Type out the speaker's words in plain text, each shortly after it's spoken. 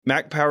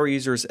Mac Power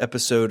Users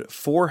episode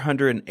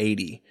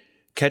 480,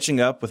 Catching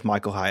Up with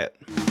Michael Hyatt.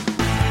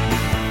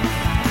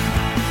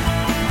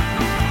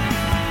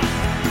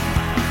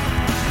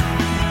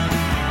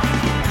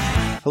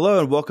 Hello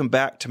and welcome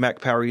back to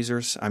Mac Power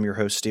Users. I'm your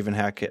host, Stephen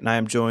Hackett, and I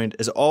am joined,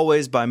 as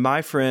always, by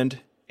my friend,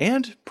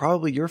 and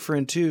probably your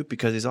friend too,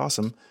 because he's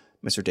awesome,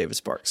 Mr. David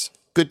Sparks.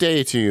 Good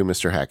day to you,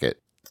 Mr. Hackett.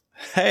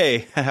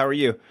 Hey, how are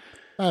you?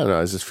 I don't know.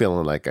 I was just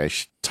feeling like a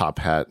top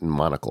hat and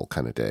monocle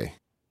kind of day.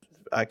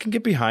 I can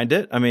get behind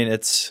it. I mean,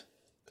 it's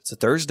a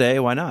Thursday.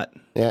 Why not?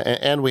 Yeah,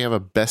 and we have a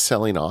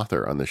best-selling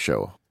author on the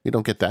show. You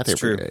don't get that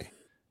every day.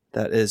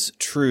 That is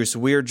true. So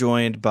we are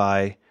joined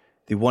by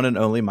the one and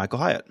only Michael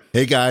Hyatt.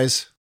 Hey,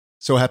 guys.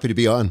 So happy to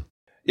be on.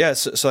 Yeah,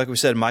 so like we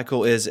said,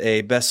 Michael is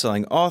a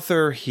best-selling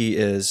author. He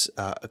is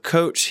a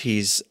coach.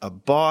 He's a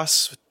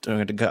boss. I'm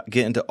going to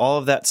get into all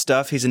of that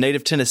stuff. He's a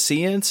native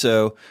Tennessean,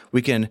 so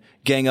we can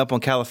gang up on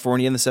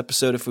California in this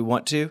episode if we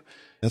want to.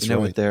 That's right.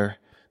 With their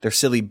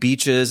silly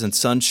beaches and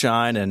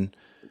sunshine and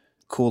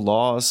cool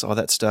laws, all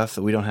that stuff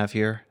that we don't have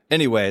here.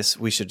 Anyways,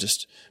 we should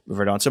just move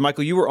right on. So,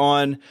 Michael, you were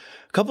on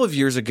a couple of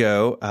years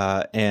ago,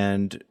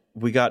 and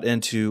we got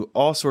into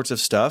all sorts of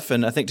stuff.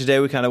 And I think today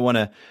we kind of want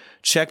to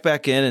check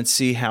back in and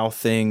see how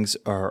things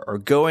are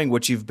going,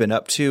 what you've been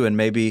up to, and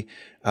maybe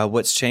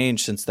what's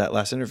changed since that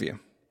last interview.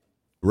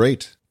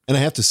 Great. And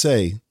I have to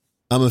say,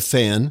 I'm a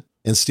fan.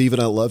 And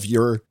Stephen, I love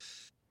your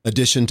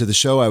addition to the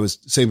show. I was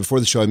saying before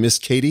the show, I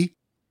missed Katie,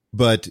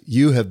 but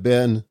you have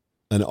been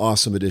an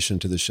awesome addition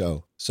to the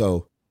show.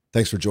 So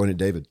thanks for joining,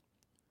 David.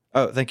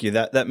 Oh, thank you.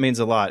 That means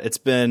a lot. It's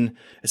been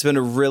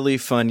a really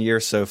fun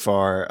year so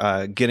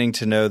far, getting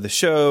to know the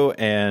show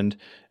and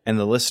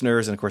the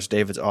listeners. And of course,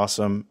 David's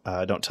awesome.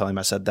 Don't tell him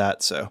I said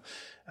that. So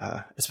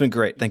it's been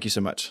great. Thank you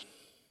so much.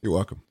 You're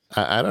welcome.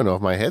 I don't know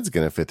if my head's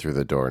going to fit through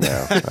the door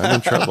now. I'm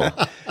in trouble.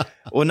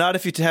 Well, not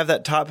if you have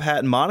that top hat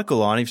and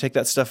monocle on. If you take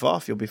that stuff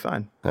off, you'll be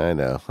fine. I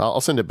know.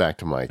 I'll send it back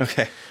to Mike.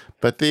 Okay.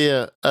 But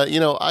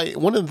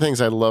one of the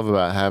things I love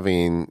about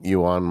having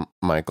you on,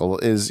 Michael,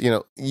 is,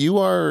 you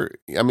are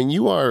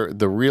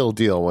the real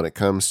deal when it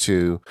comes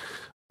to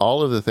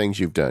all of the things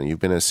you've done. You've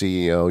been a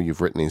CEO,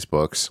 you've written these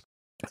books.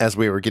 As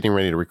we were getting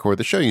ready to record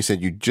the show, you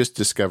said you just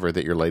discovered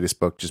that your latest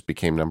book just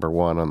became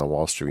 #1 on the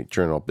Wall Street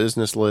Journal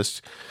business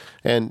list.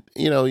 And,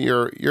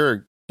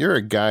 you're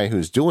a guy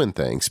who's doing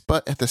things,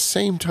 but at the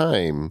same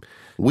time,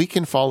 we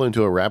can fall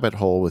into a rabbit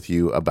hole with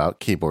you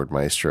about Keyboard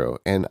Maestro.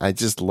 And I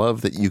just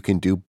love that you can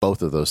do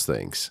both of those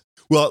things.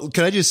 Well,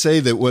 can I just say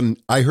that when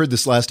I heard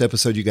this last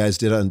episode you guys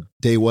did on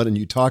day one and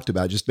you talked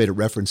about, just made a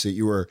reference that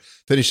you were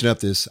finishing up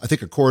this, I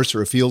think a course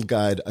or a field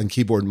guide on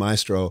Keyboard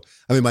Maestro.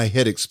 I mean, my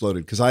head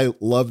exploded because I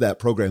love that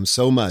program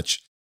so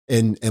much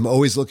and am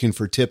always looking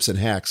for tips and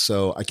hacks.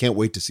 So I can't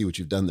wait to see what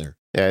you've done there.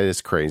 Yeah, it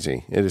is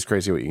crazy. It is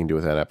crazy what you can do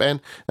with that app.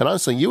 And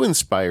honestly, you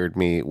inspired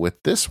me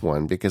with this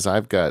one because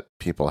I've got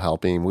people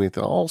helping with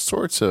all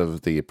sorts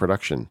of the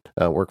production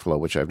workflow,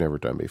 which I've never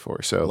done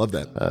before. So I love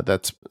that.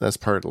 That's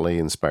partly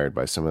inspired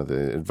by some of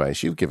the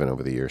advice you've given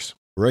over the years.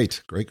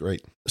 Great.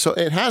 So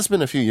it has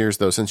been a few years,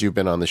 though, since you've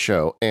been on the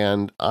show.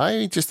 And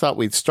I just thought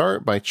we'd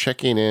start by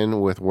checking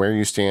in with where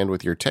you stand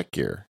with your tech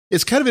gear.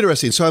 It's kind of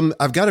interesting. So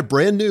I've got a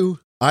brand new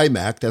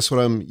iMac. That's what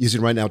I'm using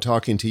right now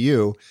talking to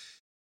you.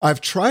 I've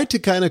tried to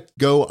kind of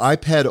go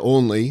iPad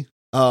only,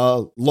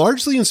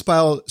 largely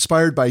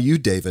inspired by you,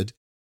 David.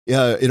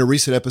 In a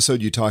recent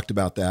episode, you talked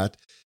about that.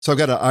 So I've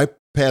got an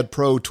iPad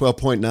Pro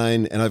 12.9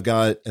 and I've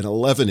got an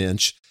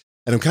 11-inch,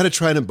 and I'm kind of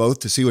trying them both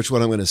to see which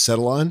one I'm going to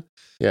settle on.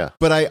 Yeah.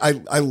 But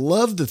I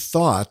love the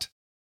thought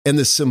and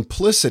the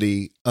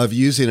simplicity of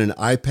using an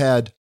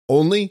iPad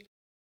only.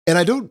 And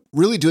I don't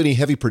really do any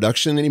heavy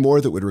production anymore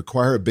that would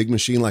require a big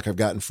machine like I've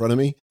got in front of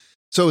me.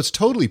 So it's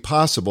totally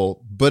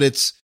possible, but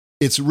it's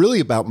really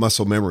about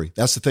muscle memory.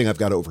 That's the thing I've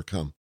got to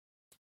overcome.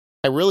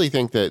 I really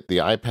think that the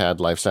iPad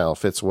lifestyle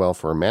fits well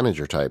for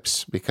manager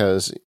types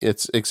because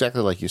it's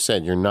exactly like you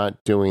said, you're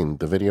not doing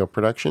the video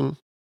production.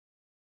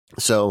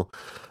 So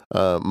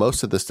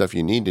most of the stuff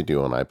you need to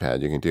do on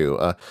iPad, you can do.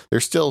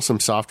 There's still some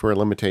software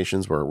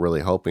limitations. We're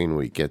really hoping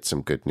we get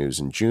some good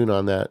news in June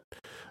on that.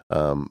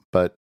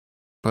 But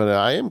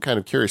I am kind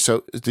of curious.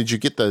 So did you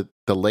get the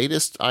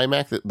latest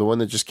iMac, the one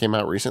that just came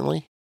out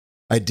recently?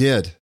 I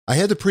did. I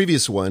had the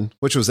previous one,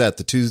 which was the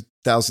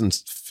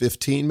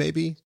 2015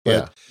 maybe.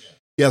 Yeah.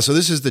 So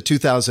this is the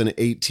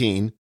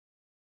 2018,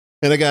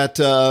 and I got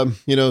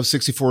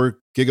 64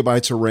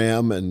 gigabytes of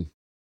RAM, and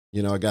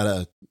I got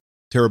a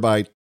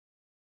terabyte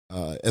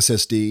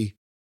SSD,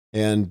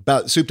 and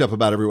about souped up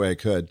about every way I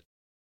could.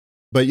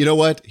 But you know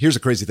what? Here's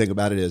the crazy thing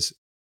about it is,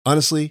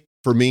 honestly,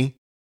 for me,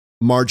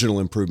 marginal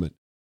improvement.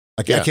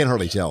 I can't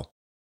hardly tell.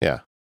 Yeah,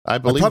 I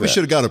believe I probably that.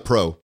 should have got a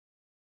Pro.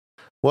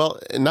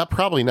 Well,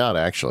 probably not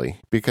actually,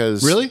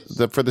 because really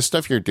for the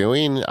stuff you're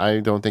doing,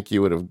 I don't think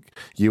you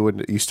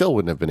still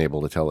wouldn't have been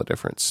able to tell the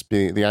difference.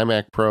 The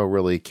iMac Pro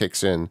really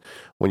kicks in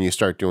when you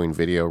start doing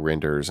video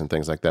renders and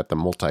things like that, the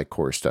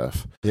multi-core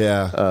stuff.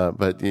 Yeah.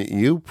 But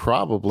you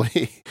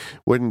probably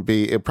wouldn't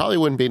be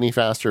any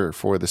faster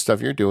for the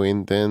stuff you're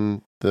doing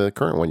than the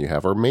current one you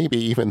have, or maybe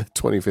even the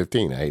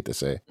 2015. I hate to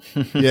say.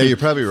 Yeah, you're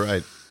probably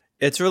right.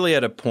 It's really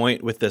at a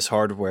point with this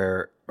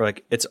hardware,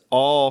 like it's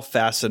all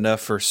fast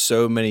enough for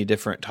so many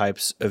different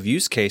types of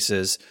use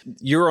cases.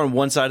 You're on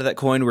one side of that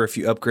coin where if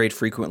you upgrade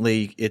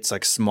frequently, it's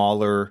like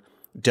smaller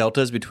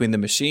deltas between the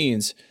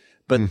machines.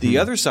 But the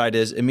other side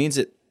is it means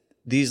that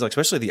these, like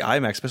especially the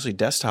iMac, especially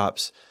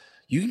desktops,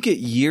 you can get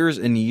years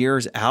and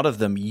years out of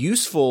them,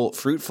 useful,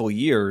 fruitful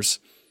years.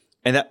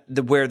 And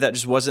where that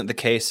just wasn't the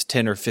case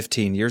 10 or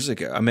 15 years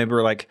ago. I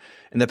remember like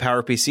in the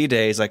PowerPC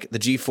days, like the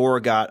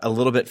G4 got a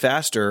little bit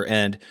faster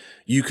and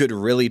you could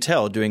really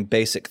tell doing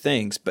basic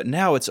things. But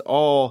now it's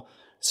all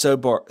so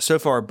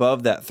far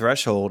above that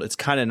threshold. It's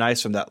kind of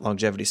nice from that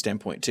longevity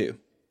standpoint too.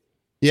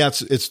 Yeah,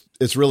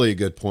 it's really a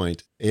good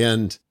point.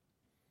 And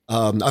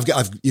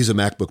I've used a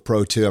MacBook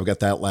Pro too. I've got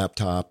that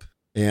laptop.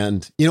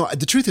 And,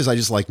 the truth is I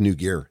just like new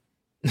gear.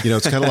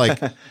 It's kind of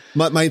like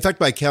in fact,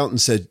 my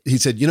accountant said,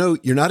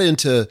 you're not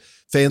into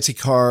fancy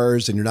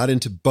cars and you're not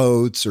into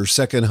boats or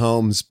second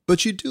homes,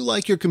 but you do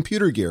like your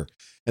computer gear.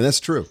 And that's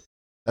true.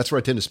 That's where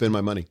I tend to spend my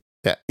money.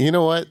 Yeah. You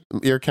know what?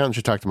 Your accountant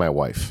should talk to my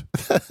wife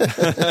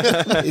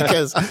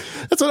because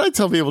that's what I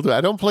tell people to do. I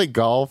don't play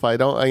golf. I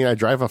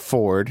drive a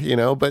Ford,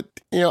 but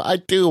I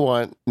do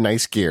want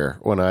nice gear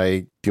when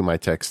I do my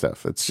tech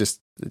stuff. It's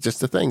just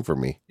a thing for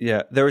me.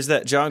 Yeah. There was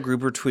that John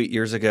Gruber tweet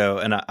years ago,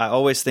 and I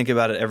always think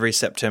about it every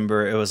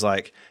September. It was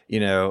like, I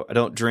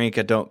don't drink,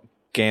 I don't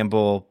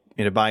gamble.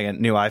 Buying a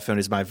new iPhone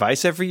is my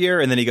vice every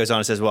year. And then he goes on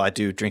and says, well, I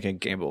do drink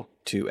and gamble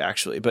too,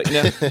 actually. But,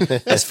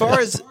 as far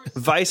as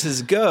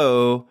vices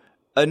go,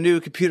 a new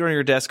computer on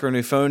your desk or a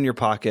new phone in your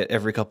pocket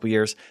every couple of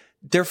years,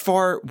 there are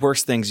far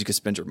worse things you could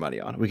spend your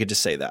money on. We could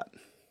just say that.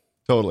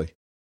 Totally.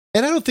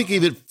 And I don't think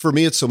even for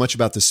me, it's so much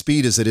about the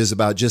speed as it is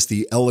about just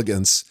the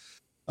elegance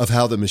of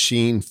how the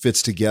machine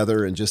fits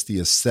together and just the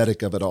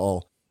aesthetic of it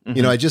all.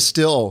 Mm-hmm. I just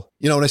still,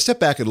 when I step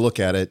back and look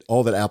at it,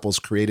 all that Apple's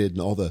created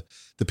and all the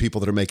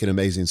people that are making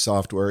amazing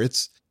software,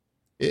 it's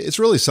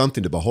really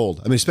something to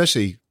behold. I mean,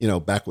 especially,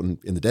 back in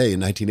the day in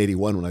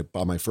 1981, when I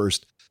bought my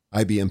first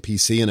IBM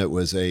PC and it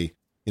was a,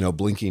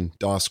 blinking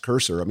DOS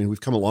cursor. I mean, we've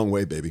come a long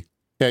way, baby.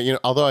 Yeah,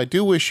 although I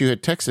do wish you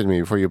had texted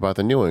me before you bought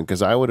the new one,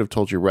 because I would have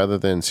told you rather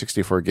than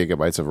 64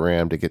 gigabytes of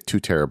RAM to get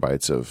 2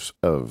 terabytes of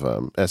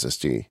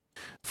SSD.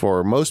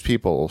 For most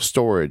people,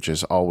 storage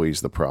is always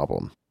the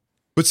problem.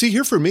 But see,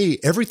 here for me,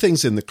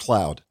 everything's in the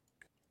cloud.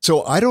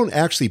 So I don't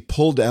actually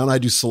pull down. I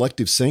do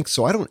selective sync.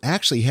 So I don't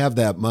actually have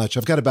that much.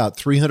 I've got about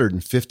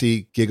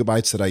 350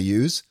 gigabytes that I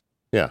use.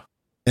 Yeah.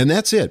 And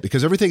that's it,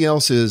 because everything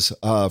else is,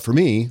 for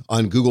me,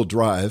 on Google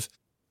Drive.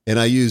 And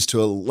I use,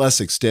 to a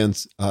less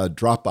extent,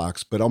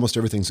 Dropbox, but almost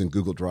everything's in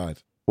Google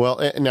Drive.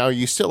 Well, now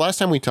last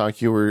time we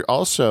talked, you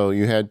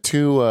had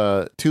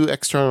two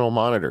external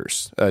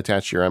monitors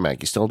attached to your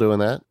iMac. You still doing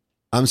that?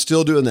 I'm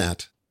still doing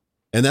that.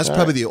 And that's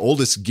probably the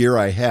oldest gear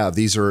I have.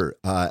 These are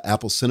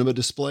Apple Cinema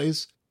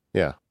displays.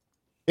 Yeah.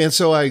 And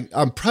so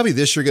I'm probably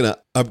this year going to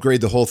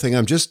upgrade the whole thing.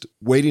 I'm just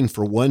waiting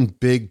for one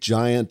big,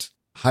 giant,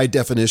 high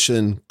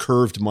definition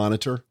curved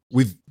monitor.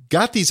 We've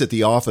got these at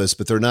the office,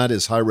 but they're not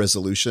as high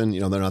resolution.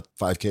 They're not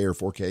 5K or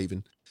 4K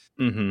even.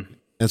 Mm-hmm.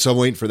 And so I'm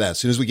waiting for that. As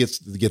soon as we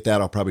get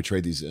that, I'll probably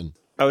trade these in.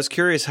 I was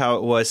curious how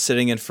it was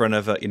sitting in front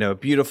of a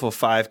beautiful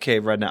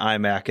 5K Retina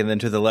iMac, and then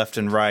to the left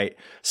and right,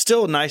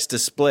 still nice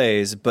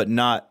displays, but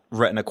not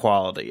Retina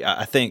quality.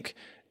 I think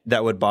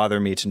that would bother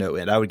me to no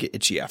end. I would get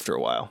itchy after a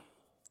while.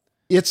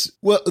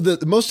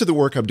 The most of the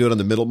work I'm doing on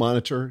the middle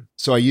monitor,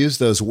 so I use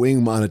those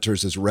wing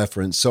monitors as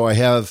reference. So I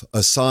have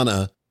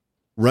Asana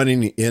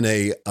running in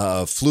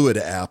a Fluid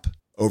app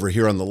over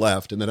here on the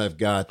left, and then I've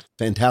got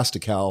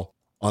Fantastical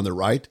on the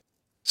right.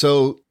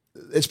 So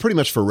it's pretty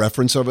much for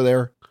reference over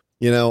there.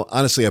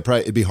 Honestly,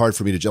 it'd be hard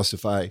for me to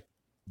justify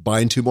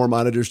buying 2 more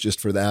monitors just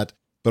for that.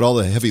 But all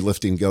the heavy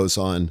lifting goes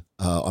on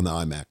the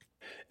iMac.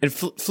 And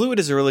Fluid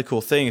is a really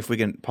cool thing. If we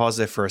can pause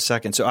there for a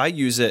second. So I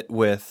use it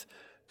with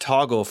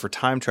Toggle for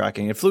time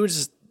tracking. And Fluid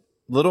is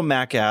a little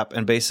Mac app,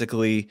 and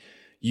basically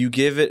you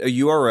give it a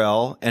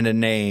URL and a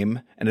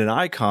name and an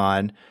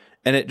icon,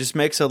 and it just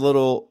makes a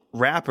little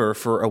wrapper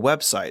for a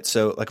website.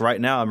 So like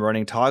right now I'm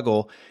running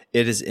Toggle.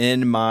 It is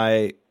in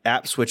my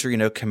app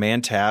switcher,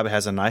 Command Tab. It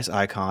has a nice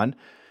icon.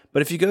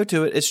 But if you go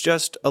to it, it's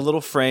just a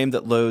little frame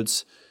that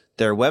loads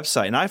their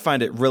website. And I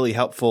find it really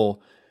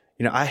helpful.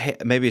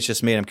 Maybe it's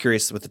just me, and I'm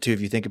curious what the two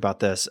of you think about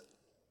this.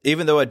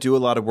 Even though I do a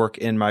lot of work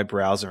in my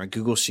browser and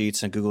Google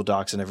Sheets and Google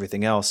Docs and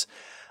everything else,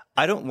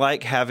 I don't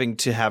like having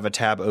to have a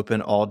tab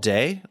open all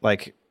day.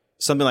 Like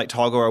something like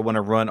Toggle I want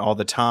to run all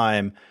the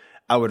time,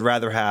 I would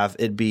rather have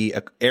it be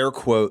a air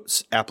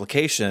quotes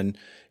application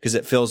because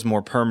it feels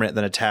more permanent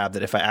than a tab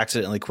that if I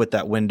accidentally quit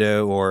that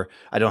window or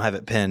I don't have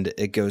it pinned,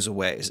 it goes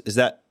away. Is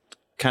that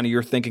kind of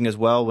your thinking as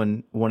well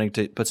when wanting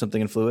to put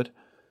something in Fluid?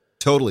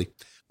 Totally.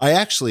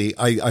 I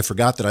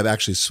forgot that I've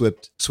actually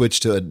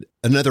switched to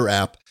another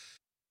app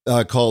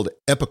called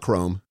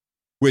Epichrome,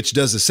 which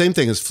does the same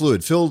thing as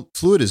Fluid.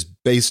 Fluid is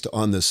based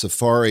on the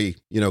Safari,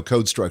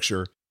 code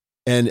structure,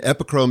 and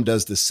Epichrome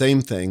does the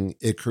same thing.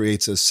 It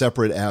creates a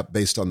separate app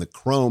based on the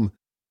Chrome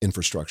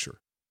infrastructure.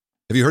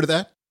 Have you heard of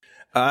that?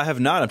 I have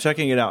not. I'm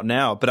checking it out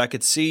now, but I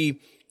could see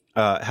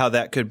how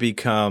that could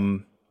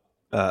become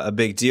a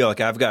big deal.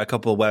 Like I've got a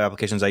couple of web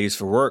applications I use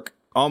for work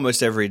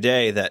almost every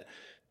day that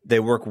they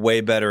work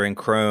way better in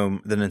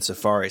Chrome than in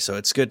Safari. So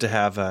it's good to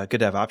have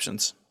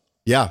options.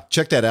 Yeah,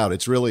 check that out.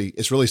 It's really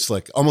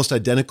slick. Almost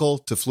identical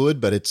to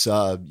Fluid, but it's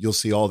you'll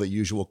see all the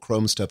usual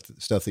Chrome stuff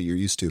that you're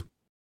used to.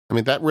 I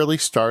mean, that really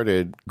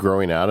started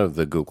growing out of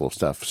the Google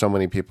stuff. So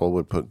many people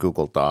would put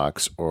Google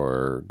Docs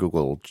or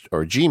Google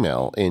or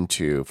Gmail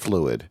into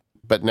Fluid.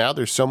 But now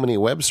there's so many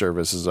web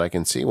services, I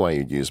can see why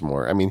you'd use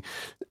more. I mean,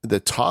 the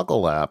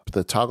Toggle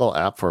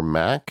app for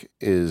Mac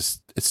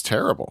it's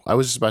terrible. I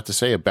was just about to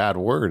say a bad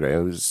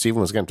word. Stephen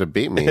was going to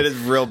beat me. It is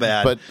real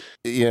bad. But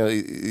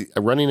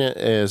running it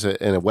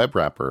in a web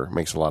wrapper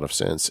makes a lot of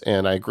sense,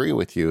 and I agree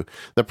with you.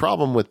 The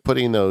problem with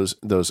putting those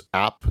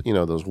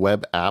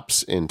web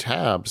apps in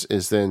tabs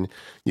is then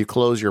you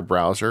close your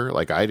browser,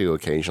 like I do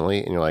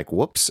occasionally, and you're like,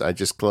 "Whoops! I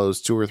just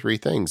closed 2 or 3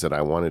 things that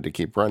I wanted to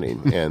keep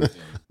running," and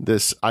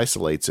this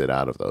isolates it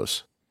out of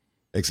those.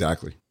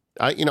 Exactly.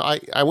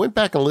 I went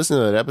back and listened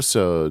to that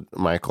episode,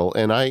 Michael,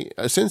 and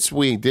since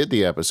we did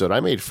the episode, I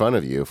made fun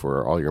of you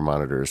for all your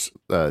monitors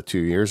 2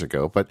 years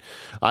ago, but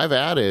I've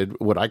added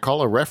what I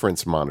call a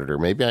reference monitor.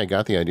 Maybe I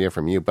got the idea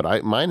from you,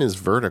 but mine is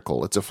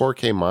vertical. It's a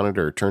 4K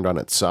monitor turned on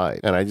its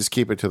side, and I just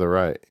keep it to the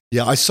right.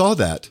 Yeah, I saw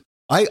that.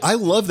 I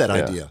love that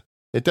idea.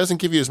 It doesn't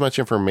give you as much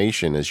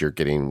information as you're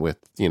getting with,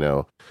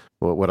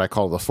 what I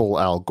call the full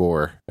Al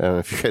Gore. I don't know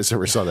if you guys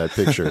ever saw that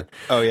picture.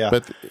 Oh yeah.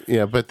 But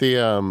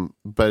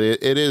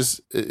it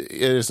is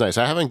nice.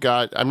 I'm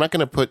not going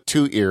to put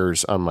 2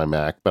 ears on my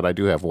Mac, but I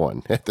do have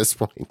one at this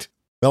point.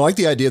 I like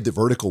the idea of the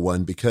vertical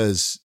one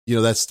because,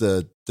 that's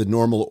the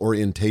normal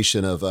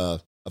orientation of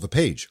a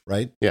page,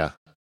 right? Yeah.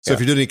 So if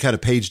you're doing any kind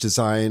of page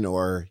design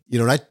or,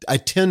 and I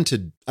tend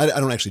to, I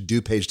don't actually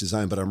do page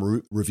design, but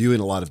I'm reviewing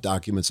a lot of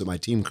documents that my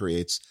team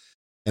creates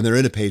and they're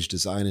in a page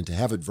design, and to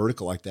have it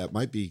vertical like that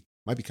might be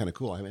kind of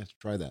cool. I have to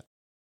try that.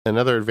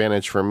 Another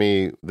advantage for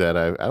me that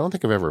I don't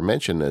think I've ever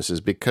mentioned this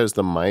is because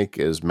the mic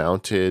is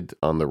mounted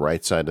on the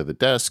right side of the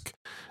desk.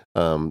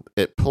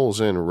 It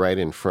pulls in right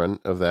in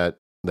front of that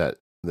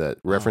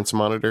reference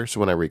monitor.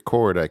 So when I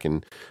record, I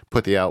can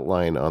put the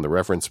outline on the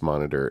reference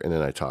monitor, and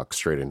then I talk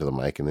straight into the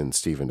mic, and then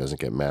Stephen doesn't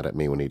get mad at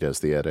me when he does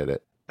the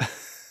edit.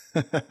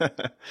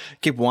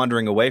 Keep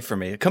wandering away from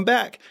me. Come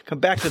back to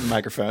the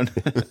microphone.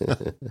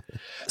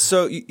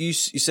 So you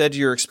said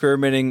you're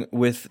experimenting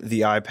with the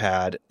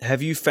iPad.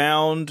 Have you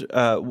found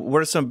what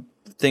are some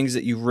things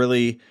that you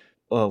really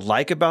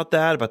like about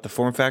the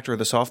form factor of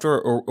the software,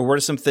 or what are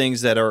some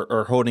things that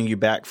are holding you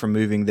back from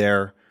moving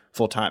there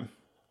full time?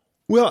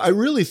 Well, I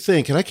really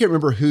think, and I can't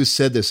remember who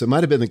said this, it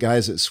might have been the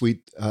guys at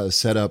Sweet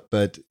Setup,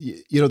 but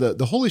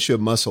the whole issue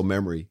of muscle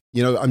memory,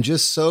 I'm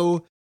just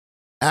so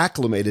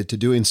acclimated to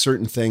doing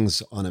certain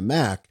things on a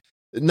Mac,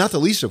 not the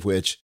least of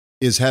which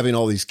is having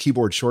all these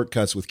keyboard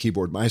shortcuts with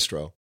Keyboard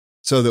Maestro.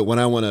 So that when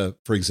I want to,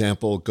 for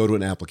example, go to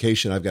an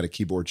application, I've got a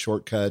keyboard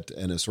shortcut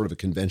and a sort of a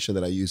convention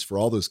that I use for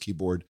all those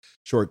keyboard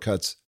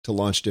shortcuts to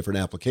launch different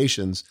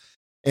applications.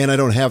 And I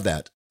don't have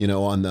that,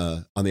 on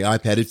the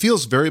iPad. It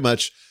feels very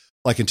much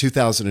like in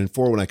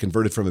 2004 when I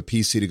converted from a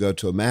PC to go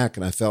to a Mac,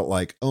 and I felt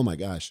like, oh my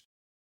gosh,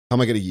 how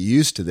am I going to get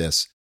used to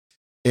this?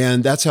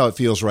 And that's how it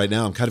feels right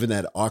now. I'm kind of in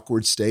that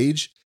awkward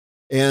stage.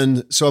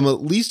 And so I'm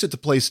at least at the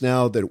place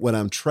now that when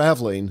I'm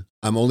traveling,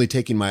 I'm only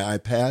taking my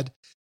iPad.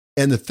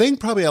 And the thing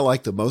probably I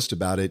like the most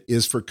about it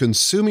is for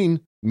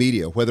consuming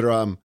media, whether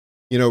I'm,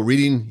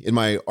 reading in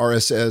my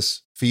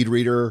RSS feed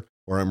reader,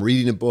 or I'm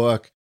reading a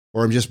book,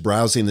 or I'm just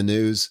browsing the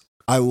news.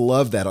 I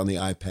love that on the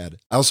iPad.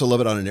 I also love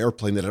it on an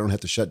airplane that I don't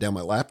have to shut down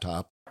my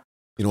laptop.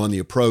 On the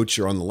approach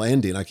or on the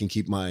landing, I can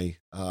keep my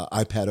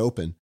iPad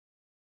open.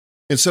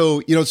 And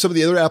so, some of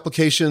the other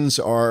applications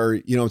are,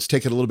 it's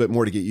taken a little bit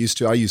more to get used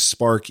to. I use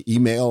Spark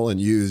email and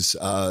use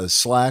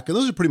Slack, and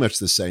those are pretty much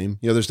the same.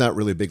 There's not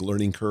really a big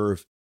learning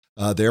curve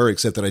there,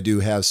 except that I do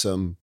have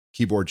some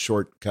keyboard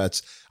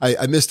shortcuts.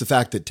 I miss the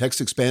fact that Text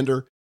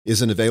Expander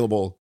isn't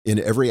available in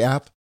every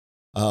app,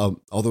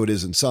 although it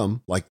is in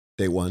some, like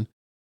Day One.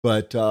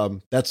 But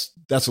that's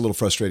a little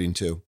frustrating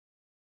too.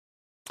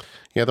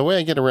 Yeah, the way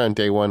I get around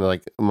Day One,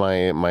 like the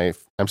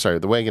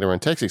way I get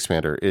around Text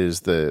Expander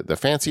is the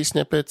fancy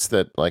snippets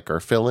that are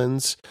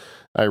fill-ins.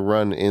 I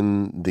run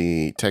in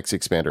the Text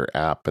Expander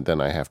app, but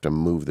then I have to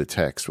move the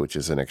text, which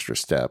is an extra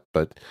step.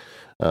 But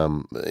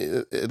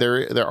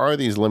there are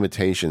these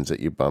limitations that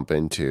you bump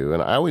into,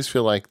 and I always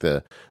feel like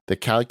the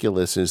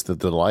calculus is the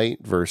delight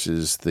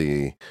versus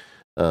the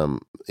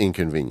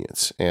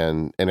inconvenience,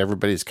 and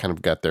everybody's kind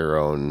of got their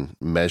own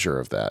measure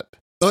of that.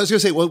 I was going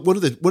to say, well, one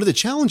of the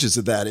challenges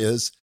of that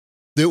is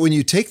that when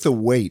you take the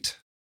weight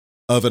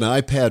of an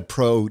iPad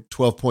Pro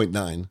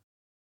 12.9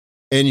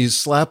 and you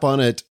slap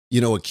on it,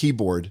 a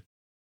keyboard,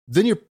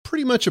 then you're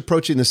pretty much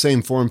approaching the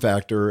same form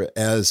factor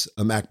as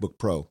a MacBook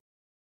Pro.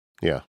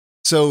 Yeah.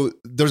 So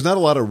there's not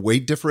a lot of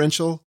weight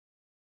differential.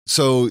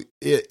 So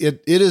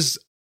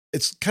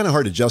it's kind of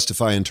hard to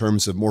justify in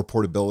terms of more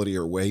portability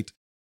or weight.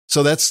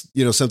 So that's,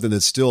 something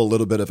that's still a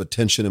little bit of a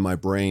tension in my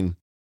brain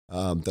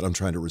that I'm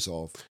trying to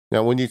resolve.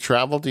 Now, when you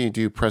travel, do you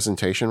do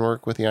presentation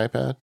work with the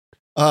iPad?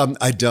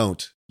 I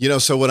don't.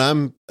 So when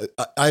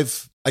I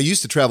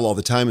used to travel all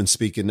the time and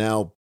speak, and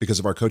now because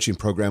of our coaching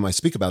program, I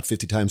speak about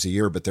 50 times a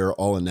year, but they're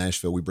all in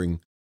Nashville. We bring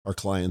our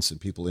clients and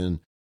people in.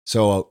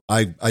 So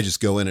I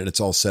just go in and it's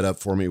all set up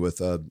for me with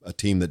a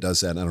team that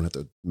does that, and I don't have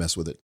to mess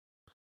with it.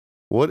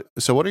 What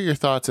are your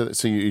thoughts?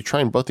 So you're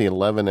trying both the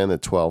 11 and the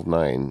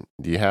 12.9.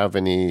 Do you have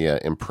any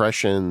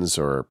impressions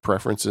or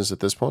preferences at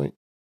this point?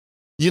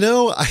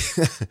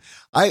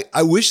 I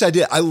wish I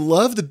did. I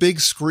love the big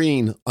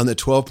screen on the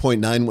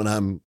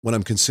 12.9 when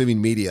I'm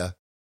consuming media,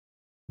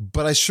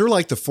 but I sure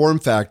like the form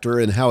factor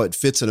and how it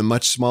fits in a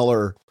much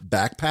smaller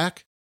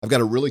backpack. I've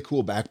got a really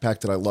cool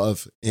backpack that I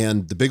love,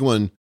 and the big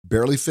one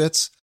barely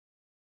fits.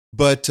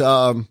 But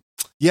I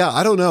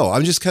don't know.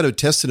 I'm just kind of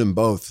testing them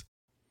both.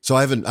 So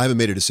I haven't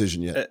made a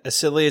decision yet. As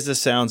silly as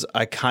this sounds,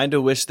 I kind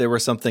of wish there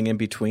was something in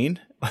between.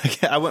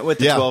 Like I went with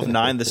the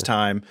 12.9 this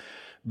time,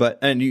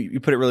 and you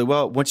put it really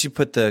well. Once you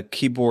put the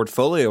keyboard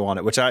folio on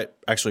it, which I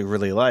actually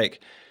really like,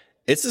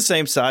 it's the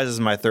same size as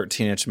my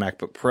 13-inch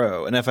MacBook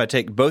Pro. And if I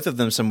take both of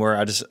them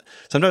somewhere,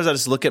 sometimes I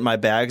just look at my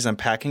bag as I'm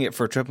packing it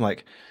for a trip. I'm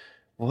like,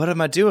 what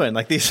am I doing?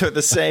 Like these are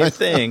the same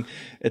thing.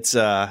 It's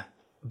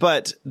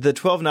but the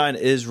 12.9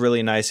 is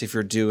really nice if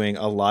you're doing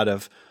a lot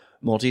of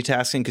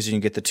multitasking because you can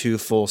get the two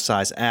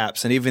full-size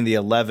apps. And even the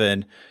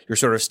 11, you're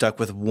sort of stuck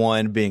with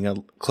one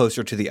being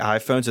closer to the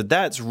iPhone. So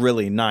that's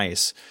really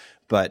nice.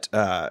 But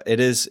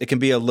it can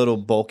be a little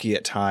bulky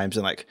at times,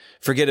 and like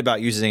forget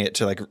about using it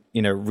to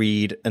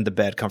read in the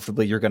bed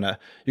comfortably. You're gonna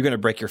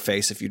break your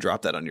face if you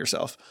drop that on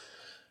yourself.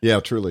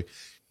 Yeah, truly.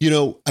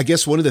 I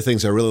guess one of the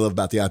things I really love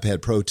about the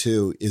iPad Pro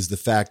too is the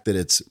fact that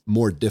it's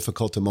more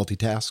difficult to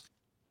multitask.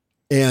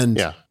 And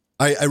yeah.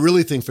 I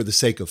really think for the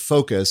sake of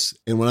focus,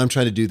 and when I'm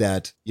trying to do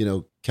that,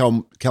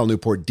 Cal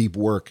Newport deep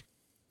work,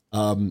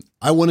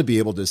 I want to be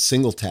able to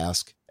single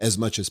task as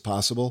much as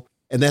possible.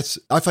 And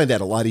I find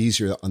that a lot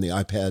easier on the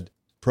iPad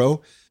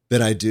Pro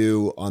than I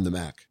do on the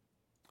Mac.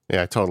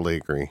 Yeah, I totally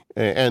agree.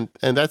 And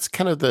that's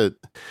kind of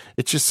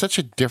it's just such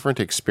a different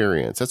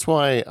experience. That's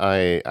why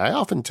I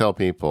often tell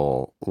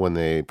people when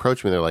they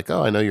approach me, they're like,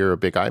 oh, I know you're a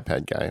big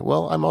iPad guy.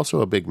 Well, I'm also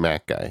a big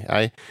Mac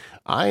guy.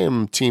 I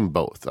am team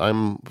both.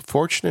 I'm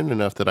fortunate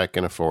enough that I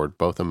can afford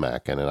both a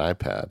Mac and an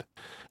iPad.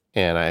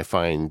 And I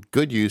find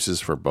good uses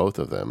for both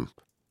of them.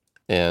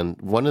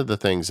 And one of the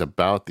things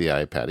about the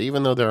iPad,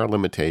 even though there are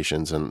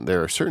limitations and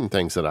there are certain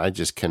things that I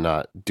just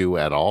cannot do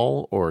at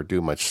all or do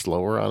much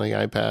slower on the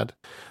iPad,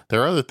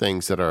 there are other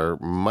things that are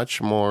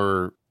much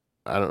more,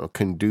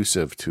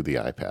 conducive to the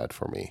iPad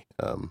for me.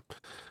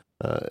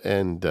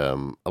 And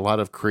a lot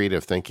of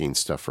creative thinking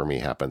stuff for me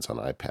happens on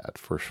iPad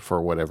for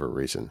whatever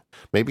reason.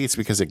 Maybe it's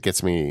because it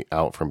gets me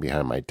out from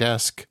behind my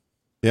desk.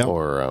 Yeah.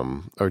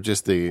 Or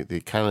just the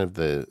kind of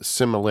the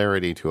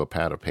similarity to a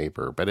pad of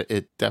paper, but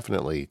it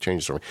definitely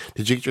changes for me.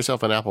 Did you get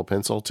yourself an Apple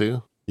Pencil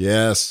too?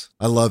 Yes,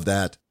 I love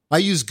that. I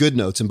use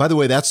GoodNotes, and by the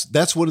way,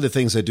 that's one of the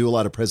things I do a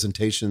lot of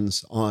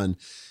presentations on.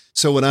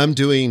 So when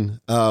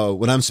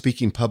I'm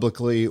speaking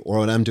publicly or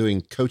when I'm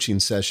doing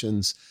coaching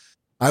sessions,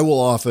 I will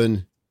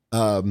often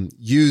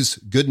use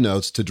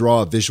GoodNotes to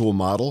draw a visual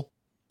model.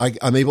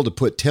 I'm able to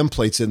put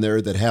templates in there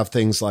that have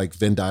things like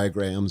Venn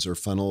diagrams or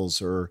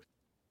funnels or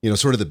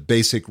sort of the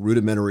basic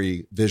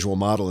rudimentary visual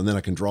model, and then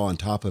I can draw on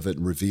top of it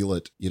and reveal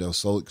it,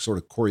 so sort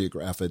of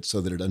choreograph it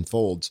so that it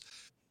unfolds.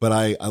 But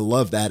I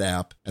love that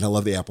app, and I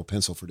love the Apple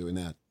Pencil for doing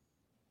that.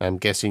 I'm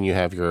guessing you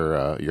have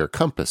your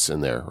compass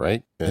in there,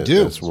 right? I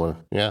do.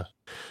 Yeah.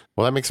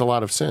 Well, that makes a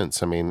lot of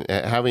sense. I mean,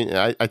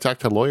 I talk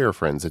to lawyer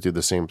friends that do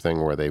the same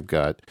thing where they've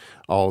got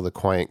all the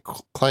client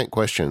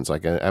questions.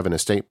 Like I have an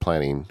estate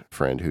planning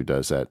friend who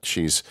does that.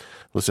 She's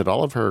listed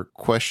all of her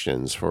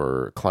questions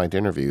for client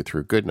interview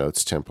through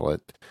GoodNotes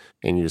template,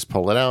 and you just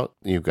pull it out.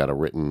 You've got a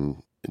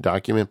written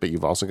document, but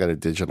you've also got a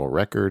digital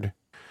record.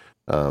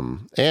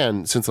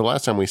 And since the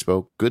last time we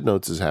spoke,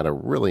 GoodNotes has had a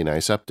really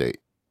nice update.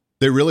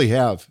 They really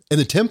have. And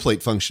the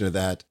template function of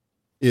that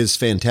is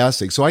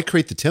fantastic. So I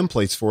create the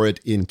templates for it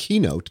in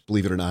Keynote,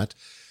 believe it or not.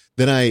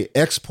 Then I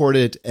export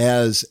it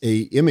as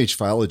a image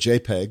file, a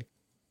JPEG.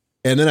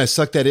 And then I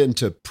suck that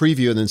into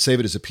Preview and then save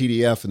it as a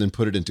PDF and then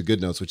put it into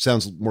GoodNotes, which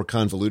sounds more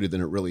convoluted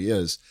than it really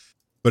is.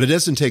 But it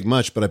doesn't take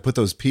much, but I put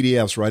those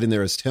PDFs right in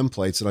there as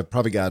templates, and I've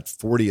probably got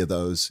 40 of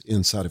those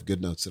inside of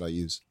GoodNotes that I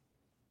use.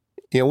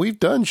 We've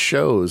done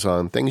shows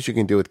on things you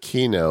can do with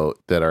Keynote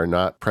that are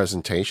not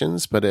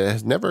presentations, but it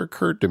has never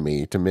occurred to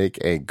me to make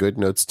a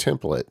GoodNotes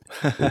template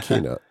in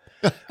Keynote.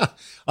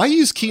 I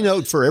use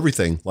Keynote for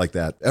everything like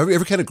that. Every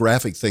kind of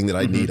graphic thing that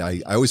I need.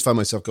 I always find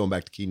myself going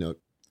back to Keynote.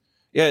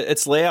 Yeah,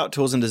 its layout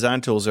tools and design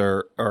tools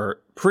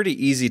are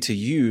pretty easy to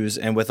use.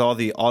 And with all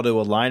the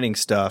auto aligning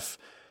stuff,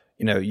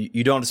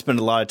 you don't spend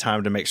a lot of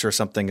time to make sure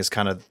something is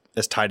kind of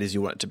as tight as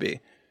you want it to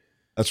be.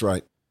 That's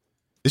right.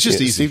 It's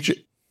just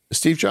easy.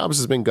 Steve Jobs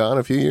has been gone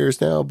a few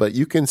years now, but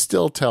you can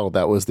still tell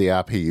that was the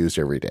app he used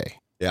every day.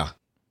 Yeah.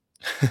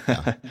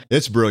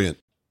 It's brilliant.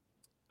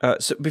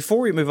 So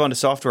before we move on to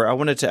software, I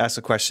wanted to ask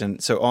a question.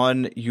 So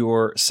on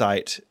your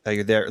site,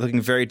 you're there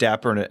looking very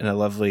dapper in a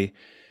lovely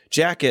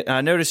jacket, and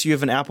I noticed you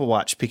have an Apple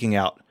Watch peeking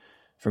out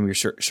from your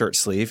shirt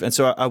sleeve. And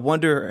so I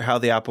wonder how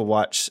the Apple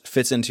Watch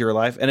fits into your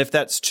life and if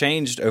that's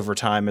changed over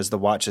time as the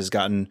watch has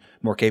gotten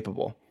more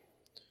capable.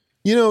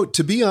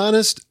 To be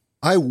honest,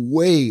 I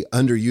way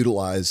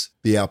underutilize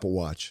the Apple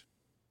Watch.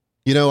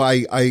 When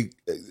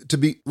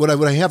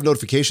I have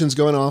notifications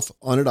going off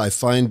on it, I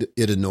find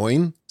it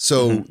annoying.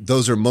 So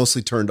those are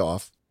mostly turned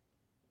off.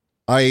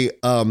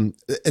 And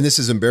this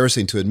is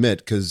embarrassing to admit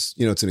because,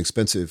 it's an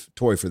expensive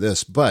toy for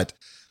this, but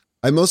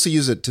I mostly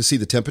use it to see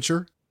the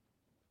temperature,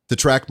 to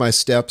track my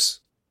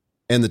steps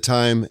and the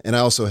time. And I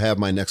also have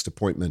my next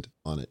appointment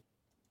on it.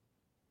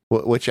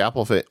 Which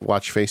Apple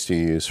Watch face do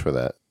you use for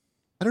that?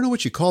 I don't know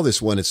what you call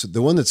this one. It's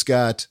the one it's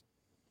got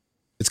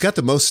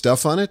the most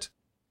stuff on it.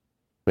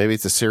 Maybe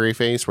it's a Siri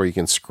face where you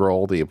can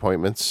scroll the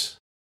appointments.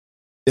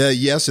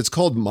 Yes, it's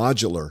called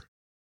Modular.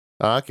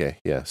 Okay,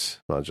 yes,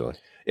 Modular.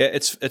 Yeah,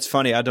 it's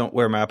funny. I don't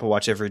wear my Apple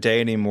Watch every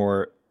day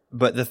anymore,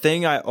 but the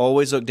thing I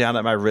always look down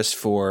at my wrist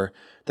for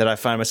that I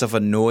find myself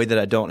annoyed that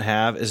I don't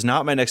have is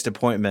not my next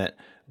appointment,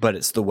 but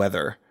it's the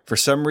weather. For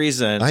some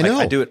reason, I know.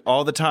 I do it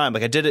all the time.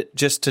 Like I did it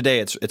just today.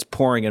 It's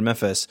pouring in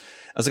Memphis.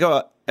 I was like,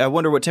 oh, I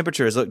wonder what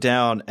temperature is. Look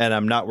down, and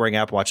I'm not wearing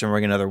Apple Watch. I'm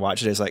wearing another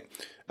watch. It's like,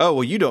 oh,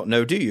 well, you don't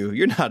know, do you?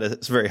 You're not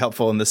as very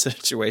helpful in this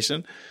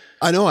situation.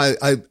 I know.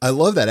 I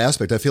love that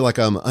aspect. I feel like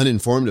I'm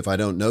uninformed if I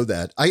don't know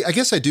that. I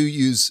guess I do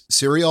use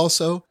Siri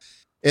also.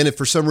 And if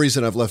for some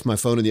reason I've left my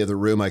phone in the other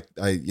room, I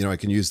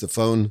can use the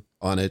phone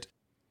on it.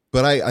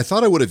 But I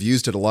thought I would have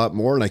used it a lot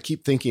more. And I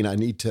keep thinking I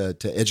need to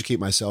educate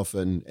myself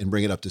and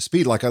bring it up to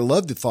speed. Like I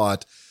love the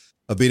thought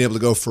of being able to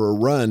go for a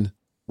run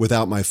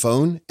without my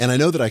phone. And I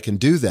know that I can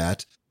do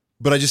that,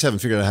 but I just haven't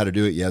figured out how to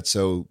do it yet.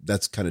 So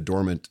that's kind of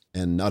dormant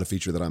and not a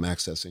feature that I'm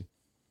accessing.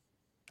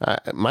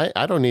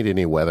 I don't need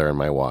any weather in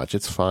my watch.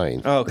 It's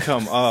fine. Oh,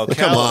 come on.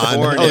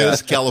 Oh,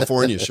 it's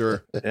California,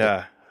 sure.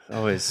 Yeah.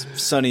 Always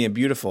sunny and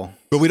beautiful.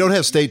 But we don't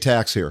have state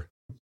tax here.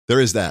 There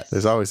is that.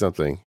 There's always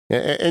something.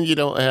 And you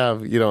don't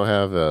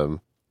have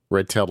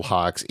red-tailed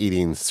hawks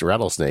eating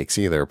rattlesnakes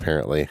either,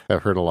 apparently.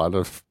 I've heard a lot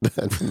of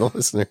that from the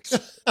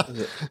listeners.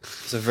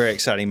 It's a very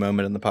exciting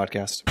moment in the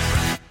podcast.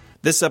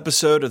 This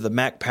episode of the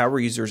Mac Power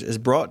Users is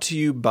brought to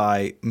you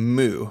by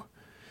Moo.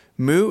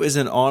 Moo is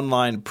an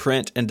online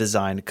print and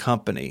design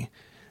company.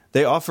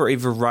 They offer a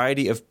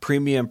variety of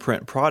premium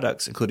print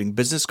products, including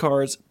business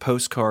cards,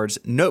 postcards,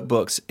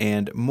 notebooks,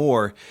 and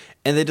more,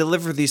 and they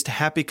deliver these to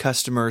happy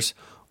customers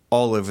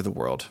all over the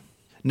world.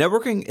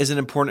 Networking is an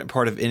important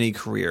part of any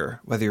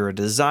career, whether you're a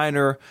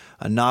designer,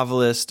 a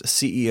novelist, a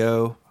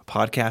CEO, a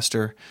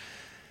podcaster,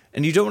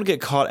 and you don't want to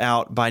get caught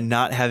out by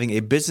not having a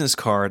business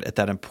card at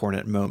that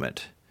important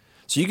moment.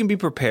 So you can be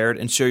prepared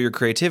and show your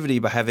creativity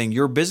by having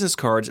your business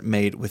cards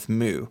made with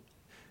Moo.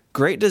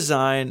 Great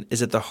design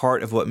is at the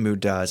heart of what Moo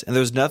does, and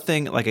there's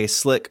nothing like a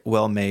slick,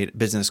 well-made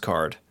business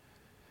card.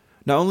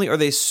 Not only are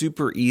they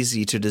super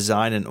easy to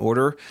design and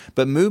order,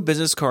 but Moo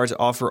business cards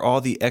offer all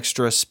the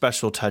extra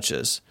special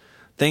touches.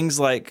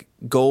 Things like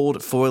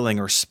gold foiling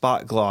or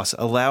spot gloss,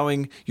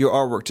 allowing your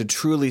artwork to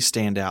truly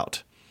stand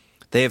out.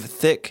 They have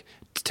thick,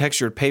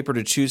 textured paper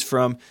to choose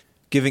from,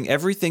 giving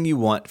everything you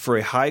want for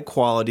a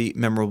high-quality,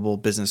 memorable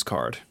business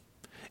card.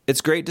 It's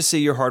great to see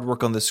your hard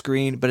work on the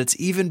screen, but it's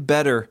even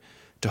better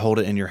to hold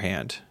it in your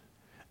hand.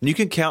 And you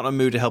can count on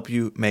Moo to help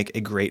you make a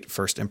great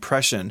first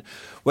impression.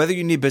 Whether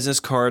you need business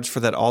cards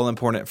for that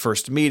all-important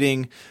first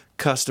meeting,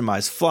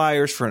 customized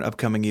flyers for an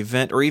upcoming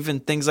event, or even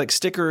things like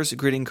stickers,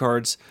 greeting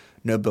cards,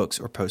 notebooks,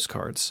 or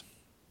postcards.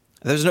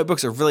 Those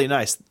notebooks are really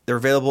nice. They're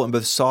available in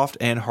both soft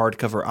and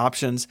hardcover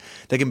options.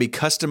 They can be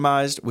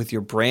customized with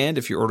your brand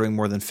if you're ordering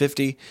more than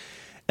 50.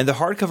 And the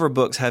hardcover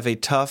books have a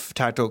tough,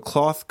 tactile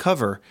cloth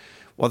cover,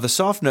 while the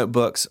soft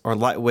notebooks are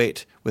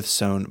lightweight with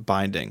sewn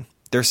binding.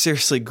 They're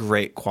seriously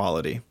great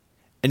quality.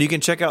 And you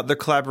can check out their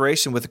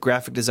collaboration with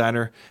graphic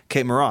designer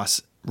Kate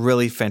Moras.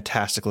 Really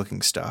fantastic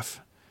looking stuff.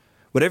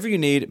 Whatever you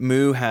need,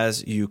 Moo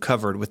has you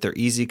covered with their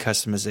easy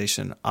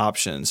customization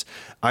options.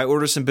 I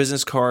ordered some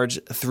business cards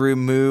through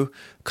Moo,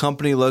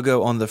 company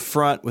logo on the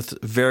front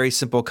with very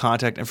simple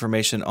contact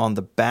information on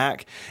the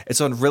back.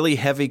 It's on really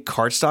heavy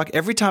cardstock.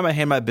 Every time I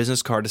hand my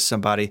business card to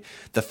somebody,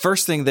 the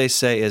first thing they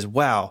say is,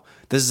 wow,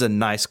 this is a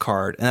nice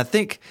card. And I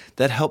think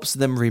that helps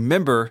them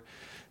remember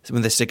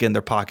when they stick it in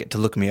their pocket to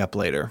look me up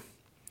later.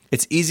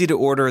 It's easy to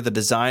order. The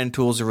design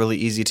tools are really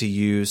easy to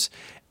use,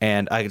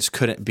 and I just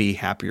couldn't be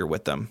happier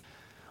with them.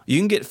 You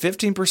can get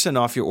 15%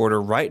 off your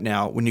order right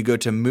now when you go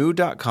to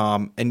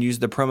moo.com and use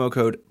the promo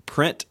code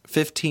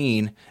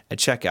PRINT15 at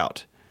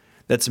checkout.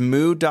 That's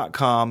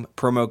moo.com,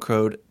 promo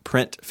code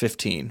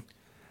PRINT15.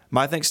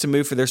 My thanks to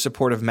Moo for their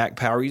support of Mac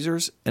Power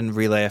Users and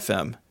Relay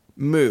FM.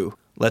 Moo,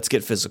 let's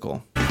get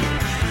physical.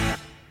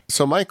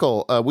 So,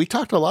 Michael, we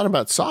talked a lot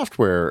about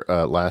software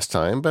last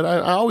time, but I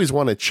always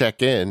want to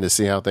check in to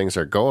see how things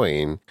are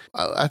going.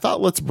 I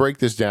thought let's break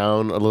this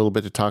down a little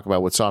bit to talk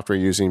about what software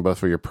you're using both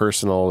for your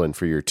personal and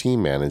for your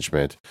team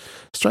management.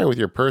 Starting with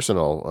your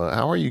personal,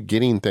 how are you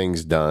getting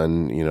things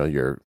done? You know,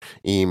 your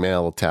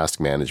email, task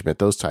management,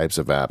 those types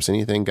of apps.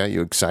 Anything got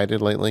you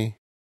excited lately?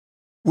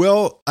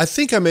 Well, I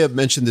think I may have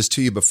mentioned this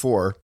to you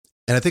before,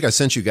 and I think I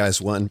sent you guys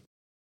one,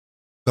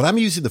 but I'm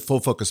using the Full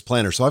Focus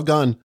Planner. So I've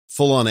gone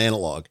full on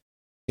analog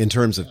in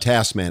terms of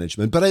task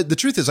management. But the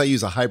truth is I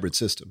use a hybrid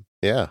system.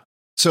 Yeah.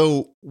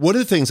 So one of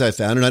the things I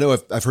found, and I know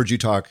I've heard you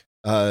talk,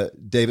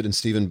 David and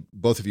Stephen,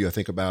 both of you, I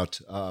think, about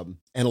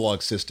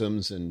analog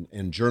systems and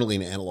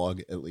journaling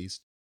analog at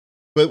least.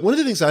 But one of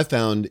the things I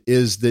found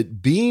is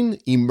that being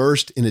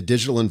immersed in a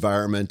digital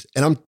environment,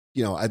 and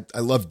I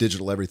love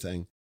digital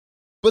everything,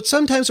 but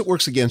sometimes it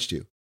works against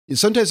you.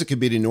 Sometimes it can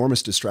be an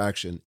enormous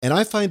distraction. And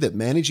I find that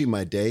managing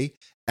my day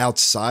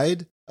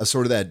outside of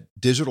sort of that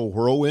digital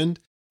whirlwind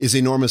is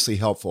enormously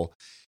helpful.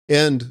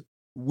 And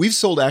we've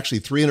sold actually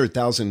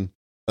 300,000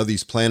 of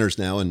these planners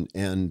now,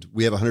 and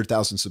we have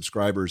 100,000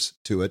 subscribers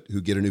to it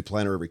who get a new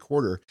planner every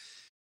quarter.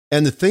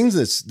 And the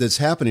things that's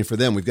happening for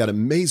them, we've got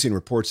amazing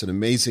reports and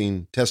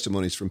amazing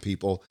testimonies from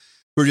people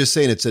who are just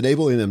saying it's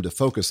enabling them to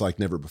focus like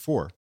never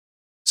before.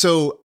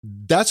 So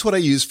that's what I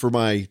use for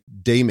my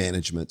day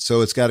management. So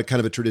it's got a kind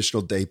of a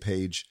traditional day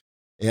page.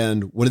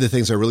 And one of the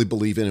things I really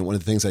believe in, and one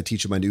of the things I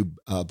teach in my new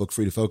book,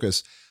 Free to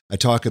Focus, I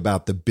talk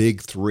about the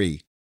big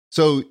three.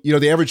 So,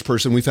 the average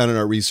person, we found in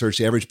our research,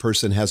 the average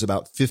person has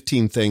about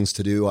 15 things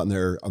to do on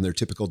their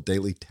typical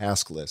daily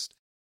task list.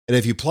 And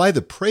if you apply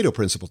the Pareto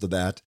principle to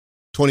that,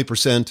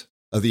 20%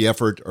 of the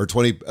effort, or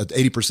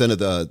 80% of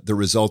the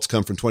results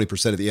come from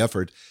 20% of the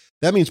effort.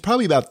 That means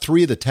probably about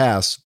 3 of the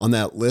tasks on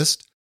that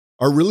list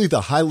are really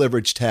the high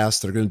leverage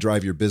tasks that are going to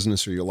drive your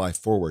business or your life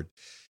forward.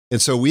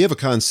 And so we have a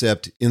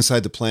concept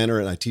inside the planner,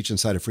 and I teach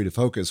inside of Free to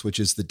Focus,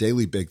 which is the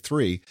daily big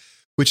 3,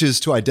 which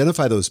is to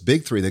identify those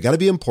big 3. They got to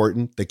be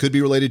important. They could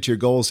be related to your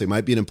goals. They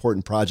might be an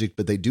important project,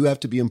 but they do have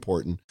to be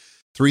important.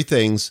 3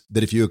 things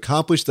that if you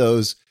accomplish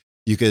those,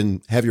 you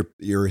can have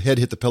your head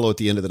hit the pillow at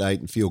the end of the night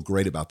and feel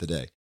great about the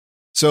day.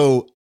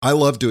 So I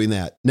love doing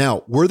that. Now,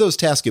 where those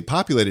tasks get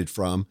populated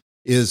from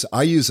is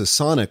I use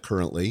Asana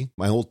currently.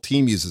 My whole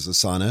team uses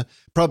Asana.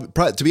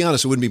 Probably, to be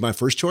honest, it wouldn't be my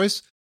first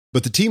choice,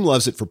 but the team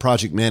loves it for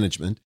project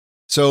management.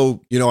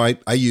 So,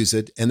 I use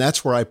it, and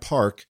that's where I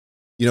park,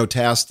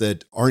 tasks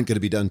that aren't going to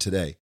be done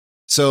today.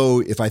 So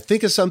if I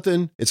think of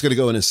something, it's going to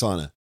go in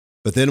Asana.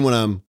 But then when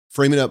I'm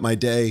framing up my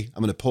day,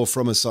 I'm going to pull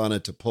from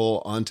Asana to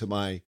pull onto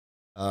my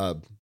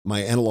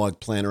analog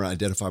planner and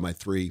identify my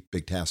 3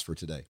 big tasks for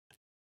today.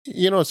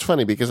 It's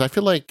funny because I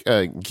feel like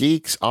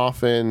geeks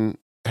often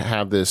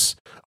have this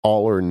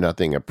all or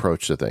nothing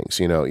approach to things.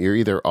 You're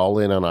either all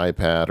in on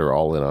iPad or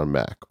all in on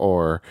Mac,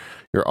 or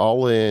you're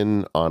all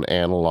in on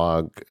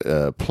analog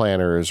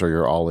planners, or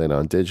you're all in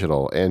on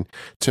digital. And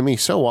to me,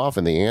 so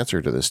often the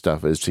answer to this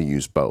stuff is to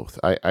use both.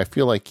 I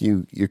feel like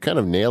you kind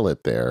of nail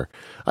it there.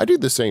 I do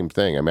the same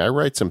thing. I mean, I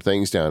write some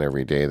things down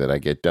every day that I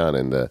get done,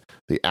 and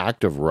the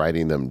act of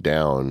writing them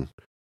down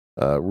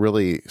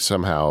really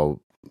somehow,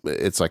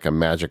 it's like a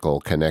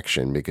magical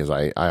connection, because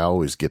I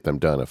always get them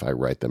done if I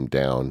write them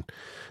down.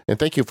 And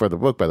thank you for the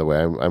book, by the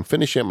way. I'm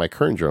finishing up my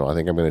current journal. I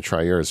think I'm going to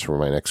try yours for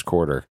my next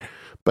quarter.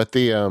 But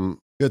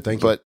Good,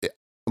 thank you.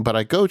 But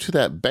I go to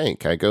that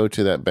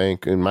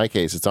bank. In my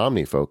case, it's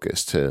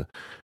OmniFocus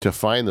to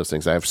find those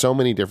things. I have so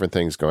many different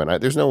things going.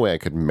 There's no way I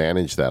could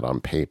manage that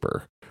on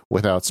paper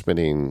without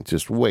spending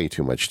just way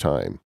too much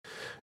time.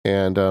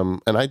 And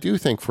I do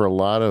think for a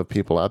lot of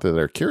people out there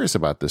that are curious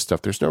about this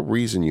stuff, there's no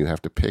reason you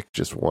have to pick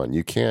just one.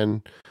 You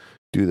can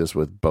do this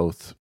with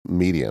both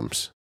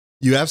mediums.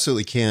 You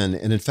absolutely can.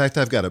 And in fact,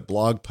 I've got a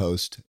blog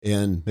post,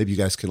 and maybe you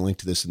guys can link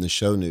to this in the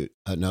show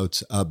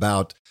notes,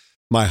 about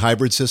my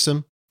hybrid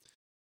system.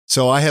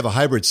 So I have a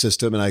hybrid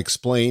system, and I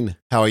explain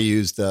how I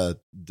use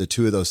the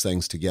 2 of those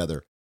things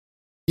together.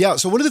 Yeah.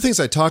 So one of the things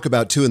I talk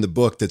about too in the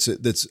book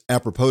that's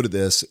apropos to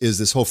this is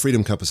this whole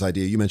Freedom Compass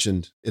idea. You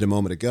mentioned it a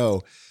moment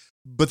ago.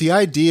 But the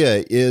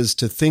idea is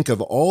to think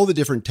of all the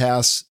different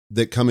tasks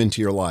that come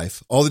into your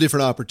life, all the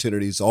different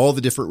opportunities, all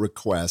the different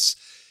requests.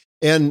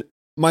 And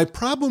my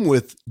problem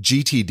with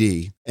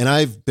GTD, and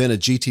I've been a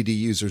GTD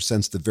user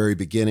since the very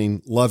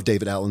beginning, love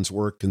David Allen's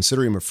work,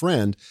 consider him a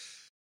friend.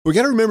 We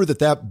got to remember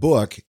that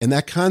book and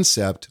that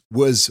concept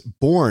was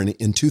born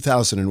in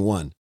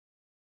 2001,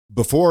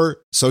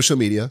 before social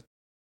media,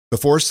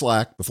 before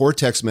Slack, before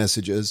text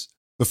messages,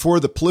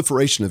 before the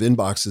proliferation of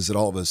inboxes that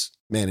all of us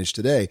manage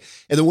today.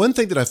 And the one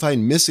thing that I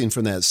find missing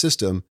from that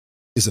system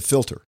is a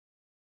filter.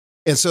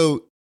 And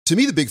so to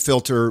me, the big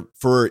filter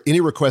for any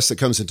request that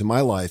comes into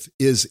my life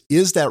is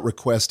that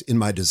request in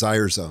my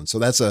desire zone? So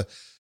that's a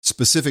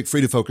specific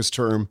Free to Focus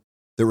term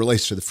that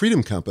relates to the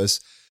Freedom Compass.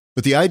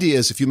 But the idea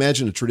is, if you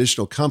imagine a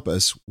traditional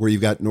compass where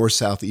you've got north,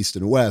 south, east,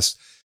 and west,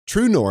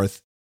 true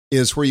north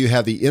is where you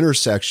have the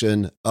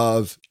intersection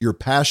of your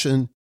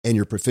passion and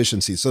your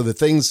proficiency. So the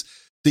things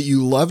that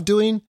you love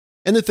doing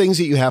and the things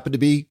that you happen to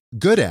be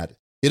good at.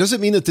 It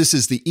doesn't mean that this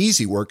is the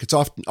easy work. It's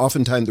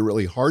oftentimes the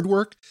really hard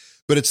work,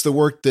 but it's the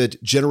work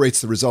that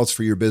generates the results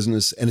for your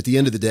business. And at the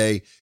end of the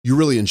day, you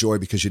really enjoy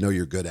because you know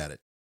you're good at it.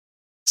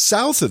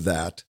 South of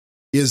that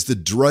is the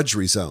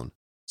drudgery zone.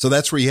 So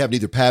that's where you have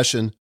neither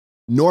passion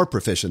nor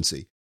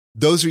proficiency.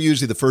 Those are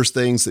usually the first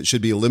things that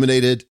should be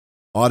eliminated,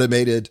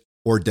 automated,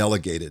 or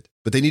delegated,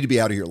 but they need to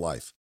be out of your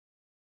life.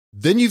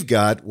 Then you've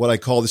got what I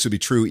call, this would be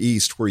true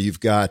east, where you've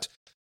got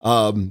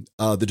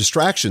the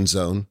distraction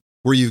zone,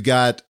 where you've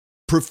got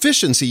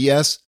proficiency,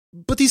 yes,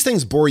 but these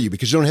things bore you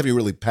because you don't have any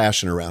really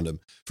passion around them.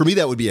 For me,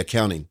 that would be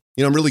accounting.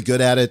 I'm really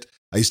good at it.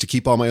 I used to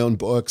keep all my own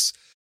books,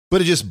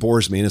 but it just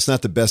bores me, and it's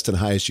not the best and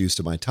highest use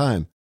of my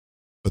time.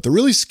 But the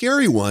really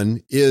scary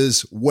one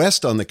is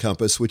west on the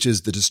compass, which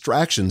is the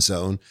distraction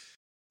zone,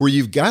 where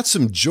you've got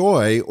some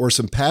joy or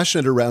some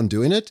passion around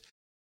doing it,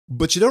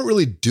 but you don't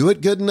really do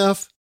it good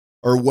enough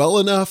or well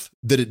enough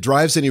that it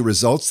drives any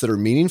results that are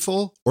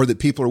meaningful or that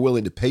people are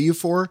willing to pay you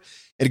for.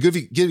 And to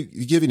give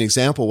you an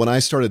example, when I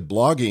started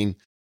blogging,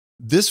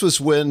 this was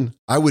when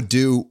I would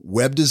do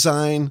web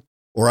design,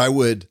 or I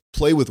would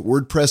play with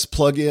WordPress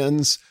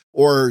plugins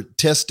or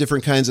test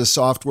different kinds of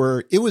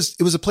software. It was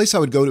a place I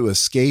would go to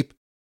escape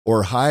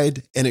or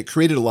hide, and it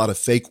created a lot of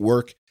fake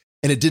work,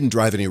 and it didn't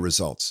drive any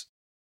results.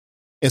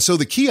 And so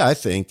the key, I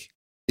think,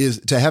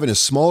 is to having a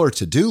smaller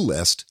to-do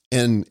list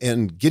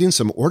and getting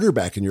some order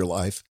back in your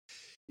life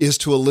is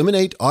to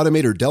eliminate,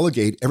 automate, or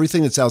delegate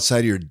everything that's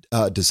outside of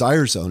your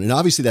desire zone. And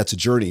obviously that's a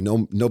journey.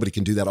 Nobody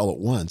can do that all at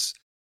once.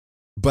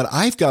 But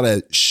I've got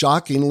a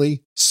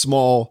shockingly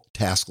small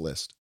task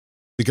list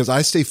because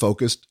I stay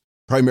focused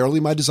primarily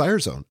my desire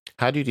zone.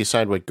 How do you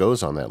decide what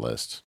goes on that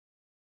list?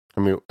 I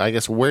mean, I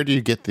guess where do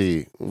you get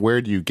the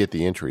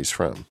entries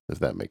from, if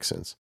that makes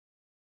sense?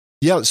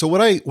 Yeah. So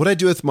what I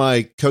do with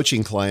my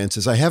coaching clients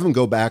is I have them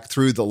go back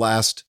through the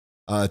last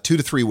 2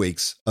 to 3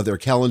 weeks of their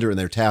calendar and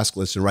their task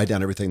list and write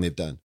down everything they've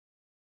done.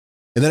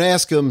 And then I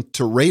ask them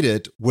to rate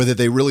it, whether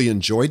they really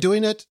enjoy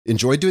doing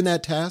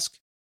that task,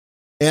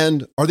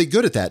 and are they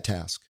good at that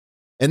task?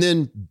 And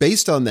then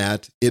based on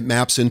that, it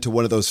maps into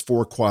one of those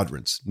 4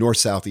 quadrants, north,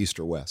 south, east,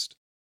 or west.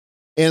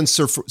 And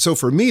so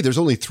for me, there's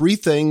only 3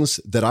 things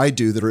that I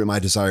do that are in my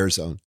desire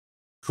zone: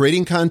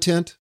 creating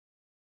content,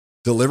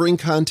 delivering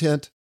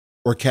content,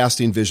 or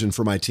casting vision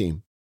for my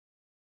team.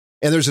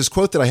 And there's this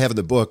quote that I have in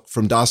the book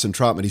from Dawson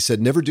Trotman. He said,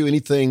 "Never do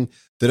anything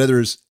that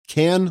others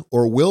can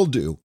or will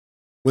do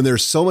when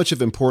there's so much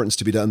of importance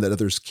to be done that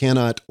others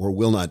cannot or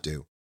will not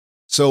do."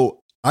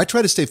 So I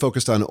try to stay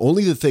focused on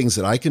only the things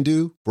that I can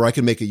do where I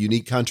can make a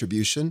unique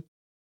contribution,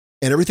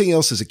 and everything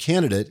else is a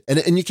candidate.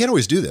 And you can't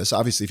always do this.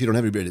 Obviously, if you don't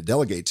have anybody to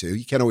delegate to,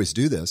 you can't always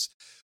do this.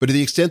 But to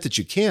the extent that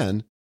you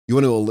can, you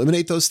want to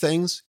eliminate those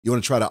things. You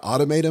want to try to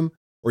automate them,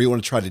 or you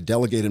want to try to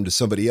delegate them to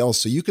somebody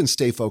else so you can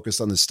stay focused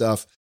on the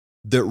stuff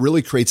that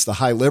really creates the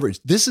high leverage.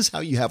 This is how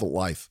you have a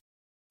life.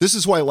 This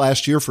is why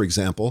last year, for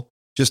example,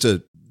 just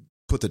to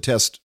put the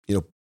test,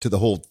 to the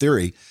whole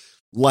theory,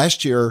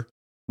 last year,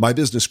 my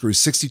business grew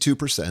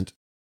 62%,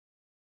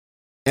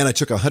 and I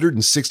took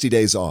 160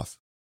 days off.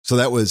 So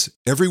that was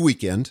every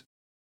weekend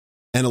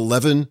and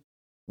 11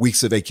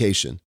 weeks of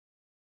vacation.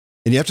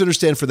 And you have to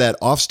understand, for that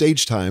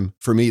offstage time,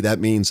 for me, that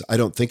means I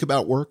don't think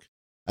about work.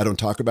 I don't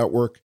talk about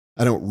work.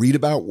 I don't read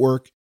about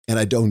work, and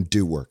I don't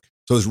do work.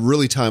 So it's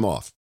really time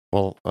off.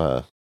 Well,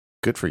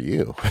 good for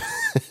you.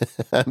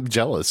 I'm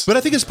jealous. But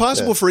I think it's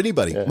possible for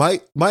anybody. Yeah.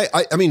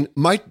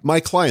 My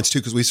clients too,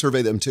 because we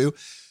survey them too,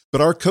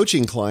 but our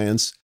coaching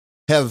clients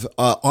have,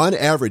 on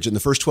average, in the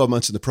first 12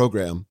 months of the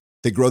program,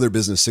 they grow their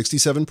business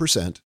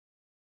 67%,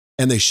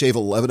 and they shave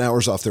 11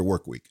 hours off their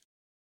work week.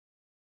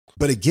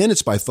 But again,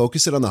 it's by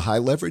focusing on the high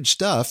leverage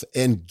stuff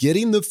and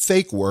getting the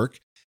fake work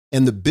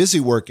and the busy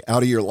work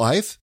out of your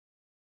life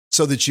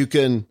so that you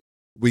can,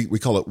 we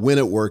call it win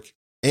at work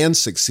and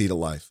succeed at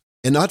life,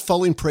 and not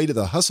falling prey to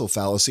the hustle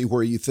fallacy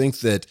where you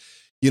think that,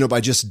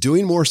 by just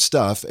doing more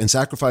stuff and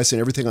sacrificing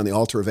everything on the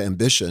altar of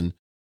ambition,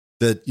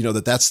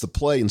 that's the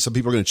play. And some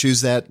people are going to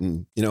choose that,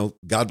 and,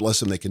 God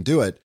bless them, they can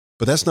do it.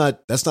 But that's not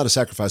a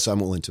sacrifice I'm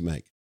willing to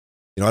make.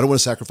 I don't want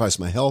to sacrifice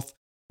my health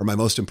or my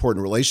most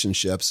important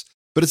relationships,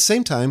 but at the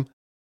same time,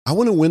 I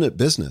want to win at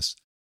business.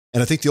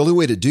 And I think the only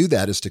way to do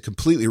that is to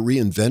completely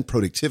reinvent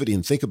productivity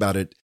and think about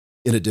it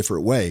in a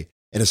different way.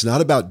 And it's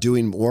not about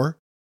doing more,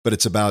 but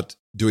it's about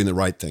doing the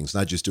right things,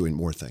 not just doing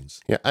more things.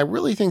 Yeah, I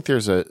really think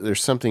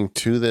there's something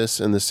to this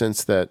in the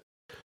sense that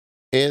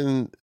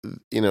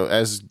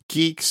as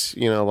geeks,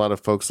 a lot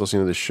of folks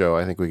listening to the show,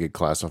 I think we could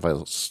classify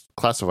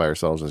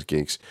ourselves as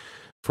geeks.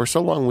 For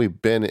so long,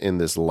 we've been in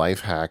this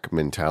life hack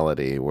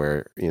mentality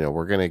where,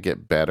 we're going to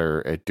get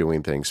better at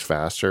doing things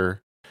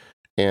faster.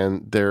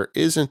 And there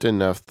isn't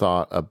enough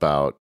thought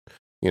about,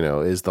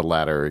 is the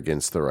ladder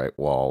against the right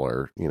wall,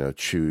 or,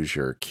 choose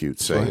your cute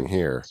saying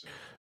here.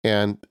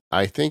 And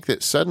I think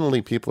that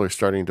suddenly people are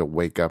starting to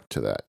wake up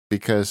to that,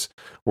 because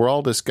we're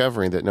all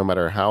discovering that no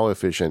matter how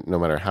efficient, no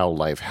matter how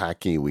life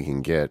hacky we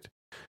can get,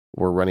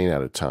 we're running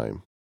out of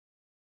time.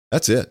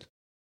 That's it.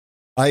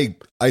 I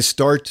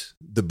start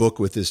the book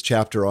with this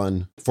chapter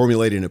on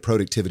formulating a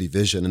productivity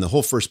vision. And the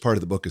whole first part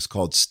of the book is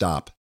called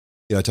Stop.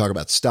 I talk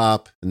about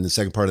stop, and the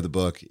second part of the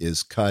book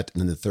is cut, and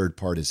then the third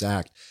part is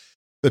act.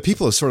 But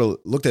people have sort of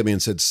looked at me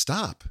and said,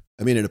 stop.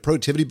 In a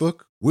productivity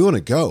book, we want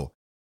to go.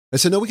 I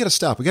said, no, we got to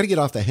stop. We got to get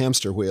off the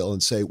hamster wheel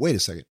and say, wait a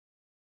second,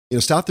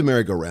 stop the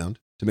merry-go-round,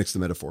 to mix the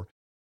metaphor.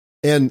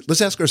 And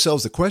let's ask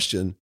ourselves the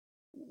question,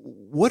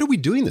 what are we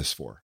doing this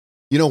for?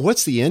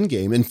 What's the end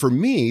game? And for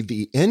me,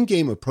 the end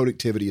game of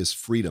productivity is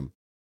freedom.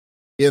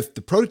 If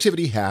the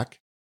productivity hack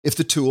if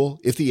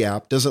the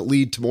app doesn't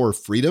lead to more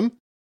freedom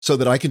so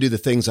that I can do the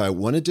things I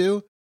want to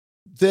do,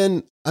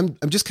 then I'm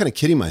just kind of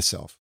kidding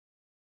myself.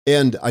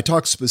 And I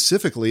talk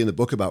specifically in the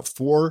book about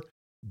 4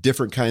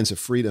 different kinds of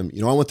freedom.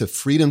 I want the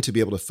freedom to be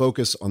able to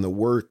focus on the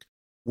work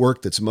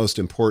that's most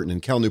important.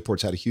 And Cal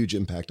Newport's had a huge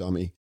impact on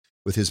me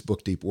with his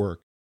book, Deep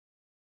Work.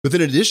 But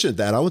then in addition to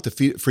that, I want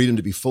the freedom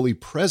to be fully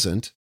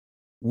present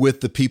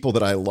with the people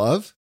that I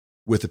love,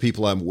 with the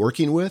people I'm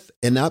working with,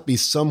 and not be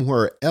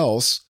somewhere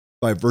else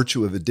by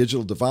virtue of a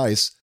digital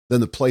device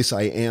than the place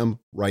I am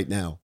right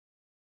now.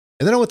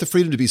 And then I want the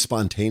freedom to be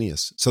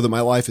spontaneous so that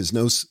my life is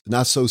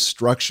not so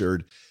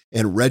structured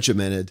and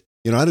regimented.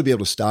 I want to be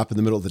able to stop in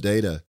the middle of the day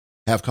to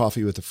have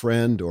coffee with a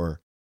friend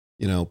or,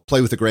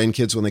 play with the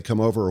grandkids when they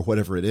come over or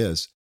whatever it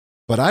is.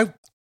 But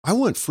I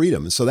want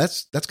freedom. And so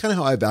that's kind of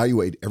how I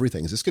evaluate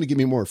everything. Is this going to give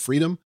me more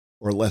freedom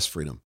or less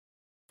freedom?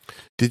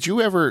 Did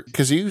you ever,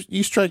 because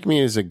you strike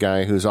me as a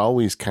guy who's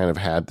always kind of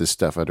had this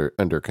stuff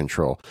under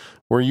control.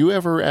 Were you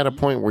ever at a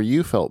point where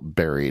you felt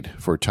buried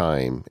for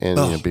time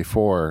and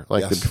before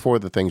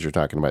the things you're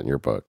talking about in your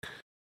book?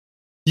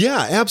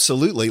 Yeah,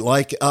 absolutely.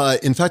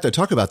 In fact, I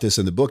talk about this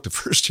in the book. The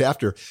first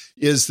chapter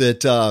is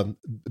that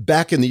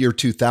back in the year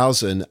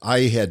 2000,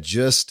 I had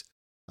just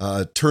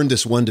turned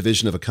this one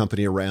division of a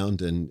company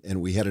around, and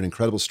we had an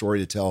incredible story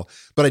to tell.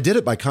 But I did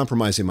it by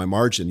compromising my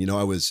margin.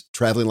 I was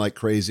traveling like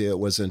crazy. It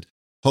wasn't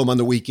home on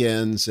the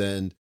weekends,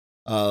 and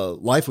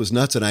life was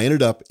nuts. And I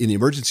ended up in the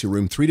emergency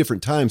room 3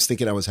 different times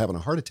thinking I was having a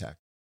heart attack.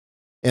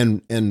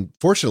 And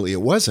fortunately,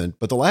 it wasn't.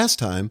 But the last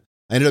time,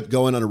 I ended up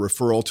going on a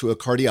referral to a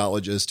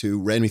cardiologist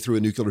who ran me through a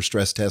nuclear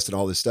stress test and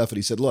all this stuff. And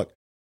he said, look,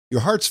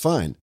 your heart's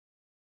fine.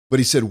 But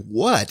he said,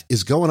 what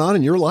is going on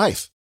in your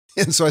life?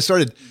 And so I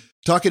started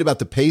talking about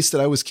the pace that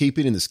I was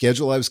keeping and the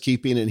schedule I was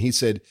keeping. And he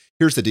said,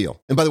 here's the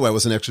deal. And by the way, I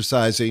wasn't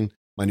exercising.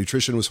 My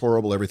nutrition was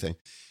horrible, everything.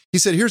 He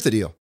said, here's the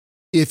deal.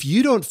 If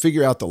you don't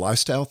figure out the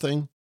lifestyle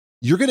thing,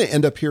 you're going to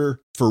end up here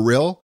for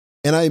real.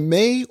 And I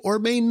may or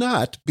may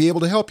not be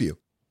able to help you.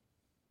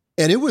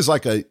 And it was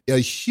like a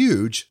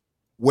huge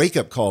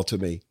wake-up call to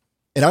me.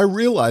 And I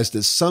realized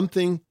that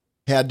something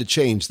had to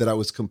change, that I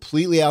was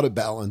completely out of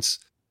balance,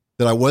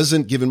 that I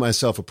wasn't giving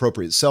myself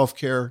appropriate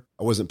self-care.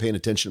 I wasn't paying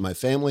attention to my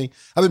family.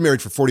 I've been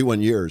married for 41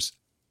 years,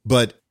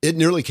 but it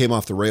nearly came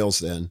off the rails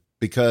then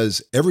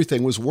because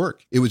everything was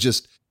work. It was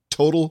just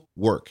total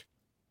work.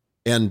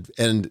 And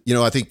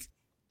I think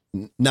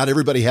not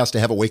everybody has to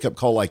have a wake-up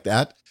call like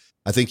that.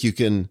 I think you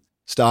can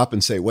stop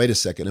and say, wait a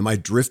second, am I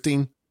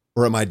drifting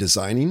or am I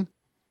designing?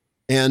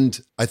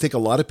 And I think a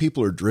lot of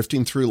people are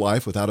drifting through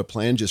life without a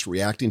plan, just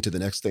reacting to the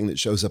next thing that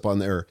shows up on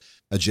their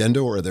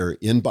agenda or their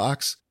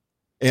inbox.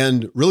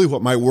 And really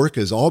what my work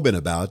has all been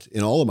about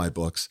in all of my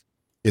books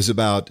is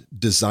about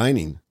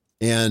designing.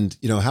 And,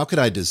 how could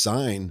I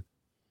design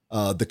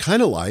the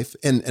kind of life?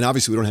 And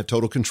obviously we don't have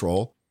total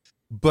control,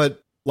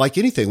 but like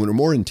anything, when we're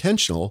more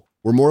intentional,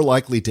 we're more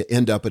likely to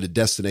end up at a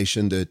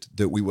destination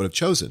that we would have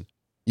chosen.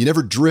 You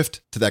never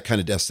drift to that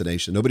kind of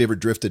destination. Nobody ever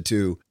drifted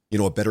to,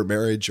 a better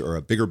marriage or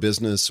a bigger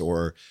business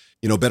or,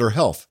 better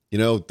health.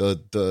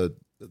 The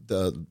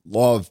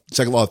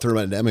second law of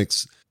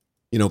thermodynamics,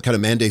 kind of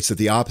mandates that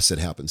the opposite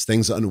happens.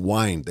 Things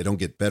unwind. They don't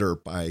get better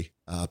by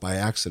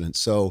accident.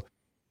 So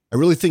I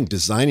really think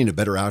designing a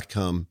better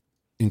outcome,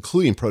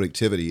 including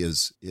productivity,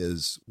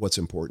 is what's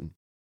important.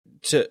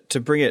 To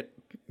bring it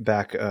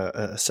back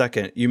a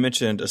second, you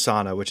mentioned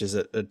Asana, which is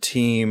a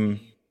team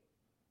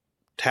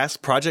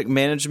task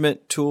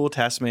management tool.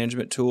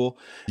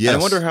 Yes. And I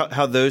wonder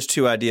how those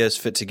two ideas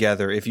fit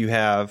together. If you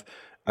have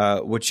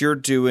what you're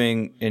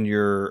doing in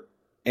your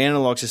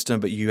analog system,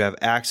 but you have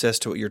access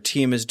to what your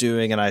team is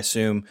doing, and I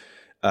assume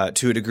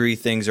to a degree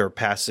things are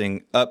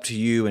passing up to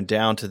you and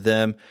down to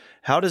them.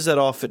 How does that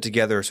all fit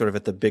together sort of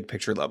at the big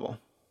picture level?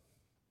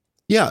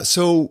 Yeah,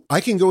 so I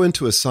can go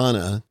into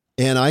Asana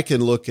and I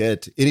can look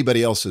at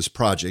anybody else's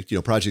project,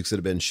 projects that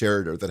have been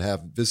shared or that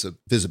have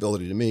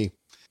visibility to me.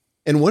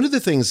 And one of the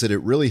things that it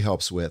really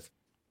helps with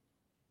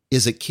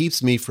is it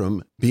keeps me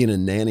from being a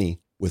nanny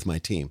with my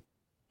team.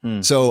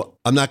 So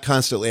I'm not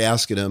constantly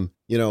asking them,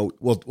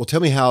 well,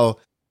 tell me how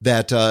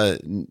that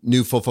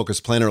new Full Focus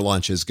Planner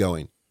launch is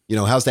going.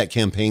 How's that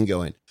campaign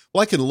going?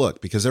 Well, I can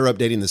look because they're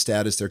updating the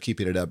status. They're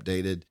keeping it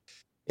updated.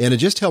 And it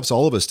just helps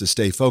all of us to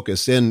stay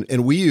focused.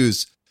 And we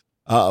use,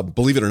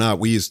 believe it or not,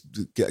 we use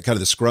kind of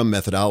the Scrum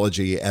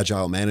methodology,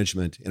 agile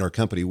management in our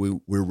company. We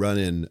run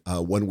in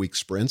 1 week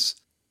sprints.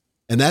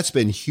 And that's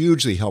been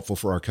hugely helpful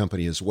for our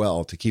company as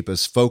well, to keep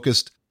us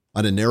focused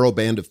on a narrow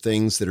band of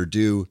things that are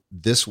due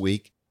this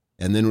week.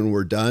 And then when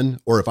we're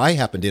done, or if I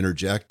happen to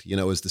interject,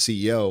 as the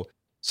CEO,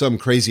 some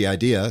crazy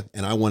idea,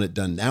 and I want it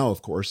done now,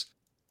 of course,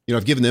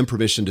 I've given them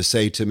permission to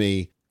say to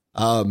me,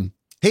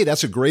 hey,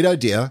 that's a great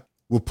idea.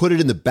 We'll put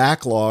it in the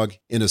backlog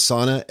in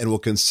Asana and we'll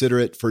consider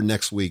it for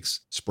next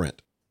week's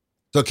sprint.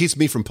 So it keeps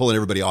me from pulling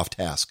everybody off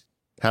task.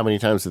 How many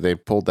times have they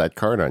pulled that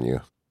card on you?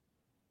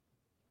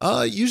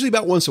 Usually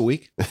about once a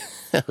week.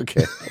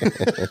 Okay.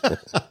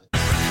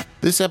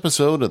 This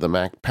episode of the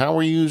Mac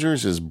Power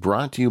Users is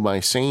brought to you by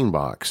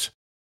SaneBox.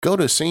 Go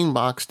to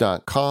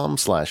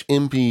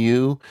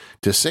sanebox.com/MPU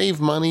to save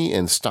money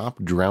and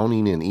stop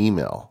drowning in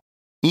email.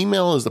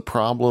 Email is the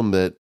problem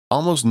that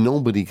almost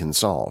nobody can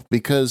solve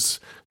because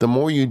the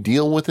more you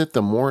deal with it,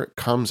 the more it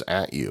comes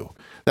at you.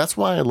 That's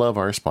why I love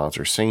our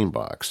sponsor,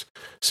 SaneBox.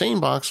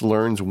 SaneBox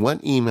learns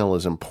what email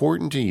is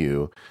important to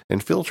you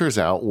and filters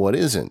out what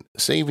isn't,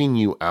 saving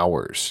you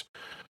hours.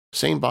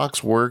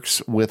 SaneBox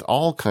works with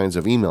all kinds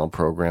of email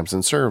programs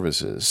and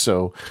services.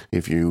 So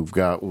if you've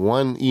got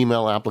one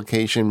email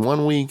application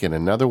one week and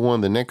another one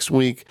the next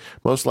week,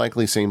 most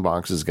likely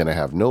SaneBox is going to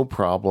have no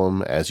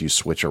problem as you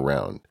switch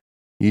around.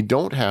 You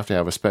don't have to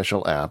have a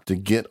special app to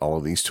get all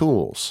of these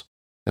tools.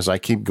 As I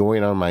keep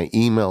going on my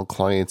email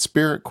client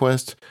spirit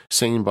quest,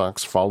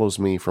 SaneBox follows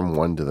me from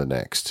one to the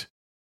next.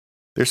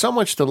 There's so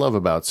much to love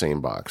about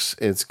SaneBox.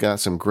 It's got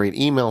some great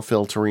email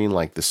filtering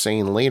like the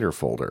Sane Later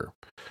folder.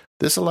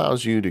 This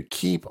allows you to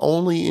keep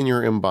only in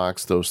your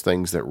inbox those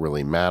things that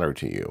really matter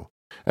to you.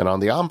 And on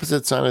the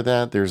opposite side of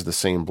that, there's the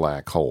Sane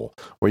Black Hole,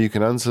 where you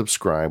can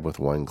unsubscribe with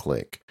one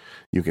click.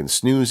 You can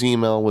snooze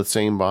email with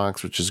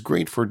SaneBox, which is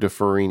great for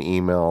deferring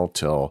email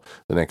till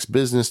the next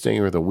business day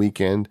or the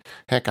weekend.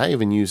 Heck, I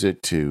even use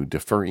it to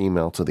defer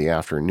email to the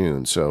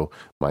afternoon, so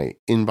my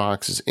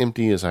inbox is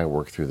empty as I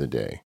work through the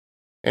day.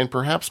 And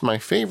perhaps my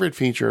favorite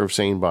feature of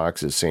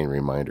SaneBox is Sane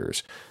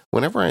Reminders.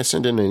 Whenever I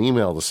send in an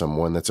email to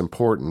someone that's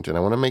important and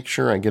I want to make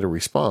sure I get a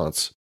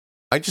response,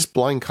 I just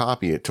blind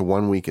copy it to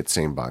 1 week at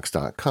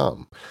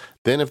sanebox.com.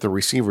 Then if the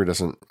receiver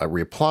doesn't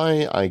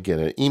reply, I get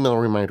an email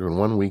reminder in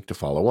 1 week to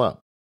follow up.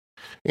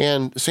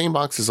 And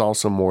SaneBox is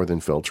also more than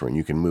filtering.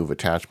 You can move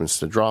attachments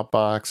to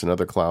Dropbox and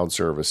other cloud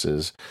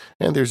services,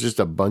 and there's just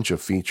a bunch of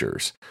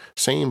features.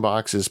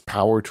 SaneBox is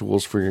power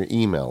tools for your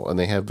email, and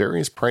they have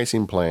various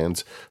pricing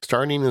plans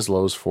starting as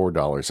low as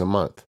 $4 a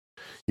month.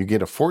 You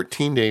get a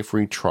 14-day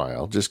free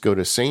trial. Just go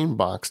to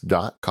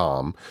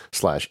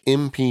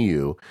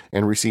sanebox.com/MPU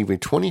and receive a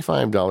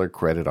 $25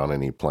 credit on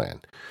any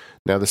plan.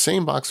 Now, the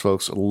SaneBox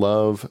folks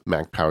love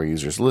Mac Power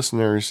Users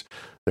listeners.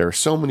 There are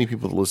so many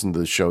people that listen to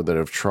the show that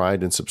have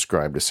tried and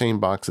subscribed to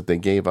SaneBox that they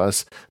gave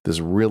us this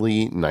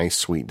really nice,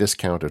 sweet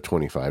discount of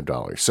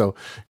 $25. So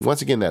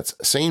once again, that's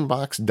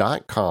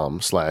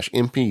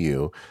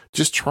sanebox.com/MPU.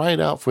 Just try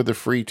it out for the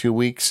free 2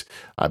 weeks.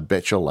 I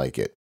bet you'll like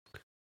it.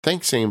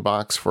 Thanks,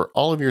 SaneBox, for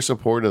all of your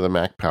support of the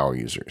Mac Power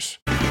Users.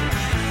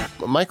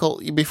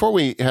 Michael, before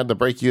we had the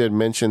break, you had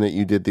mentioned that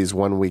you did these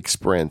 1 week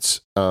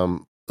sprints.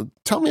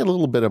 Tell me a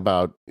little bit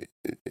about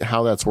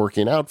how that's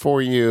working out for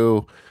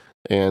you,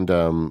 and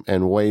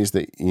ways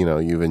that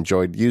you've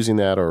enjoyed using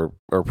that, or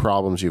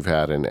problems you've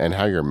had, and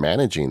how you're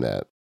managing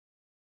that.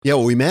 Yeah,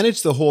 well, we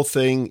manage the whole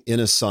thing in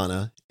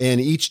Asana,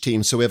 and each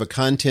team. So we have a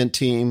content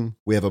team,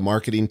 we have a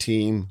marketing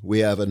team, we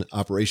have an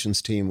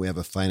operations team, we have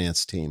a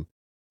finance team.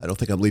 I don't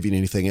think I'm leaving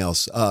anything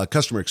else.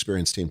 Customer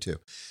experience team too.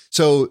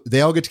 So they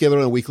all get together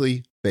on a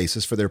weekly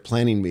basis for their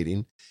planning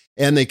meeting,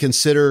 and they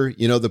consider,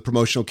 the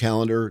promotional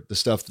calendar, the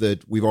stuff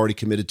that we've already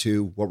committed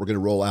to, what we're going to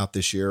roll out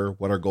this year,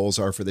 what our goals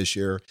are for this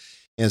year.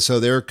 And so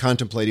they're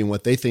contemplating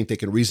what they think they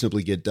can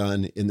reasonably get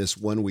done in this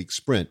 1 week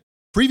sprint.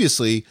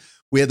 Previously,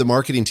 we had the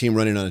marketing team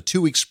running on a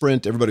 2 week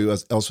sprint. Everybody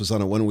else was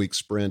on a 1 week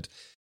sprint,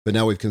 but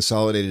now we've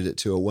consolidated it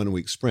to a 1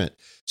 week sprint.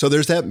 So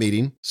there's that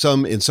meeting.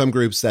 In some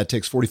groups that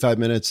takes 45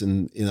 minutes,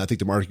 and I think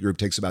the marketing group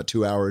takes about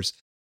 2 hours.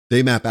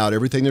 They map out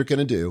everything they're going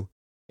to do,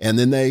 and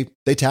then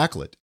they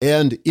tackle it.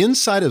 And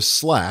inside of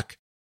Slack,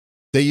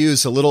 they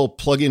use a little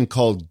plugin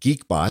called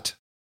Geekbot,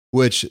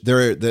 which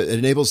that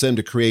enables them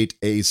to create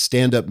a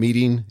stand-up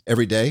meeting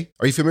every day.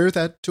 Are you familiar with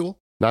that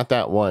tool? Not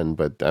that one,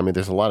 but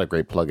there's a lot of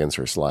great plugins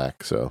for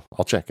Slack, so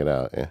I'll check it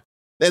out. Yeah.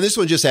 And this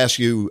one just asks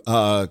you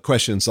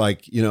questions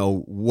like,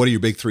 what are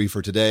your big three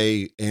for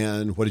today,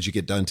 and what did you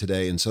get done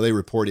today? And so they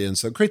report in.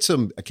 So it creates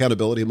some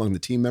accountability among the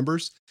team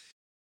members.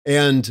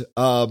 And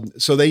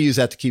so they use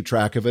that to keep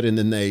track of it. And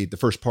then the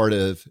first part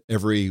of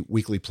every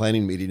weekly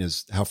planning meeting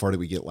is, how far did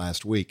we get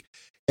last week?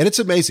 And it's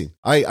amazing.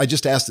 I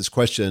just asked this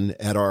question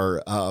at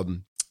our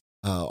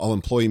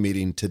all-employee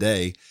meeting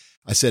today.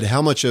 I said,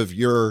 how much of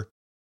your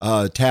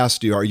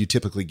tasks are you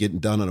typically getting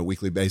done on a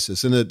weekly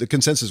basis? And the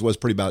consensus was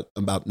pretty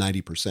about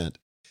 90%.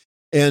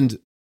 And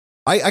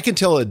I can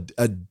tell a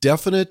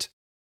definite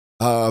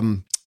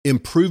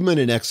improvement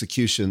in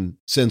execution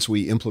since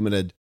we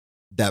implemented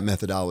that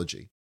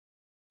methodology.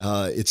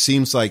 It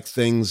seems like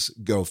things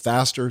go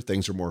faster,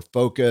 things are more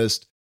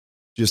focused,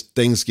 just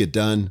things get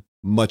done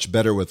much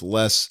better with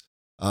less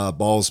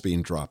balls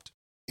being dropped.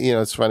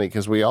 It's funny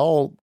because I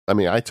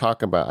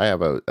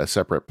have a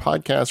separate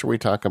podcast where we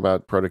talk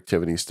about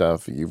productivity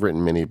stuff. You've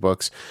written many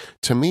books.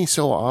 To me,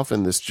 so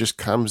often this just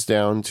comes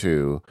down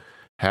to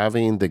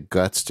having the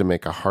guts to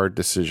make a hard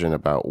decision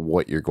about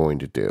what you're going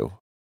to do.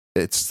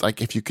 It's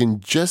like, if you can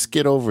just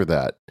get over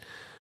that,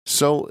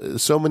 so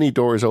many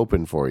doors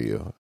open for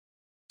you.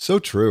 So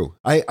true.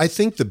 I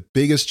think the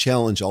biggest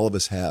challenge all of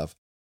us have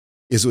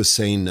is with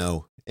saying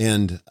no.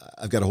 And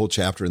I've got a whole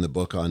chapter in the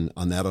book on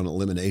that, on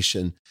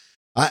elimination.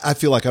 I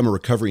feel like I'm a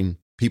recovering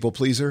people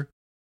pleaser.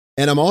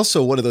 And I'm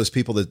also one of those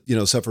people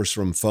that, suffers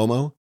from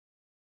FOMO.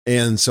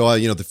 And so,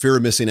 the fear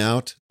of missing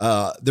out.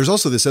 There's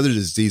also this other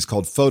disease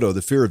called photo,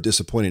 the fear of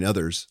disappointing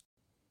others.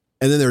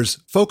 And then there's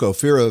foco,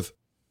 fear of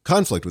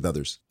conflict with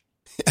others.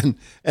 And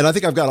I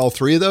think I've got all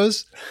three of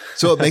those.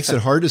 So it makes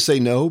it hard to say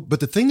no. But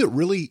the thing that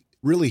really,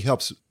 really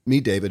helps me,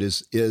 David,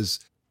 is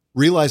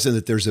realizing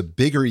that there's a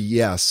bigger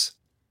yes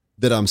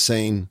that I'm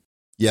saying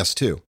yes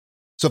to.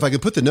 So if I can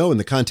put the no in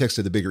the context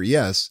of the bigger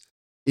yes,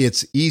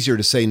 it's easier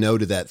to say no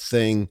to that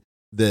thing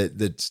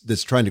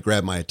that's trying to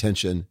grab my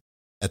attention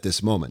at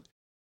this moment.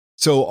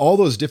 So all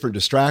those different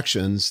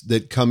distractions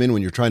that come in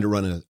when you're trying to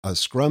run a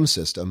Scrum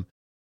system,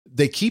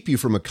 they keep you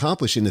from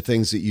accomplishing the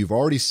things that you've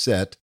already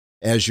set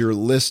as your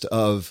list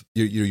of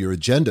your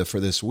agenda for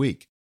this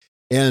week.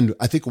 And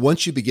I think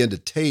once you begin to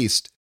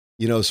taste,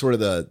 sort of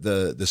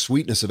the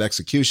sweetness of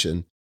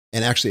execution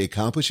and actually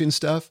accomplishing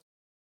stuff,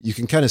 you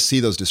can kind of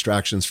see those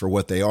distractions for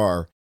what they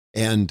are.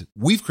 And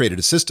we've created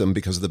a system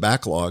because of the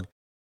backlog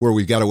where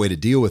we've got a way to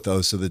deal with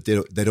those so that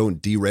they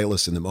don't derail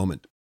us in the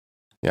moment.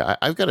 Yeah,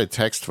 I've got a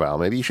text file.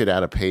 Maybe you should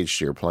add a page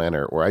to your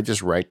planner where I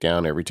just write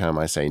down every time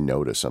I say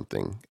no to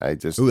something.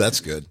 Ooh,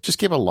 that's good. Just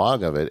keep a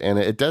log of it. And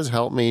it does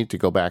help me to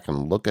go back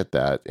and look at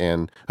that.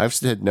 And I've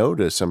said no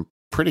to some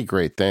pretty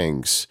great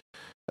things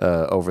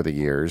over the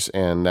years,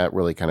 and that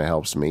really kind of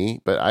helps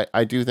me. But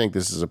I do think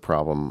this is a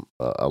problem,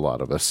 a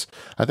lot of us.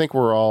 I think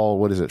we're all,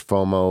 what is it,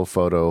 FOMO,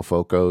 photo,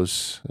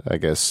 focos, I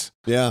guess.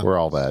 Yeah. We're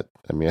all that.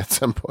 I mean, at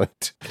some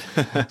point.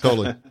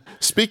 Totally.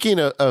 Speaking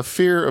of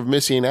fear of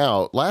missing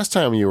out, last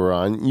time you were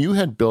on, you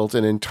had built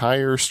an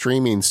entire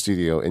streaming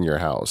studio in your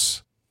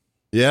house.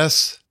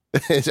 Yes.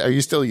 Are you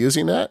still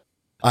using that?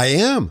 I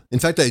am. In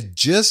fact, I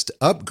just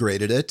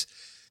upgraded it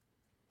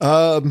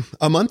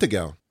a month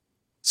ago.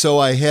 So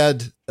I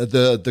had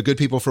the good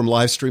people from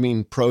Live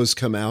Streaming Pros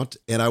come out,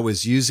 and I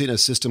was using a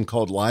system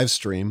called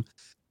Livestream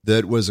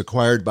that was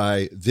acquired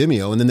by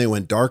Vimeo, and then they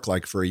went dark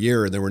like for a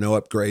year, and there were no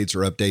upgrades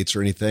or updates or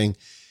anything.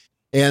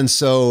 And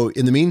so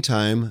in the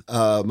meantime,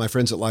 my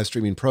friends at Live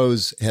Streaming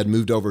Pros had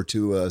moved over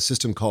to a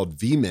system called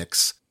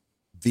vMix,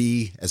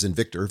 V as in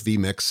Victor,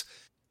 vMix,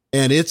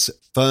 and it's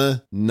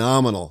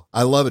phenomenal.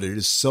 I love it. It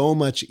is so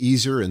much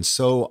easier and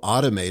so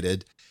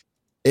automated.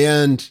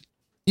 And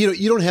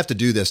you don't have to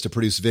do this to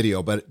produce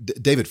video,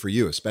 but David, for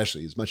you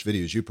especially, as much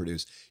video as you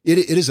produce, it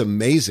is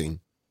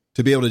amazing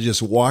to be able to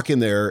just walk in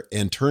there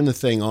and turn the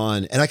thing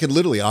on. And I could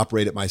literally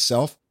operate it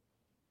myself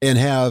and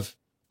have,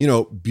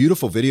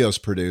 beautiful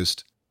videos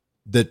produced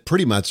that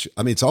pretty much,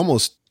 it's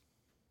almost,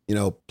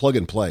 plug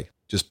and play.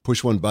 Just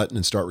push one button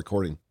and start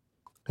recording.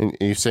 And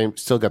you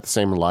still got the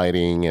same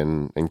lighting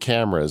and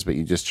cameras, but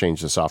you just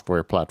changed the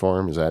software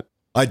platform. Is that?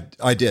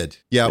 I did.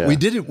 Yeah, we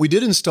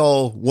did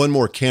install one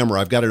more camera.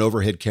 I've got an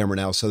overhead camera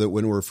now so that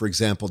when we're, for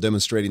example,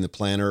 demonstrating the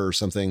planner or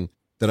something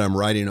that I'm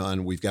writing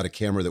on, we've got a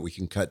camera that we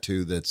can cut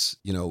to that's,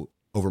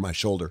 over my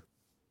shoulder.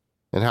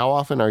 And how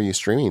often are you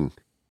streaming?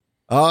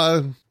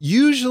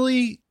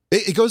 Usually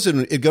it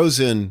goes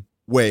in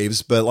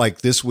waves, but like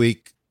this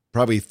week,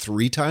 probably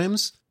 3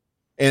 times.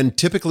 And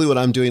typically when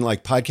I'm doing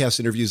like podcast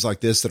interviews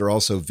like this that are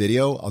also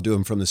video, I'll do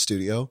them from the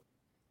studio.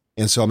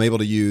 And so I'm able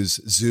to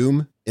use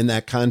Zoom in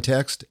that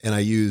context. And I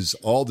use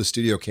all the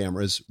studio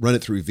cameras, run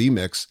it through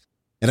vMix.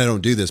 And I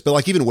don't do this, but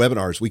like even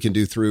webinars we can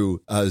do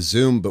through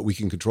Zoom, but we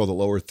can control the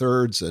lower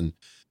thirds and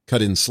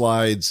cut in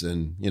slides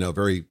and,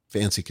 very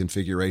fancy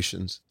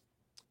configurations.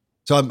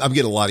 So I'm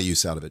getting a lot of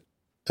use out of it.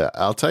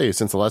 I'll tell you,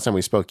 since the last time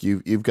we spoke,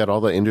 you've got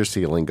all the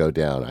industry lingo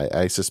down.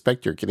 I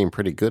suspect you're getting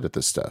pretty good at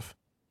this stuff.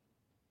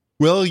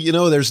 Well,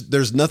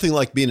 there's nothing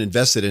like being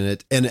invested in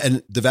it.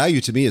 And the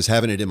value to me is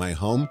having it in my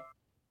home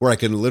where I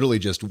can literally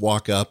just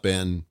walk up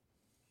and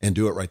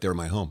do it right there in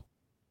my home.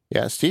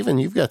 Yeah, Stephen,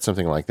 you've got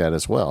something like that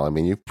as well. I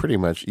mean, you've pretty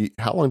much,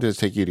 how long does it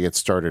take you to get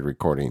started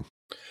recording?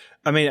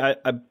 I mean,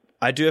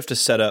 I do have to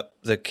set up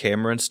the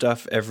camera and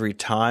stuff every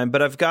time,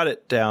 but I've got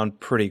it down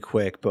pretty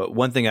quick. But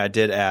one thing I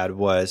did add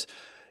was,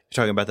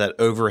 you're talking about that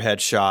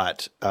overhead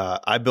shot.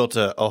 I built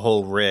a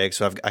whole rig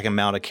so I can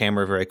mount a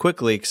camera very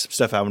quickly.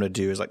 Stuff I want to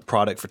do is like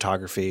product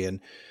photography,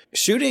 and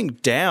shooting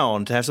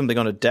down to have something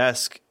on a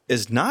desk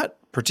is not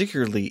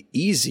particularly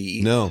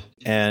easy. No.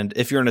 And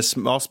if you're in a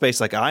small space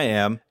like I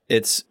am,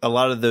 it's a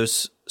lot of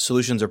those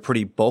solutions are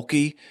pretty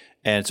bulky.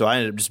 And so I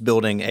ended up just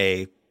building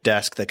a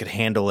desk that could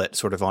handle it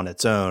sort of on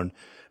its own.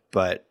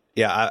 But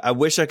yeah, I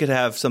wish I could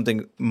have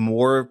something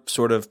more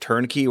sort of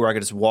turnkey where I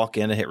could just walk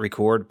in and hit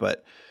record.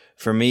 But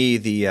for me,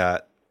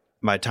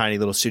 my tiny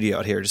little studio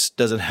out here just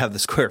doesn't have the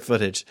square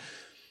footage.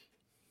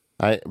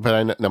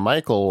 But now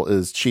Michael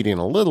is cheating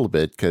a little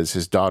bit because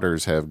his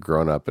daughters have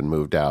grown up and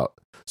moved out.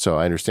 So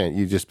I understand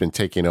you've just been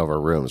taking over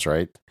rooms,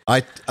 right?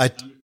 I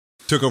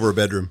took over a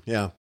bedroom.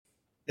 Yeah.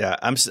 Yeah,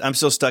 I'm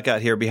still stuck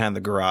out here behind the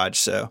garage.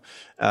 So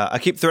I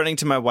keep threatening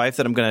to my wife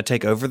that I'm going to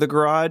take over the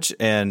garage,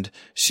 and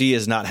she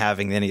is not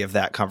having any of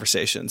that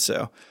conversation.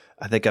 So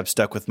I think I'm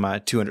stuck with my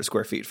 200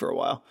 square feet for a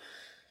while.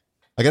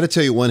 I got to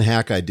tell you one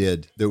hack I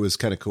did that was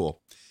kind of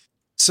cool.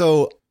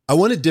 So I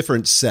wanted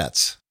different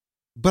sets,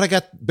 but I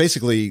got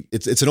basically,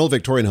 it's an old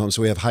Victorian home,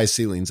 so we have high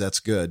ceilings. That's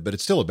good, but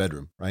it's still a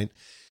bedroom, right?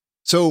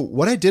 So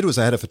what I did was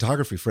I had a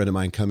photography friend of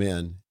mine come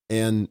in,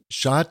 and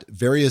shot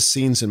various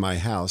scenes in my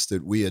house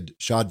that we had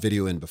shot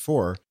video in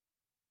before.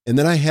 And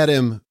then I had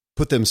him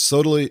put them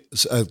subtly,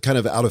 kind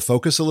of out of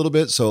focus a little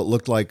bit, so it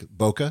looked like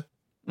bokeh.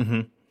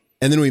 Mm-hmm.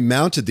 And then we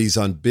mounted these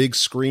on big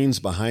screens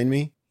behind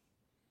me.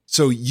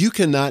 So you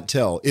cannot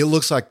tell. It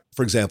looks like,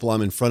 for example,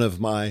 I'm in front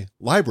of my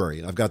library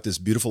and I've got this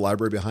beautiful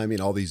library behind me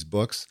and all these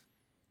books,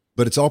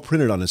 but it's all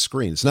printed on a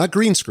screen. It's not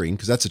green screen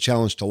because that's a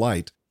challenge to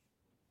light,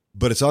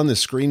 but it's on the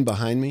screen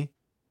behind me.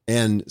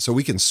 And so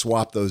we can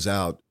swap those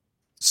out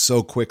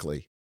so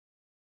quickly.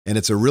 And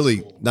it's a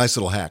really nice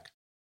little hack.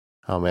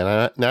 Oh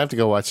man, now I have to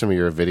go watch some of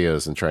your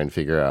videos and try and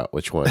figure out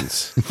which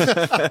ones.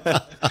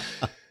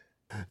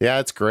 Yeah,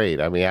 it's great.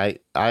 I mean,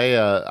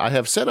 I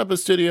have set up a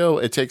studio.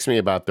 It takes me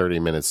about 30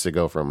 minutes to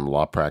go from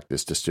law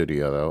practice to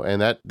studio, though,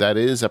 and that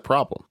is a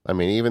problem. I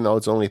mean, even though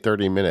it's only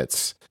 30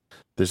 minutes,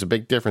 there's a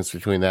big difference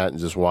between that and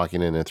just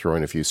walking in and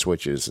throwing a few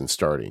switches and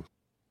starting.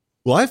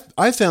 Well,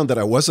 I found that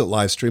I wasn't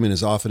live streaming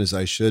as often as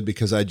I should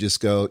because I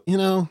just go,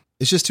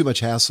 it's just too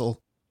much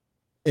hassle.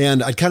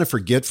 And I'd kind of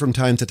forget from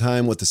time to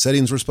time what the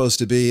settings were supposed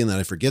to be, and then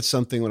I forget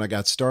something when I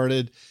got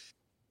started.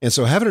 And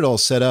so having it all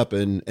set up,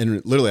 and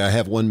literally I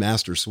have one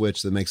master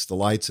switch that makes the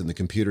lights and the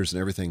computers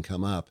and everything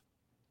come up.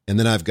 And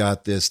then I've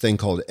got this thing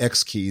called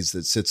X keys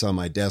that sits on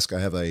my desk. I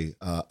have a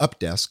up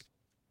desk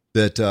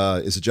that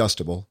is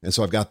adjustable. And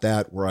so I've got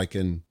that where I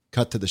can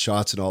cut to the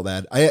shots and all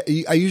that.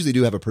 I usually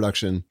do have a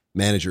production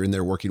manager in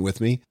there working with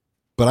me,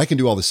 but I can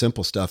do all the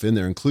simple stuff in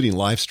there, including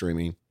live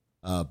streaming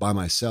by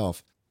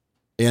myself.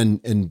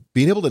 And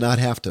being able to not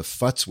have to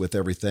futz with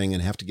everything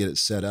and have to get it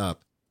set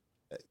up,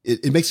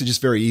 it makes it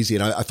just very easy.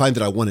 And I find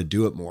that I want to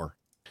do it more.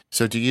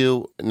 So do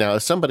you, now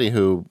as somebody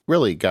who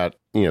really got,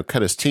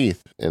 cut his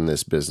teeth in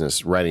this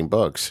business, writing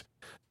books,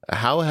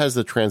 how has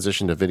the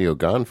transition to video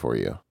gone for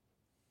you?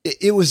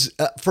 It was,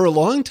 for a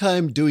long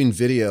time doing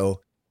video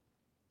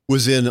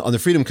was on the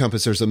Freedom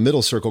Compass, there's a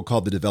middle circle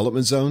called the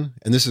development zone.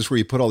 And this is where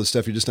you put all the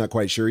stuff you're just not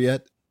quite sure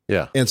yet.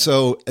 Yeah. And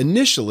so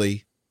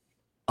initially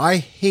I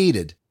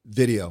hated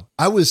video.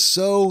 I was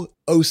so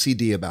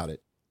OCD about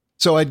it.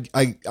 So I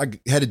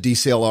had a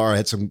DCLR. I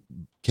had some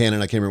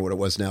Canon. I can't remember what it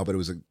was now, but it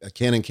was a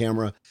Canon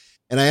camera.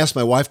 And I asked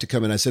my wife to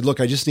come in. I said, look,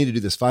 I just need to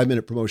do this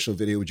 5-minute promotional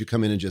video. Would you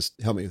come in and just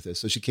help me with this?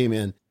 So she came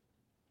in.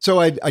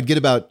 So I'd get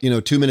about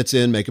 2 minutes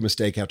in, make a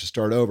mistake, have to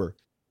start over.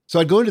 So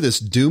I'd go into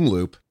this doom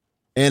loop.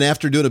 And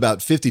after doing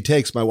about 50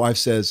 takes, my wife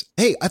says,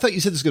 hey, I thought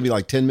you said this was going to be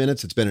like 10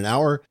 minutes. It's been an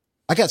hour.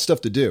 I got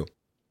stuff to do.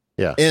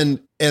 Yeah.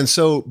 And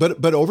so,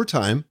 but over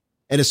time,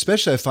 and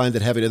especially I find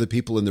that having other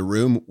people in the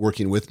room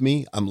working with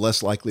me, I'm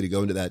less likely to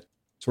go into that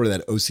sort of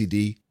that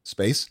OCD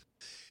space.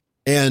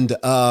 And,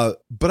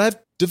 but I've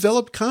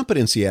developed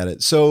competency at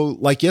it. So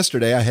like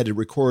yesterday, I had to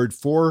record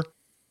 4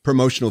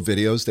 promotional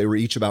videos. They were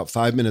each about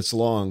 5 minutes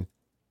long.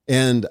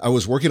 And I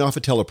was working off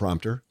a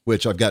teleprompter,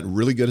 which I've gotten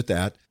really good at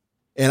that.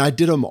 And I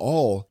did them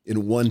all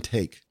in one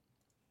take.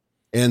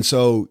 And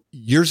so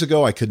years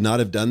ago, I could not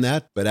have done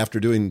that. But after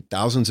doing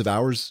thousands of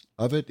hours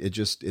of it,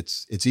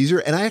 it's easier.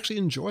 And I actually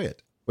enjoy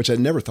it, which I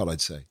never thought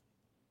I'd say.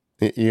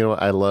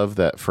 I love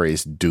that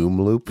phrase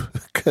doom loop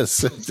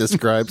because it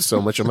describes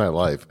so much of my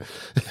life.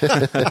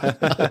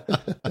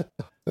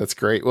 That's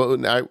great.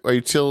 Well, are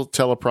you still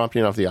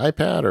teleprompting off the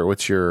iPad, or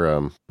what's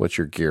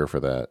your gear for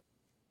that?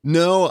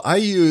 No, I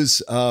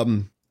use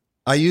an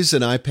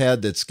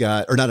iPad that's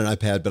got, or not an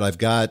iPad, but I've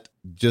got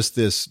just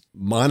this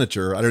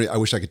monitor. I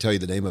wish I could tell you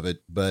the name of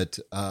it, but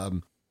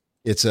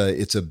it's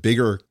a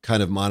bigger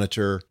kind of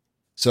monitor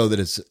so that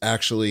it's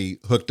actually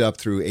hooked up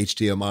through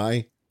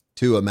HDMI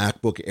to a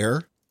MacBook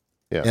Air.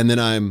 Yeah. And then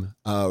I'm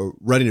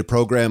running a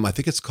program, I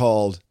think it's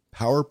called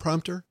Power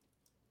Prompter.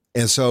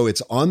 And so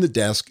it's on the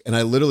desk and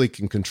I literally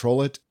can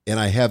control it. And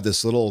I have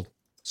this little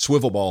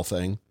swivel ball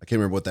thing. I can't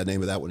remember what that name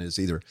of that one is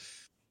either.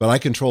 But I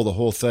control the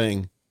whole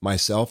thing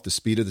myself, the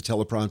speed of the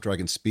teleprompter. I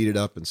can speed it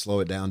up and slow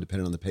it down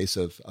depending on the pace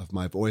of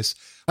my voice.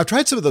 I've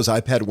tried some of those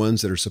iPad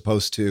ones that are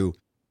supposed to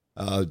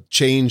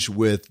change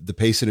with the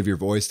pacing of your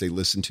voice. They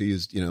listen to you,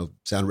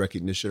 sound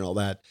recognition and all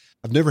that.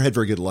 I've never had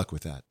very good luck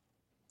with that.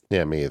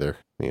 Yeah, me either.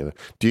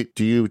 Do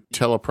you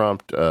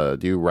teleprompt?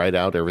 Do you write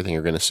out everything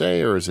you're going to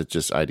say, or is it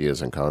just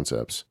ideas and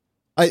concepts?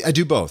 I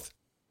do both.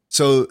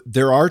 So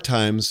there are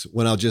times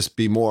when I'll just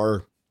be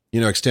more,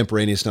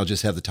 extemporaneous, and I'll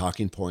just have the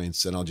talking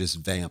points, and I'll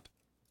just vamp.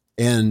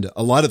 And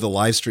a lot of the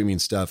live streaming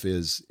stuff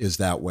is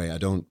that way. I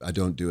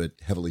don't do it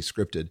heavily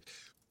scripted.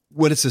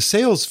 When it's a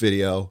sales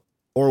video,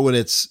 or when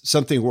it's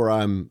something where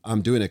I'm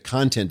doing a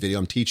content video,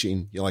 I'm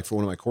teaching, like for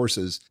one of my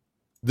courses,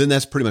 then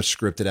that's pretty much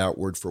scripted out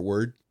word for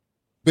word.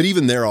 But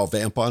even there, I'll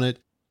vamp on it.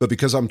 But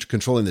because I'm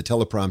controlling the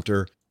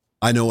teleprompter,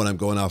 I know when I'm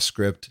going off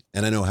script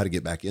and I know how to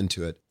get back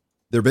into it.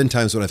 There have been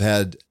times when I've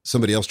had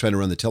somebody else trying to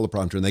run the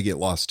teleprompter and they get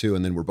lost too,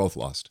 and then we're both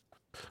lost.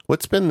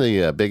 What's been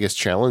the biggest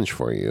challenge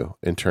for you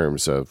in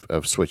terms of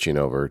switching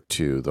over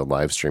to the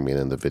live streaming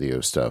and the video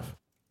stuff?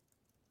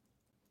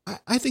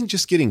 I think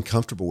just getting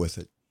comfortable with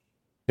it.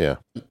 Yeah.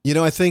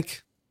 I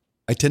think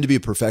I tend to be a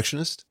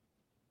perfectionist.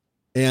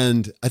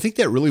 And I think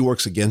that really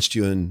works against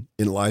you in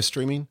live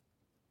streaming.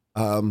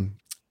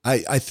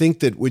 I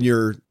think that when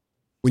you're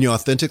when you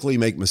authentically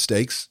make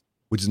mistakes,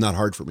 which is not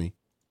hard for me,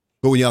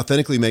 but when you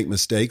authentically make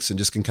mistakes and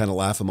just can kind of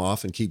laugh them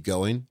off and keep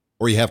going,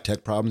 or you have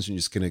tech problems and you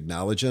just can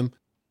acknowledge them,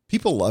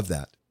 people love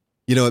that.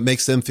 It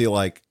makes them feel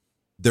like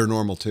they're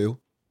normal too.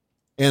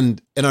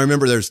 And I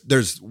remember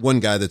there's one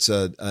guy that's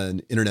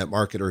an internet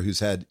marketer who's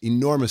had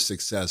enormous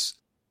success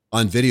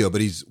on video,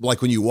 but he's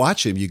like, when you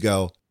watch him, you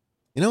go,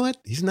 you know what?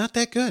 He's not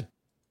that good.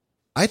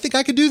 I think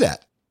I could do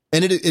that.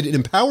 And it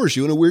empowers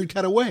you in a weird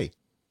kind of way.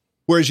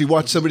 Whereas you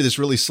watch somebody that's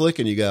really slick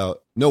and you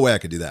go, no way I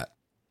could do that.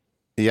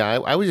 Yeah,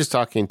 I was just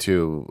talking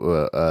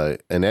to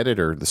an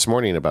editor this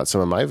morning about some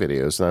of my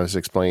videos, and I was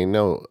explaining,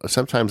 no,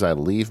 sometimes I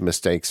leave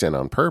mistakes in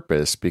on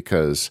purpose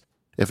because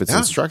if it's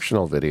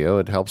instructional video,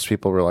 it helps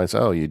people realize,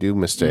 oh, you do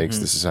mistakes,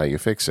 this is how you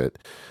fix it.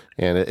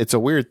 And it's a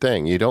weird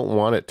thing. You don't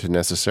want it to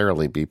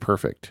necessarily be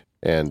perfect.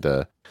 And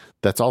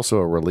that's also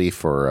a relief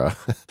for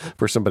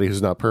somebody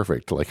who's not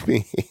perfect like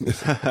me.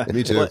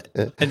 Me too.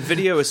 Well, and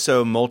video is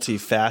so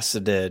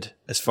multifaceted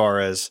as far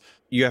as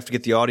you have to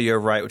get the audio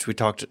right, which we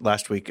talked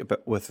last week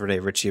about, with Renee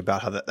Ritchie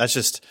about how that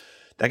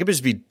could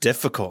just be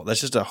difficult.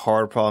 That's just a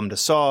hard problem to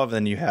solve.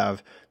 Then you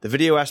have the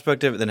video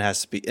aspect of it, then it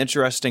has to be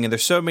interesting. And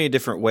there's so many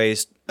different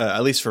ways,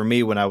 at least for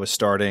me when I was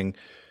starting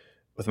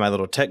with my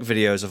little tech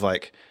videos, of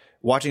like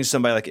watching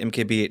somebody like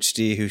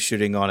MKBHD who's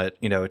shooting on a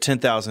 $10,000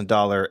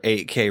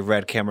 8K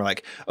red camera,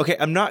 like, okay,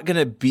 I'm not going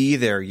to be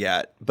there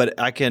yet, but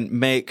I can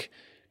make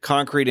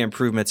concrete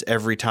improvements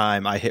every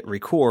time I hit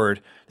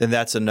record, then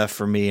that's enough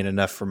for me and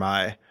enough for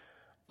my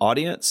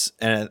audience.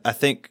 And I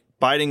think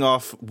biting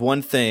off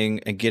one thing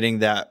and getting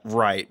that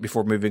right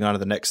before moving on to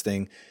the next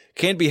thing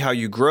can be how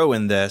you grow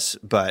in this.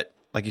 But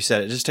like you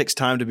said, it just takes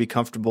time to be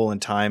comfortable and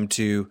time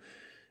to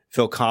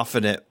feel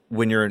confident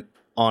when you're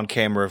on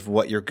camera of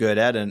what you're good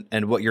at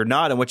and what you're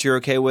not and what you're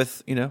okay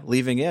with,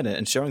 leaving in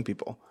and showing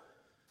people.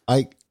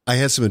 I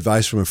had some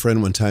advice from a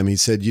friend one time. He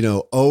said,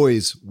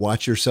 always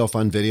watch yourself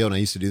on video. And I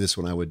used to do this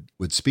when I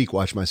would speak,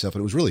 watch myself, and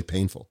it was really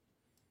painful.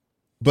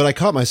 But I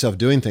caught myself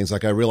doing things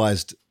like I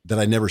realized that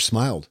I never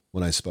smiled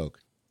when I spoke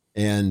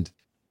and,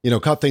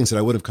 caught things that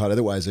I would have caught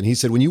otherwise. And he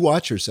said, when you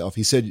watch yourself,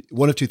 he said,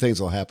 one of two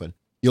things will happen.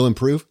 You'll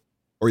improve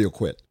or you'll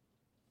quit.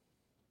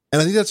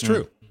 And I think that's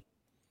true.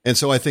 And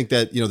so I think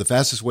that, the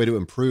fastest way to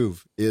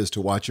improve is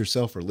to watch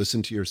yourself or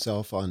listen to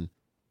yourself on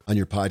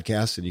your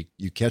podcast. And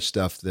you catch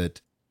stuff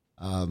that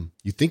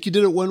you think you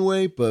did it one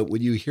way, but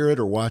when you hear it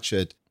or watch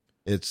it,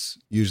 it's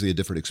usually a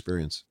different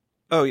experience.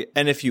 Oh,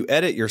 and if you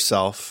edit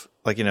yourself,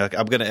 like,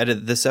 I'm going to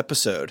edit this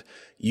episode,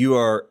 you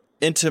are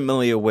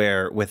intimately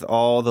aware with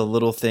all the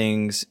little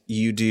things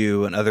you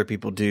do and other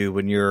people do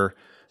when you're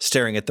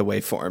staring at the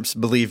waveforms.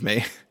 Believe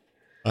me.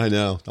 I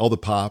know. All the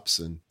pops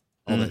and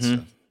all that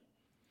stuff.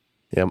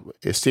 Yeah,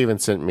 Steven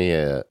sent me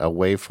a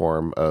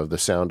waveform of the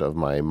sound of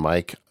my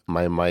mic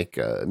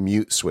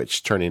mute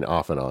switch turning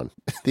off and on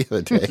the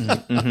other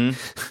day.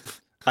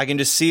 I can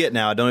just see it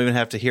now. I don't even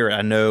have to hear it.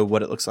 I know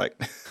what it looks like.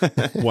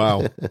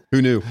 Wow.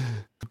 Who knew?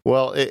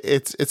 Well,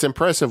 it's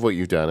impressive what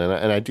you've done.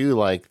 And I do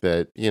like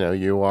that,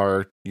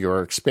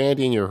 you're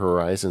expanding your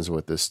horizons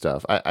with this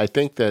stuff. I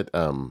think that,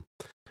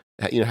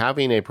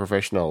 having a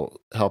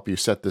professional help you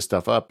set this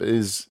stuff up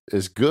is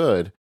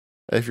good.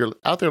 If you're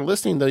out there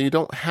listening, though, you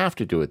don't have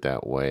to do it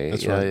that way.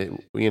 That's right.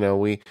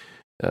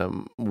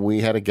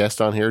 We had a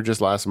guest on here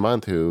just last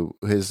month who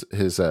his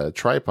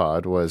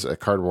tripod was a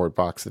cardboard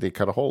box that he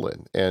cut a hole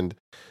in, and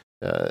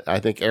I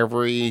think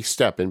every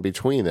step in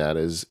between that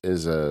is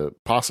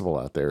possible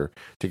out there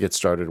to get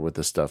started with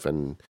this stuff,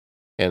 and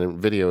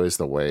video is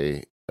the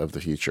way of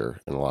the future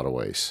in a lot of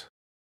ways.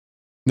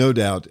 No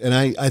doubt. And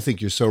I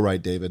think you're so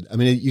right, David. I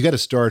mean, you got to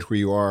start where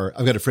you are.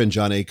 I've got a friend,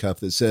 John Acuff,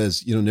 that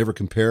says, never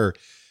compare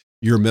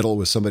your middle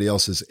with somebody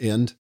else's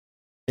end.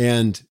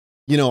 And,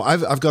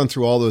 I've gone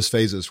through all those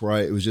phases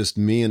where it was just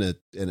me and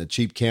a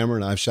cheap camera,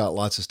 and I've shot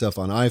lots of stuff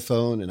on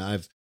iPhone, and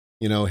I've,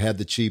 had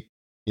the cheap,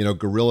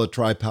 Gorilla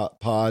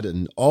tripod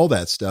and all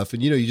that stuff.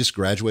 And, you just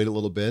graduate a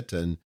little bit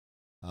and,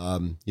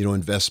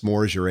 invest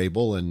more as you're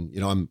able. And,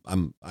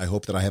 I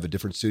hope that I have a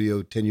different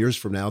studio 10 years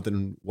from now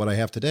than what I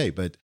have today,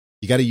 but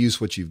you got to use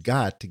what you've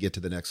got to get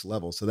to the next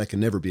level. So that can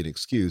never be an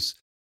excuse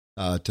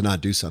to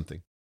not do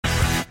something.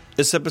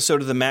 This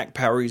episode of the Mac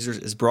Power Users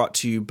is brought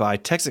to you by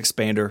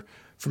TextExpander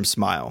from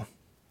Smile.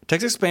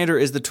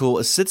 TextExpander is the tool.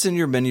 It sits in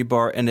your menu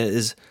bar and it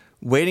is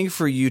waiting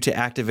for you to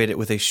activate it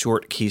with a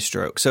short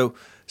keystroke. So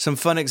some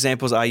fun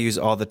examples I use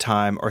all the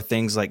time are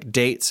things like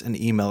dates and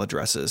email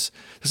addresses.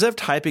 Instead of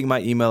typing my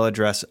email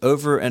address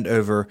over and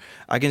over,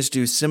 I can just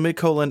do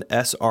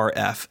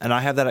 ;srf, and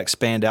I have that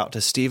expand out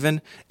to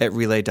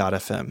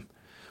Steven@relay.fm.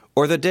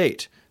 Or the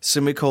date,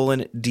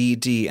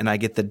 ;DD, and I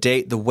get the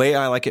date the way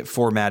I like it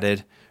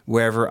formatted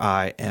wherever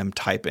I am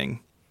typing.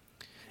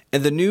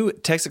 And the new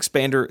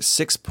TextExpander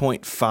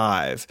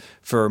 6.5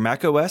 for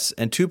macOS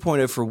and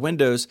 2.0 for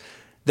Windows,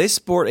 they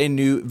sport a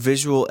new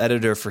visual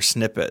editor for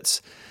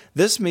snippets.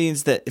 This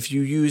means that if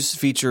you use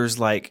features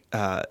like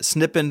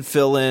snippin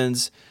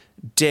fill-ins,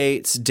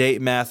 dates,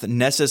 date math,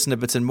 nested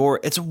snippets, and more,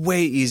 it's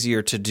way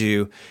easier to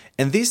do.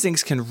 And these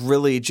things can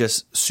really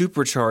just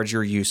supercharge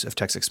your use of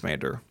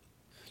TextExpander.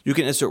 You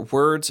can insert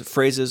words,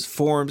 phrases,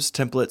 forms,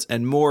 templates,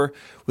 and more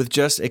with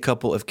just a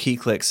couple of key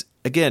clicks,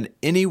 again,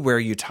 anywhere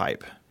you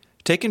type.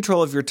 Take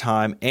control of your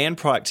time and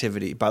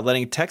productivity by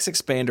letting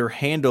TextExpander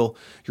handle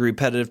your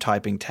repetitive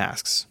typing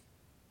tasks.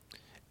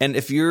 And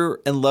if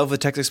you're in love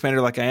with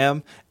TextExpander like I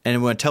am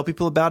and want to tell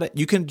people about it,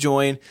 you can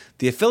join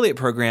the affiliate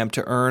program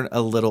to earn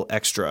a little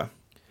extra.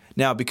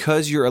 Now,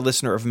 because you're a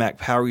listener of Mac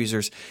Power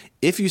Users,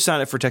 if you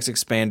sign up for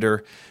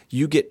TextExpander,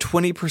 you get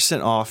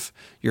 20% off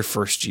your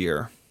first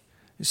year.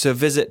 So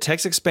visit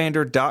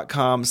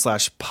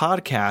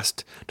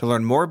textexpander.com/podcast to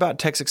learn more about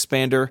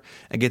TextExpander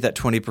and get that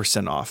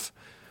 20% off.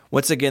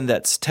 Once again,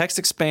 that's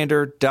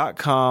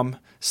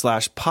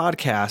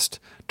textexpander.com/podcast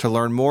to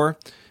learn more.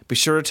 Be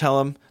sure to tell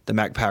them the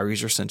Mac Power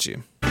User sent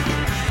you.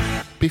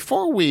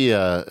 Before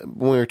when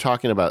we were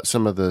talking about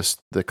some of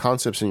the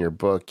concepts in your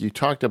book, you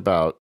talked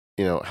about,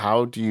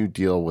 how do you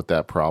deal with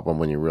that problem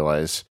when you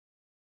realize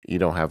you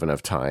don't have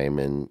enough time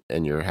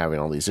and you're having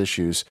all these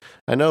issues.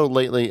 I know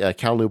lately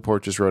Cal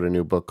Newport just wrote a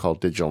new book called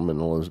Digital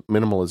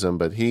Minimalism,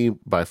 but he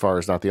by far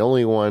is not the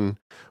only one.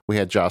 We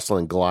had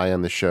Jocelyn Glei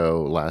on the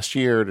show last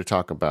year to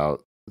talk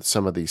about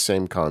some of these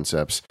same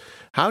concepts.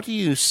 How do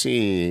you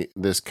see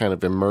this kind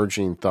of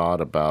emerging thought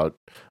about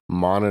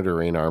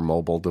monitoring our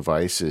mobile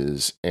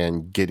devices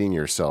and getting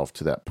yourself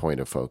to that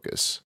point of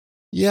focus?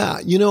 Yeah,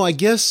 I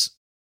guess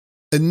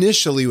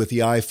initially with the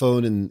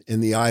iPhone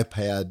and the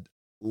iPad,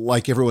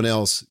 like everyone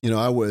else,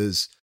 I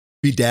was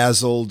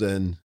bedazzled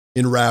and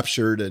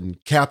enraptured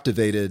and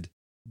captivated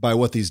by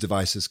what these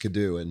devices could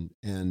do. And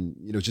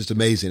just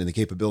amazing. And the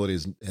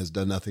capabilities has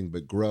done nothing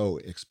but grow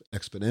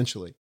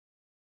exponentially.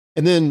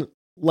 And then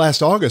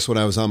last August, when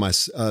I was on my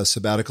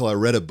sabbatical, I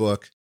read a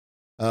book,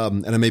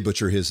 and I may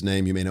butcher his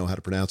name. You may know how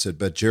to pronounce it,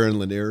 but Jaron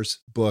Lanier's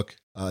book,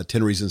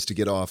 10 Reasons to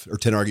Get Off, or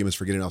 10 Arguments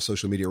for Getting Off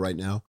Social Media Right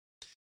Now.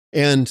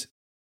 And,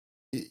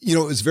 it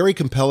was very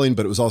compelling,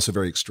 but it was also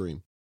very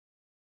extreme.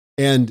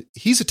 And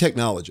he's a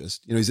technologist.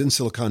 He's in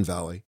Silicon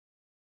Valley.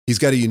 He's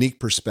got a unique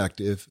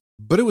perspective,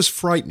 but it was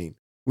frightening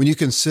when you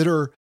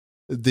consider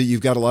that you've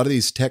got a lot of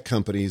these tech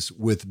companies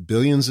with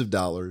billions of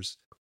dollars,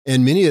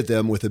 and many of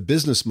them with a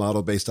business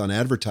model based on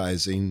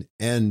advertising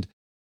and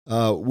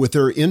with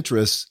their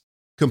interests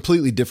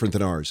completely different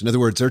than ours. In other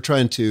words, they're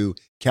trying to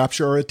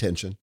capture our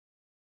attention,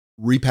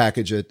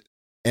 repackage it,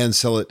 and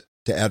sell it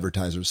to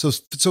advertisers. So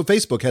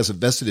Facebook has a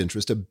vested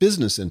interest, a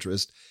business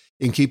interest,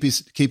 in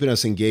keeping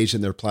us engaged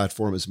in their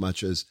platform as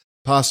much as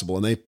possible.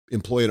 And they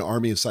employ an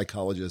army of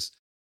psychologists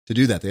to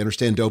do that. They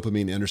understand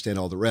dopamine, they understand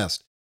all the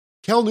rest.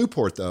 Cal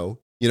Newport,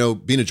 though,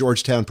 being a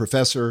Georgetown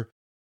professor,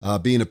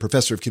 being a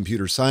professor of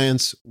computer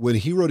science, when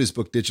he wrote his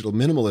book, Digital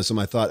Minimalism,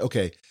 I thought,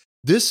 okay,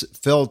 this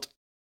felt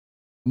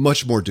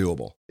much more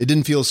doable. It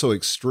didn't feel so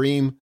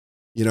extreme.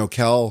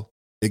 Cal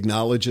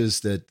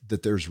acknowledges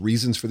that there's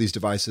reasons for these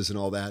devices and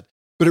all that,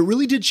 but it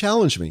really did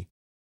challenge me.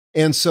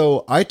 And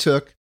so I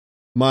took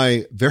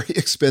my very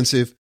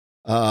expensive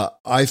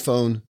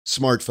smartphone,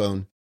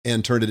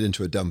 and turned it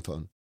into a dumb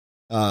phone.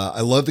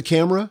 I love the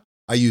camera.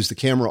 I use the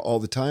camera all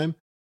the time,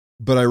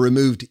 but I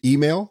removed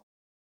email.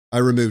 I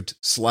removed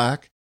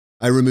Slack.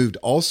 I removed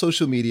all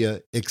social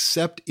media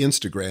except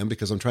Instagram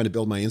because I'm trying to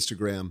build my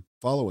Instagram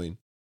following.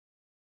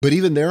 But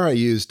even there, I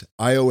used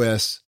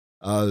iOS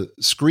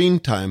screen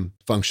time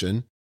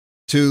function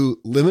to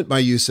limit my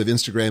use of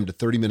Instagram to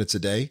 30 minutes a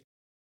day.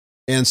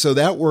 And so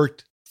that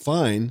worked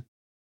fine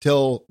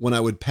till when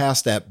I would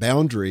pass that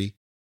boundary,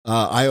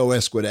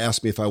 iOS would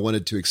ask me if I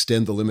wanted to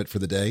extend the limit for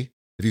the day.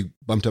 Have you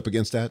bumped up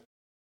against that?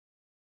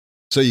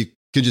 So you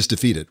can just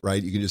defeat it,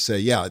 right? You can just say,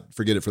 yeah,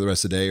 forget it for the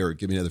rest of the day or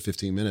give me another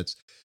 15 minutes.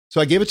 So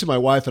I gave it to my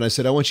wife and I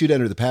said, I want you to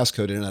enter the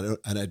passcode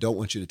and I don't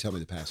want you to tell me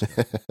the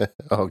password.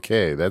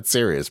 Okay, that's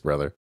serious,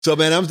 brother. So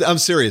man, I'm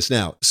serious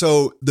now.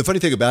 So the funny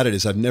thing about it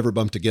is I've never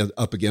bumped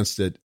up against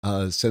it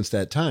since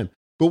that time.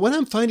 But what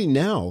I'm finding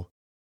now,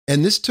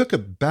 and this took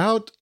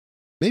about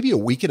maybe a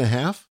week and a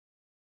half,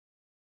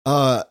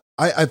 I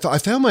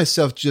found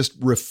myself just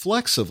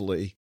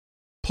reflexively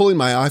pulling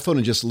my iPhone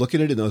and just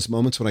looking at it in those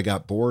moments when I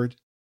got bored,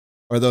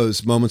 or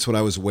those moments when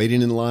I was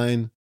waiting in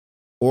line,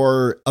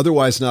 or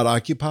otherwise not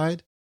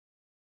occupied.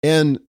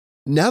 And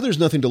now there's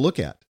nothing to look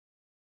at.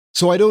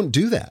 So I don't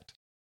do that.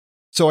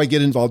 So I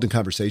get involved in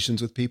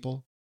conversations with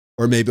people,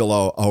 or maybe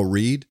I'll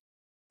read,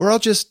 or I'll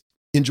just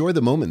enjoy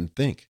the moment and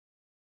think.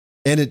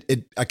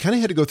 And I kind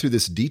of had to go through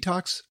this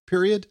detox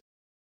period,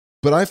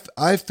 but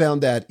I've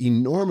found that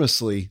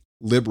enormously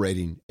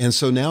liberating. And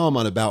so now I'm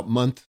on about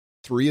month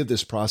 3 of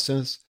this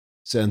process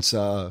since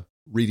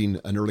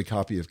reading an early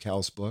copy of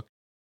Cal's book.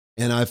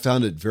 And I've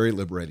found it very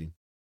liberating.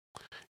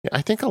 Yeah,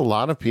 I think a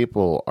lot of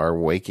people are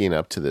waking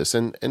up to this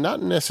and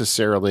not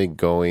necessarily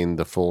going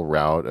the full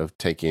route of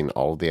taking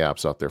all of the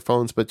apps off their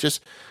phones, but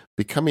just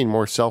becoming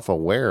more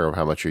self-aware of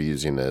how much you're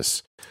using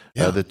this.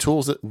 Yeah. The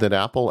tools that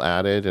Apple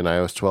added in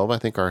iOS 12, I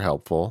think, are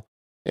helpful.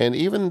 And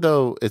even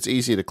though it's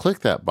easy to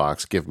click that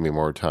box, give me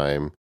more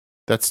time,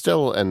 that's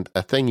still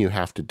a thing you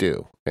have to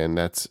do. And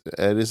it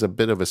is a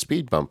bit of a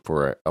speed bump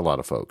for a lot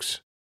of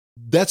folks.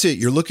 That's it.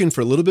 You're looking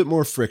for a little bit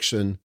more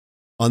friction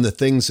on the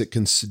things that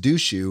can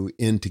seduce you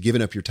into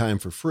giving up your time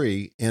for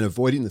free and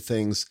avoiding the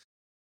things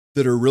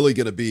that are really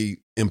going to be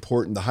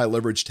important, the high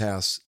leverage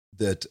tasks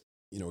that,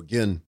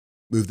 again,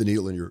 move the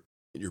needle in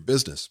your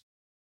business.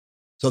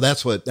 So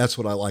that's what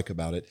I like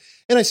about it.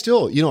 And I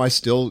still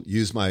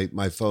use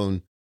my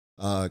phone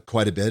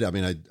quite a bit. I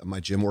mean, my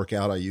gym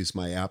workout, I use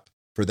my app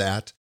for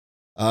that.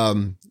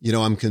 I'm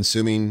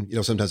consuming,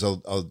 sometimes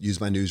I'll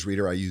use my news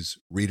reader. I use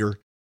Reader.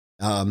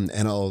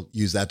 And I'll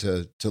use that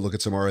to look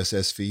at some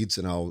RSS feeds,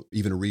 and I'll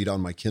even read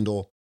on my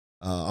Kindle,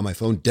 on my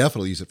phone.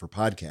 Definitely use it for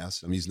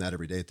podcasts. I'm using that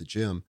every day at the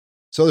gym.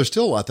 So there's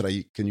still a lot that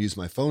I can use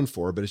my phone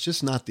for, but it's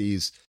just not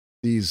these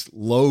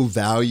low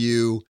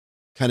value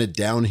kind of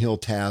downhill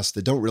tasks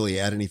that don't really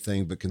add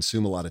anything but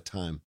consume a lot of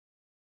time.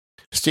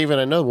 Stephen,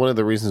 I know one of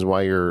the reasons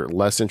why you're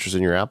less interested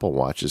in your Apple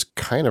Watch is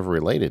kind of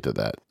related to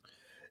that.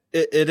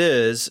 It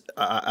is.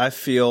 I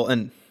feel,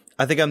 and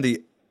I think I'm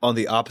on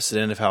the opposite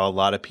end of how a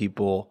lot of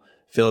people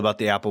feel about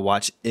the Apple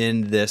Watch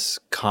in this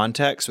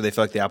context, where they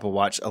feel like the Apple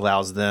Watch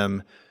allows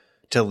them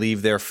to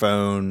leave their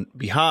phone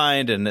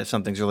behind, and if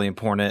something's really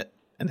important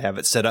and they have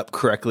it set up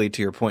correctly,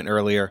 to your point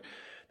earlier,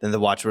 then the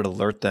watch would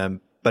alert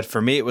them. But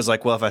for me, it was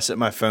like, well, if I set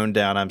my phone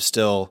down, I'm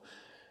still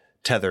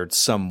tethered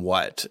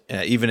somewhat.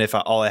 Even if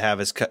all I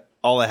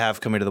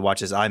have coming to the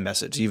watch is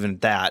iMessage. Even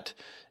that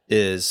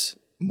is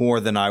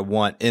more than I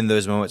want in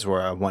those moments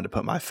where I want to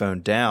put my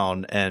phone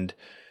down. And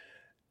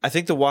I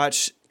think the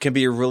watch can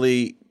be a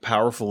really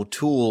powerful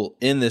tool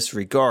in this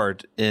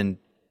regard in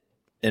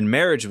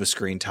marriage with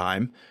screen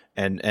time.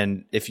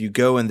 And if you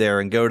go in there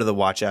and go to the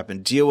watch app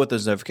and deal with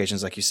those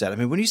notifications, like you said, I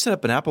mean, when you set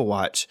up an Apple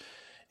Watch,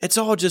 it's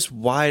all just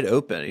wide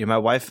open. My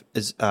wife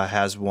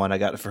has one. I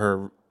got it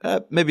for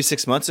her maybe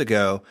 6 months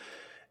ago.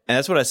 And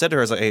that's what I said to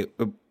her. I was like, hey,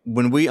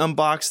 when we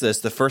unbox this,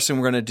 the first thing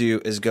we're going to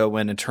do is go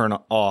in and turn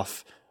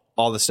off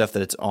all the stuff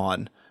that it's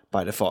on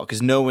by default,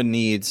 because no one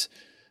needs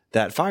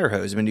that fire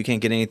hose. I mean, you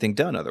can't get anything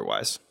done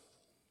otherwise.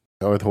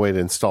 Or the way it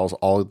installs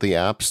all of the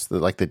apps,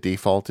 like the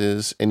default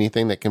is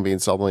anything that can be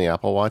installed on the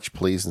Apple Watch,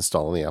 please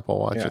install on the Apple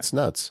Watch. Yeah. It's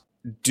nuts.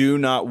 Do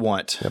not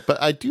want. Yeah,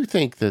 but I do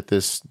think that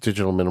this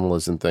digital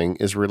minimalism thing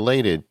is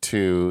related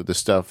to the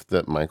stuff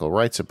that Michael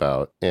writes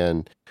about.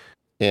 And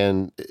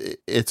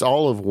it's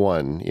all of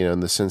one, in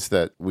the sense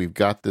that we've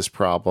got this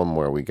problem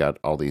where we got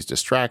all these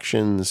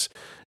distractions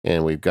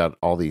and we've got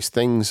all these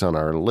things on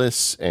our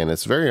lists, and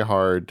it's very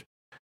hard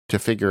to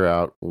figure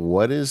out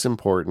what is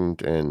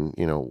important and,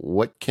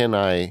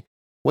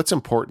 what's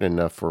important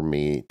enough for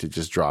me to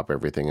just drop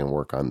everything and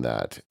work on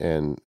that?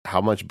 And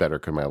how much better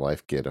could my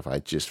life get if I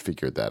just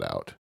figured that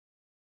out?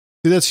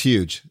 That's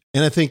huge.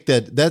 And I think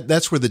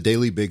that's where the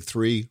daily big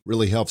three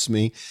really helps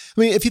me.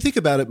 I mean, if you think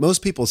about it,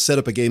 most people set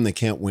up a game they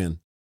can't win.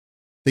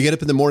 They get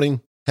up in the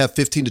morning, have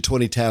 15 to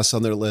 20 tasks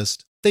on their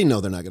list. They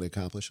know they're not going to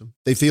accomplish them.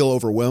 They feel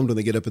overwhelmed when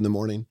they get up in the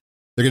morning.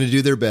 They're going to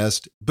do their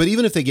best. But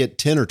even if they get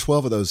 10 or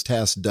 12 of those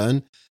tasks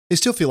done, they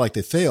still feel like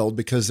they failed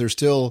because there's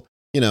still,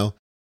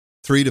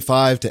 3 to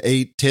 5 to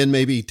 8, 10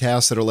 maybe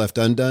tasks that are left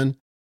undone.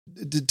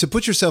 To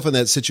put yourself in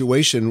that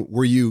situation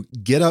where you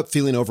get up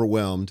feeling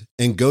overwhelmed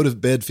and go to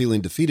bed feeling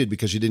defeated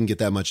because you didn't get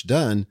that much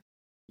done,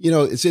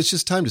 it's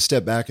just time to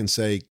step back and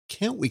say,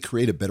 can't we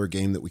create a better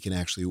game that we can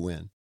actually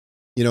win?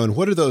 And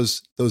what are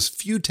those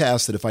few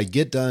tasks that if I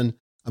get done,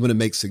 I'm going to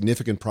make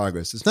significant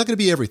progress? It's not going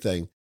to be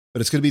everything,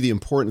 but it's going to be the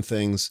important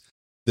things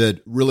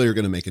that really are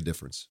going to make a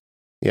difference.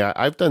 Yeah,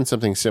 I've done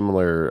something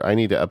similar. I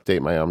need to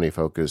update my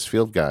OmniFocus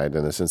field guide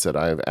in the sense that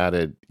I've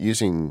added,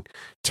 using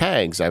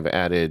tags, I've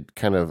added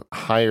kind of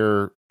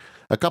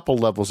a couple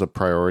levels of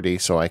priority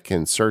so I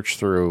can search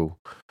through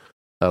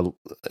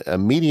a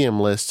medium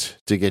list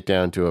to get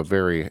down to a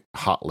very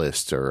hot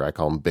list, or I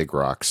call them big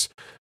rocks,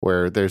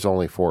 where there's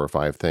only 4 or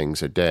 5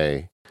 things a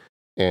day.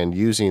 And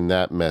using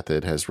that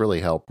method has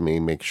really helped me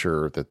make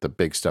sure that the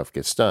big stuff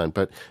gets done.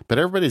 But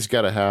everybody's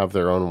got to have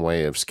their own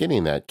way of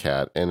skinning that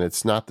cat, and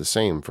it's not the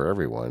same for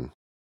everyone.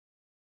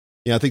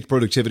 Yeah, I think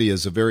productivity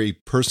is a very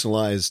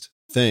personalized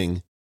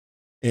thing,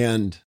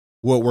 and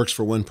what works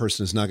for one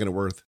person is not going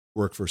to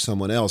work for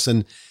someone else.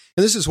 And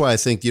this is why I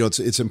think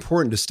it's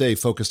important to stay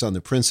focused on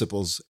the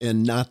principles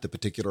and not the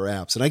particular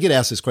apps. And I get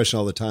asked this question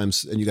all the time,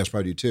 and you guys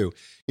probably do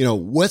too.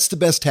 What's the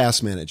best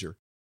task manager?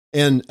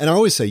 And I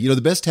always say,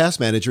 the best task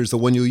manager is the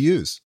one you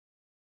use,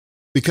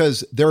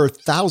 because there are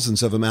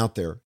thousands of them out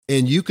there,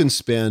 and you can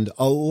spend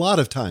a lot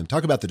of time.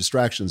 Talk about the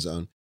distraction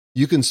zone.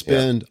 You can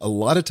spend a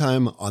lot of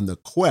time on the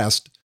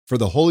quest for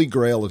the holy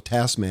grail of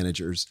task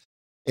managers.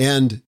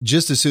 And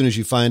just as soon as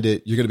you find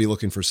it, you're going to be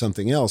looking for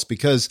something else,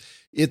 because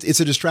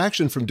it's a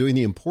distraction from doing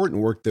the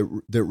important work that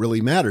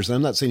really matters. And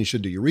I'm not saying you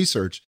should do your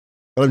research,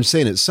 but I'm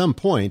saying at some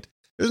point,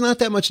 there's not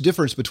that much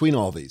difference between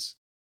all these.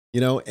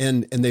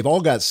 And they've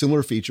all got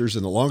similar features,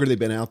 and the longer they've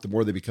been out, the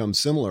more they become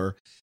similar.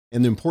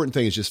 And the important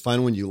thing is just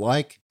find one you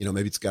like.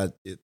 Maybe it's got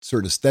a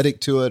certain aesthetic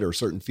to it or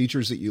certain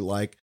features that you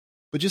like,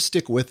 but just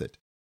stick with it.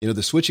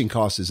 The switching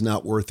cost is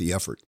not worth the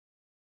effort.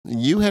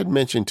 You had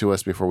mentioned to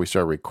us before we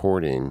started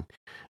recording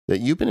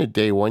that you've been a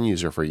day one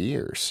user for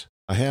years.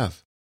 I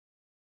have.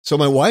 So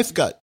my wife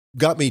got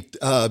got me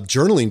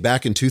journaling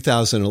back in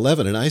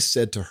 2011. And I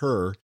said to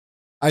her,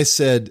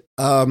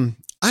 I'm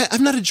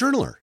not a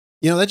journaler.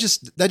 That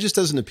just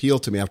doesn't appeal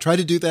to me. I've tried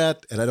to do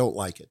that and I don't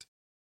like it.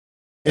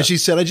 And she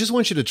said, I just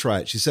want you to try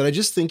it. She said, I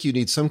just think you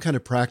need some kind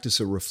of practice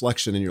of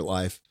reflection in your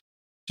life,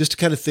 just to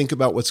kind of think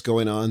about what's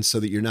going on so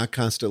that you're not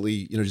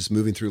constantly, just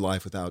moving through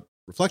life without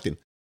reflecting.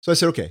 So I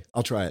said, okay,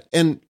 I'll try it.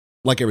 And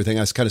like everything,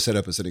 I kind of set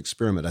up as an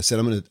experiment. I said,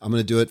 I'm going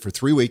to do it for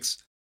 3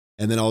 weeks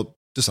and then I'll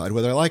decide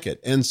whether I like it.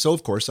 And so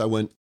of course I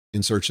went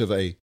in search of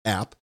a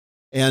app.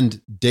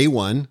 And day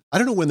one, I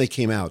don't know when they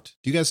came out.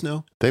 Do you guys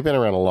know? They've been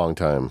around a long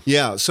time.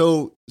 Yeah.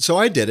 So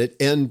I did it.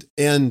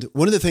 And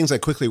one of the things I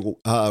quickly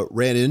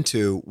ran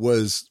into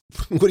was,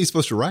 what are you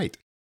supposed to write?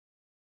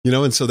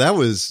 And so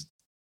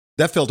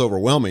that felt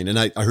overwhelming. And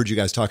I heard you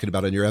guys talking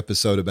about on your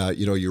episode about,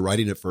 you're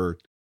writing it for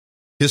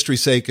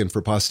history's sake and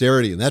for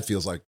posterity. And that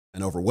feels like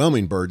an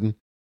overwhelming burden.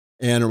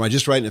 And am I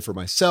just writing it for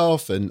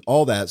myself and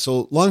all that?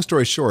 So long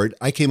story short,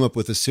 I came up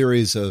with a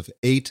series of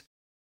 8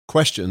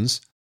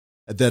 questions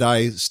that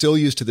I still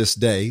use to this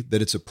day,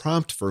 that it's a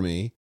prompt for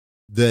me,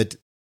 that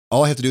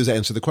all I have to do is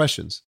answer the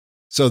questions.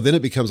 So then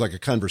it becomes like a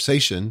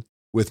conversation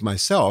with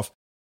myself.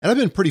 And I've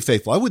been pretty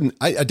faithful.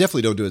 I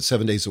definitely don't do it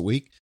 7 days a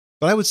week,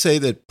 but I would say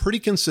that pretty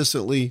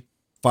consistently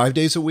 5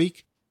 days a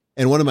week.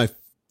 And one of my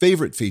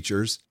favorite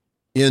features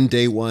in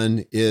day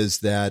one is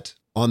that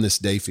on this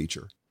day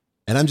feature.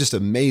 And I'm just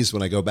amazed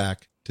when I go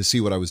back to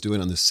see what I was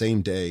doing on the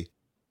same day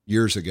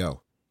years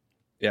ago.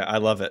 Yeah, I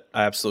love it.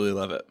 I absolutely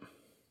love it.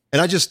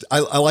 And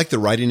I like the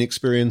writing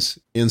experience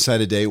inside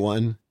of day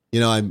one.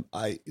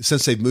 I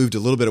since they've moved a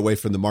little bit away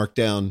from the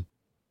markdown,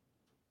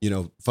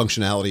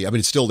 functionality. I mean,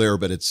 it's still there,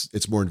 but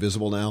it's more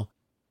invisible now.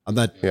 I'm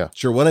not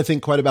sure what I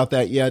think quite about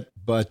that yet,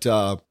 but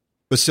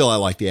still, I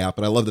like the app,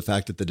 and I love the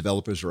fact that the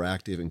developers are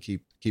active and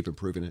keep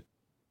improving it.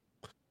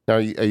 Now,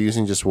 are you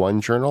using just one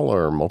journal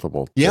or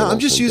multiple? Yeah, I'm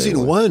just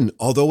using one.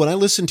 Although when I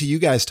listen to you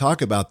guys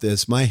talk about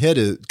this, my head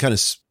is kind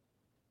of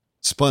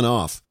spun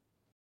off.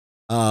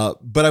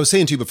 But I was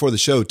saying to you before the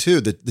show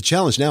too, that the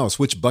challenge now is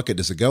which bucket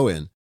does it go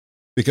in?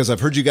 Because I've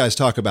heard you guys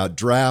talk about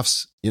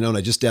drafts, and I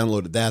just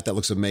downloaded that. That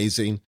looks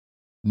amazing.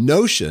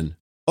 Notion.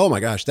 Oh my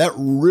gosh, that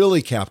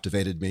really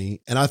captivated me.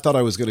 And I thought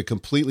I was going to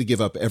completely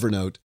give up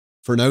Evernote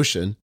for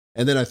Notion.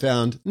 And then I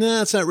found,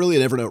 it's not really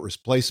an Evernote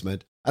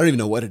replacement. I don't even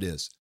know what it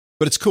is,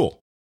 but it's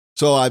cool.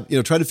 So I,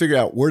 try to figure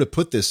out where to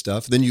put this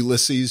stuff. Then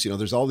Ulysses,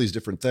 there's all these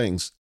different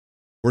things.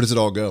 Where does it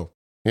all go?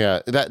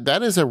 Yeah,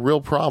 that is a real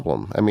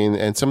problem. I mean,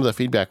 and some of the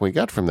feedback we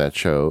got from that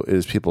show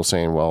is people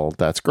saying, well,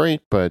 that's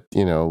great, but,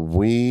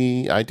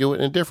 I do it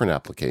in a different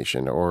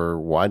application, or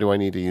why do I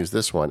need to use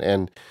this one?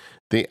 And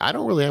I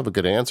don't really have a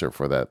good answer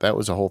for that. That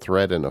was a whole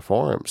thread in the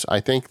forums. I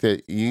think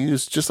that you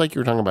use, just like you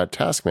were talking about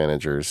task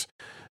managers,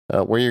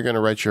 where you're going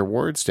to write your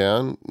words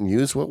down,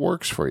 use what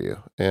works for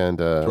you.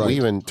 And Right. we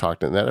even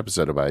talked in that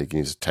episode about you can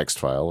use a text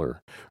file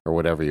or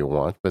whatever you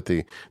want. But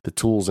the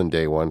tools in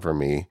day one for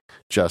me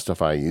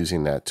justify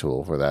using that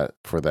tool for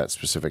that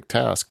specific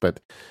task. But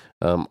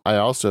I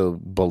also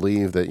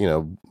believe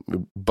that,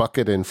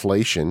 bucket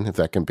inflation, if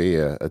that can be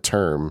a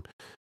term,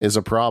 is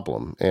a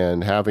problem.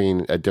 And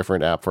having a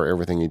different app for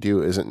everything you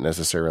do isn't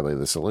necessarily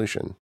the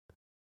solution.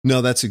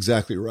 No, that's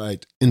exactly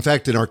right. In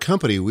fact, in our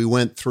company, we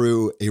went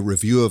through a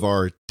review of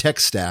our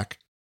tech stack.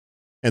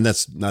 And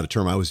that's not a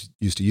term I was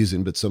used to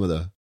using, but some of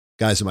the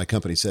guys in my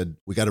company said,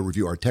 we got to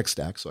review our tech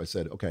stack. So I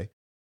said, okay.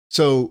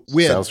 So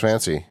Sounds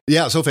fancy.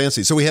 Yeah, so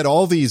fancy. So we had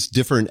all these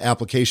different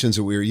applications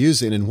that we were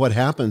using. And what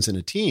happens in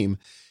a team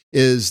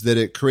is that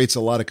it creates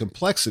a lot of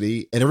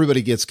complexity and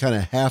everybody gets kind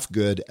of half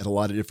good at a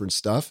lot of different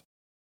stuff.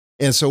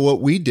 And so what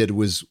we did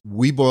was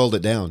we boiled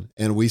it down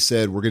and we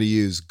said, we're going to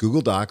use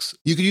Google Docs.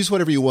 You can use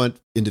whatever you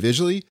want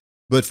individually,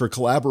 but for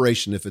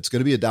collaboration, if it's going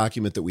to be a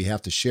document that we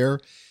have to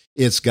share,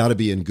 it's got to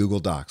be in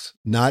Google Docs,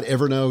 not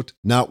Evernote,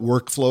 not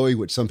Workflowy,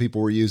 which some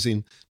people were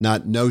using,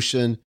 not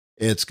Notion.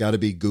 It's got to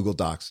be Google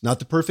Docs. Not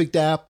the perfect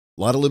app,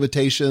 a lot of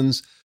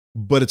limitations,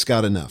 but it's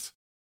got enough.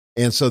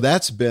 And so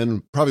that's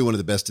been probably one of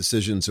the best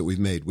decisions that we've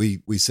made. We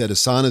said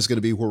Asana is going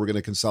to be where we're going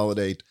to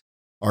consolidate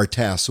our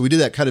tasks. So we did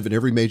that kind of in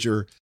every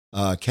major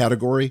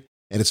category,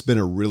 and it's been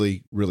a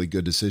really, really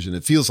good decision.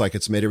 It feels like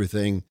it's made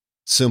everything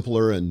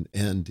simpler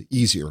and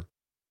easier.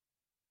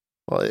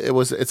 Well,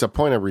 it's a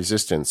point of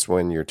resistance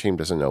when your team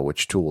doesn't know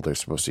which tool they're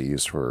supposed to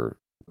use for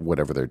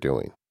whatever they're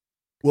doing.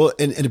 Well,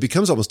 and it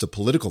becomes almost a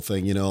political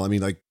thing, I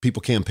mean, like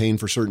people campaign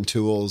for certain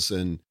tools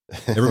and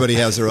everybody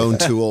has their own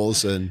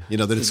tools and,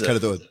 that it's kind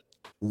of the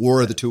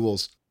war of the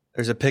tools.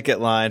 There's a picket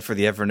line for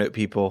the Evernote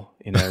people,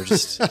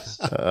 just.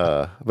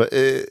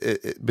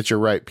 But you're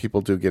right.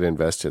 People do get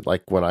invested.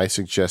 Like when I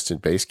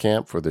suggested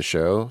Basecamp for the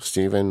show,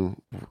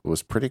 Stephen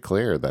was pretty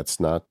clear that's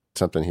not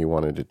something he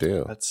wanted to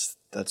do.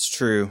 That's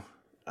true.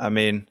 I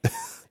mean,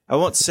 I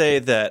won't say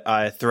that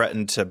I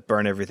threatened to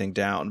burn everything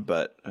down,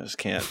 but I just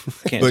can't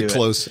do it.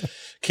 Close.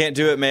 Can't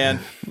do it, man.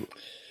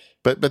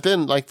 But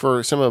then, like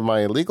for some of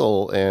my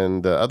legal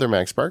and other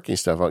MacSparky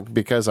stuff,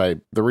 because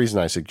the reason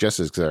I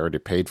suggested is because I already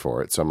paid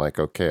for it, so I'm like,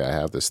 okay, I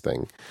have this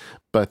thing.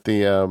 But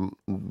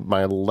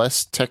my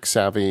less tech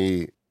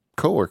savvy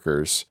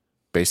coworkers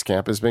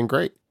Basecamp has been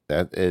great.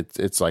 That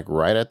it's like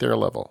right at their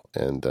level.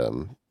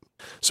 And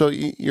so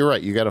you're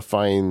right. You got to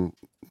find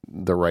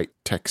the right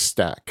tech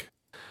stack.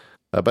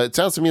 But it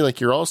sounds to me like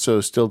you're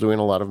also still doing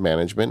a lot of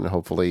management and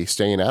hopefully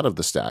staying out of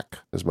the stack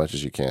as much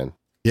as you can.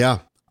 Yeah,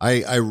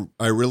 I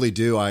really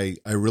do. I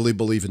really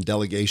believe in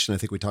delegation. I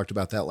think we talked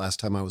about that last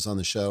time I was on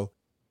the show.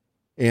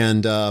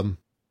 And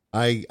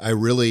I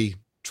really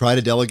try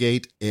to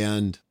delegate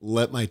and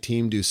let my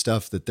team do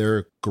stuff that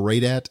they're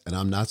great at and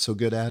I'm not so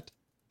good at.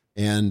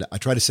 And I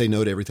try to say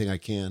no to everything I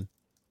can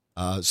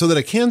so that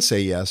I can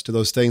say yes to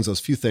those things, those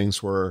few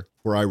things where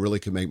I really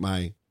can make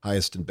my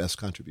highest and best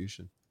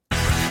contribution.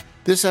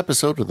 This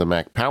episode of the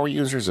Mac Power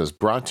Users is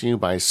brought to you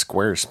by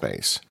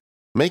Squarespace.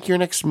 Make your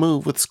next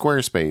move with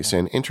Squarespace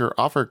and enter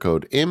offer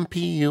code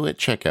MPU at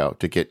checkout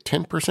to get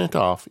 10%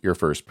 off your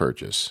first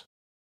purchase.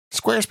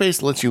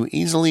 Squarespace lets you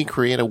easily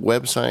create a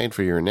website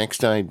for your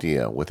next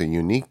idea with a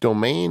unique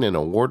domain and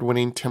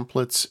award-winning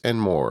templates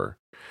and more.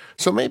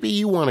 So maybe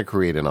you want to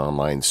create an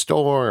online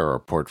store or a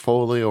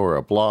portfolio or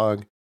a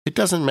blog. It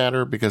doesn't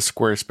matter because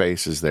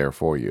Squarespace is there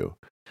for you.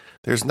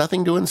 There's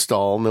nothing to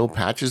install, no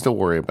patches to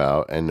worry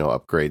about, and no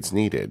upgrades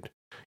needed.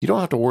 You don't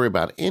have to worry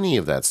about any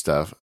of that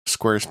stuff.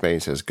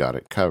 Squarespace has got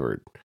it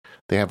covered.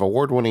 They have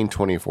award-winning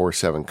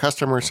 24/7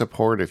 customer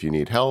support if you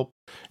need help,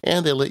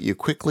 and they let you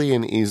quickly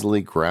and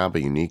easily grab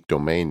a unique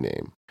domain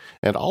name.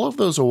 And all of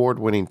those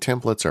award-winning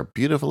templates are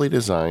beautifully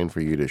designed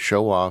for you to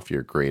show off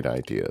your great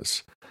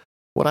ideas.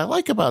 What I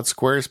like about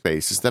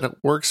Squarespace is that it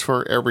works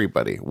for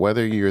everybody.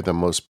 Whether you're the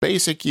most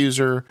basic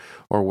user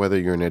or whether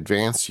you're an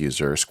advanced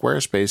user,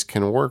 Squarespace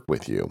can work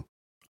with you.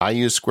 I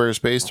use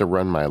Squarespace to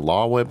run my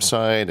law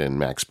website and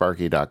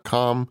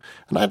MacSparky.com,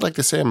 and I'd like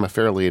to say I'm a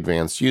fairly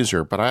advanced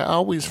user, but I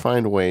always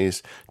find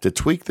ways to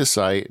tweak the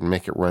site and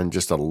make it run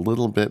just a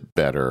little bit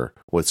better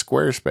with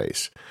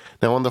Squarespace.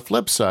 Now, on the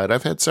flip side,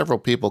 I've had several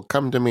people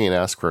come to me and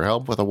ask for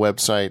help with a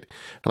website,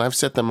 and I've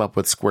set them up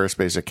with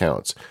Squarespace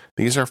accounts.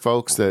 These are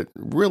folks that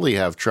really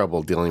have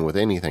trouble dealing with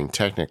anything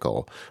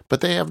technical,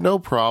 but they have no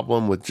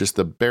problem with just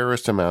the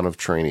barest amount of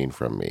training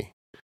from me.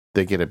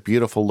 They get a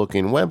beautiful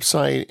looking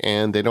website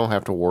and they don't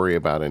have to worry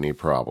about any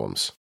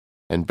problems.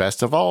 And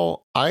best of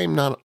all, I'm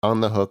not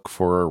on the hook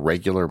for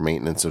regular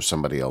maintenance of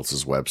somebody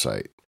else's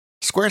website.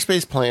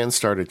 Squarespace plans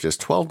start at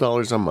just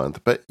 $12 a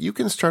month, but you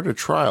can start a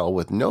trial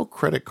with no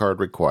credit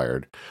card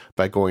required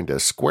by going to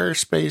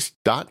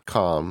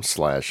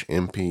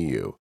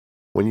squarespace.com/MPU.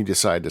 When you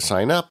decide to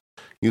sign up,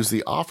 use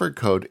the offer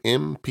code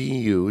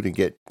MPU to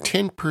get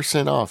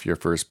 10% off your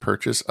first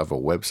purchase of a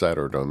website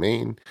or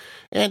domain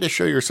and to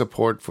show your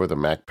support for the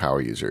Mac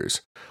Power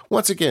Users.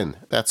 Once again,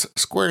 that's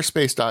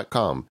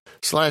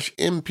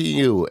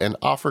squarespace.com/MPU and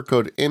offer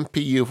code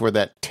MPU for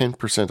that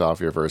 10% off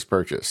your first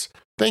purchase.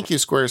 Thank you,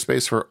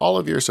 Squarespace, for all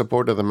of your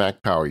support of the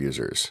Mac Power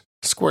Users.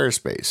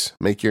 Squarespace,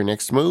 make your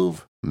next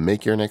move,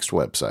 make your next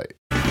website.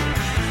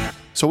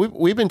 So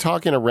we've been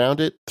talking around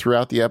it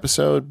throughout the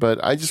episode,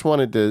 but I just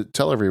wanted to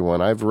tell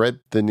everyone I've read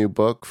the new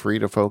book, Free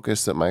to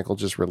Focus, that Michael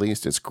just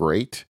released. It's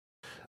great.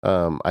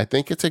 I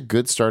think it's a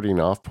good starting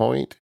off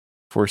point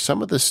for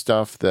some of the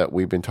stuff that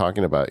we've been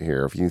talking about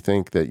here. If you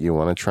think that you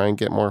want to try and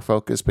get more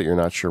focus, but you're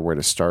not sure where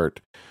to start,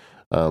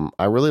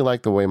 I really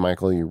like the way,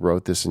 Michael, you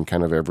wrote this in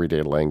kind of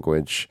everyday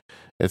language.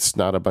 It's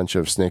not a bunch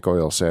of snake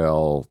oil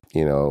sale,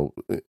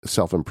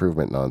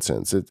 self-improvement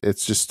nonsense.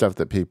 It's just stuff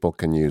that people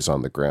can use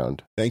on the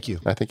ground. Thank you.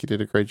 I think you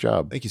did a great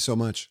job. Thank you so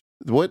much.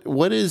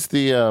 What is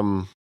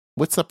the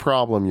what's the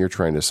problem you're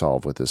trying to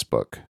solve with this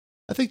book?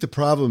 I think the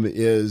problem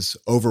is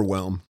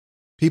overwhelm.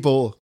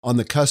 People on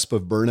the cusp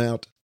of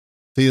burnout,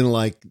 feeling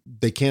like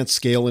they can't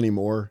scale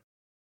anymore.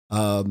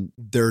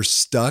 They're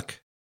stuck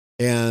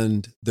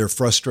and they're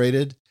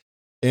frustrated.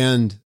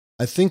 And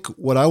I think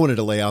what I wanted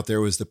to lay out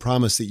there was the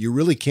promise that you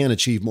really can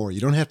achieve more.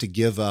 You don't have to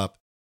give up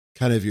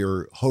kind of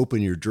your hope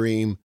and your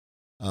dream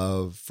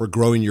for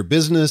growing your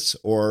business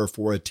or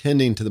for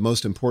attending to the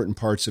most important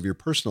parts of your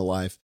personal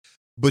life,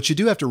 but you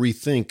do have to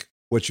rethink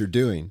what you're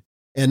doing.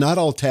 And not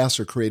all tasks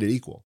are created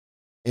equal.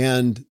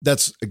 And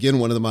that's, again,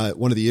 one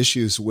of the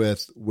issues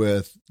with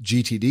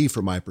GTD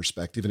from my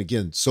perspective. And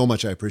again, so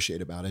much I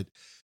appreciate about it.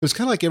 It's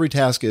kind of like every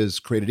task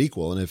is created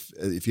equal. And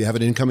if you have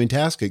an incoming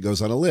task, it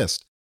goes on a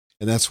list.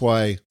 And that's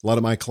why a lot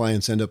of my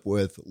clients end up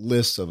with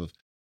lists of,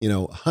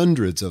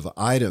 hundreds of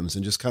items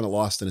and just kind of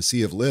lost in a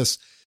sea of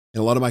lists.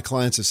 And a lot of my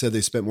clients have said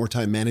they spent more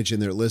time managing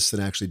their lists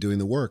than actually doing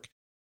the work.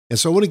 And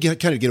so I want to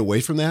get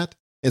away from that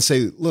and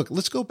say, look,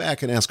 let's go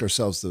back and ask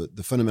ourselves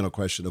the fundamental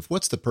question of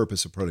what's the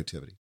purpose of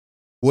productivity?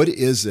 What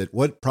is it?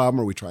 What problem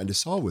are we trying to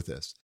solve with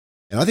this?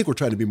 And I think we're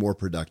trying to be more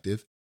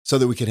productive so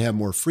that we can have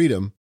more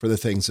freedom for the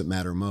things that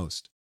matter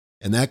most.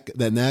 And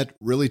that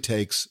really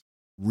takes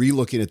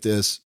relooking at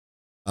this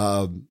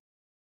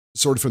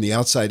sort of from the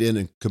outside in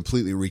and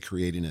completely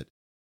recreating it.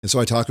 And so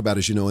I talk about,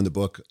 as you know, in the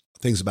book,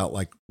 things about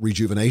like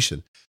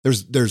rejuvenation.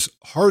 There's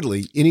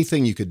hardly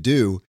anything you could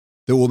do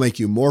that will make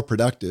you more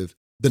productive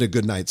than a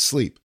good night's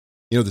sleep.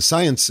 The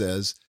science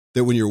says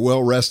that when you're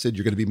well rested,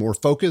 you're going to be more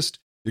focused,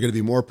 you're going to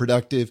be more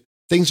productive.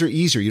 Things are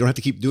easier. You don't have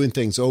to keep doing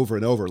things over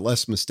and over,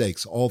 less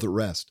mistakes, all the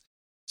rest.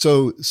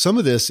 So some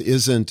of this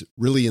isn't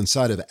really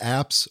inside of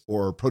apps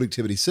or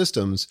productivity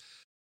systems,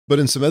 but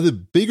in some other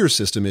bigger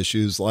system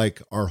issues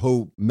like our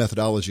whole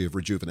methodology of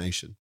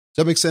rejuvenation.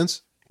 Does that make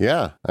sense?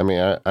 Yeah. I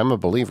mean, I'm a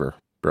believer,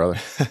 brother.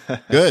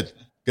 Good.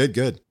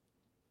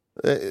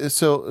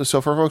 So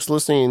for folks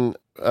listening,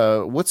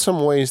 what's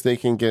some ways they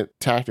can get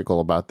tactical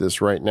about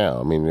this right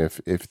now? I mean,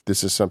 if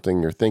this is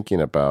something you're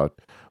thinking about,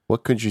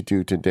 what could you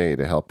do today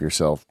to help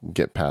yourself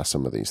get past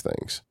some of these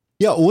things?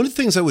 Yeah, one of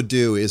the things I would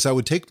do is I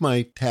would take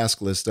my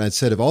task list and I'd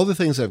said, of all the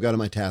things I've got on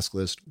my task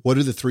list, what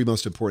are the 3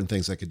 most important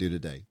things I could do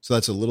today? So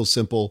that's a little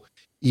simple,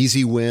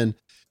 easy win.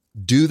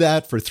 Do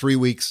that for 3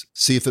 weeks.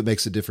 See if it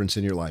makes a difference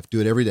in your life. Do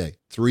it every day.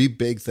 3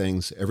 big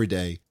things every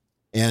day.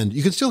 And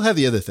you can still have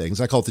the other things.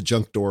 I call it the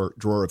junk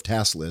drawer of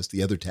task list,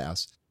 the other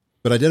tasks.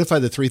 But identify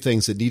the 3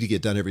 things that need to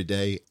get done every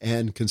day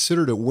and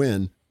consider it a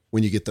win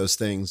when you get those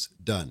things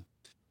done.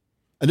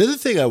 Another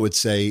thing I would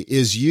say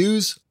is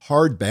use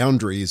hard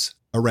boundaries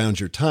around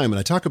your time. And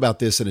I talk about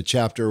this in a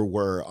chapter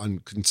on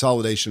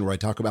consolidation, where I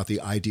talk about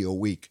the ideal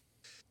week.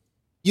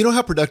 You know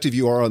how productive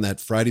you are on that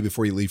Friday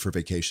before you leave for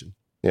vacation?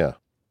 Yeah.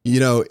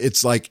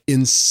 It's like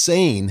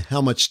insane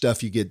how much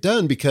stuff you get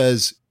done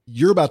because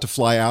you're about to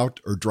fly out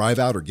or drive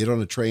out or get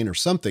on a train or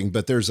something,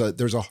 but there's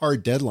a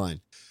hard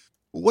deadline.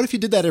 What if you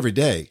did that every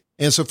day?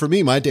 And so for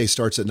me, my day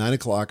starts at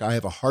 9:00. I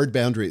have a hard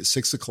boundary at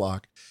 6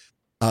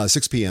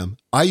 p.m.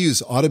 I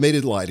use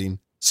automated lighting.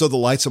 So the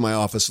lights in my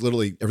office,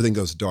 literally everything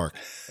goes dark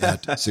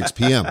at 6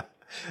 p.m.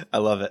 I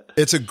love it.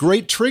 It's a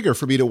great trigger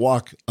for me to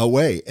walk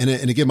away. And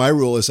again, my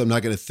rule is I'm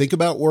not going to think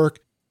about work,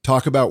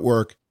 talk about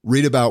work,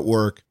 read about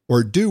work,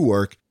 or do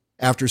work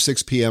after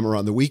 6 p.m. or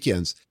on the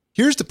weekends.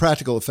 Here's the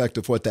practical effect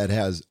of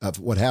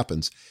what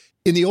happens.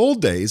 In the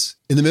old days,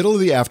 in the middle of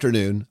the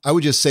afternoon, I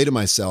would just say to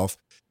myself,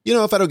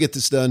 if I don't get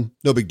this done,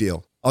 no big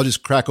deal. I'll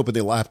just crack open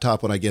the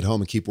laptop when I get home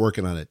and keep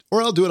working on it.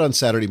 Or I'll do it on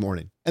Saturday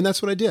morning. And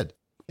that's what I did.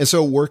 And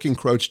so work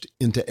encroached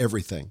into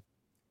everything.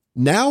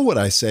 Now what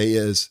I say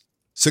is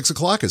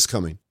 6:00 is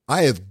coming.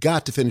 I have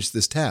got to finish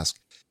this task.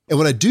 And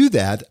when I do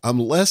that, I'm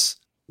less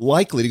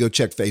likely to go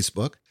check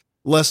Facebook,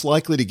 less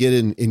likely to get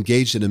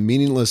engaged in a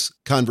meaningless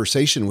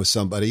conversation with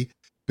somebody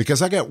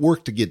because I got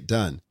work to get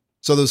done.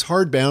 So those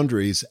hard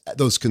boundaries,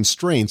 those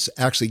constraints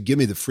actually give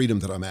me the freedom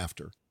that I'm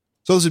after.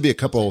 So those would be a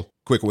couple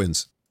quick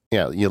wins.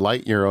 Yeah, you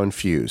light your own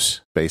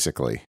fuse,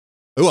 basically.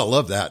 Oh, I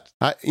love that.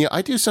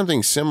 I do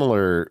something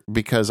similar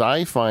because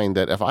I find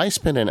that if I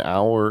spend an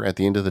hour at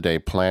the end of the day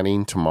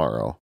planning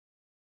tomorrow,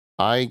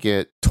 I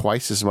get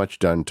twice as much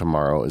done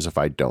tomorrow as if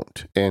I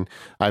don't. And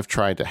I've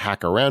tried to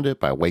hack around it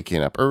by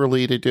waking up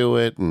early to do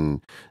it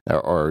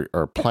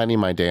or planning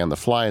my day on the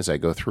fly as I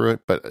go through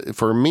it. But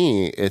for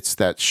me, it's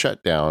that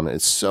shutdown.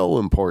 It's so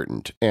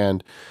important.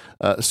 And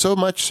so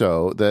much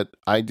so that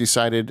I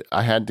decided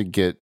I had to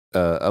get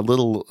a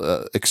little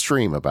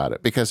extreme about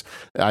it because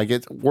I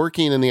get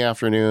working in the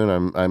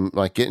afternoon. I'm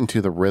like getting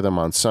to the rhythm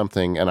on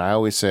something, and I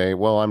always say,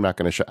 "Well, I'm not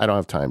going to. I don't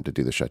have time to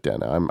do the shutdown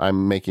now.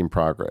 I'm making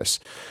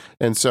progress,"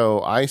 and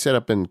so I set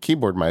up in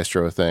Keyboard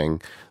Maestro a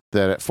thing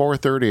that at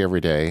 4:30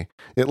 every day,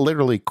 it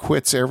literally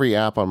quits every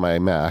app on my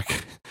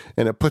Mac,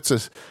 and it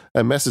puts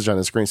a message on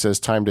the screen that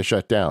says "Time to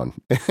shut down,"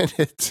 and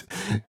it's.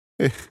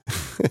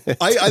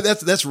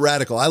 That's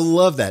radical. I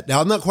love that.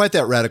 Now, I'm not quite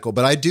that radical,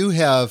 but I do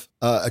have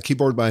a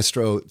Keyboard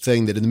Maestro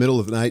thing that in the middle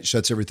of the night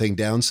shuts everything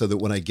down so that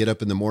when I get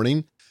up in the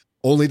morning,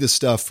 only the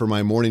stuff for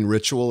my morning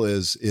ritual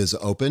is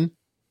open.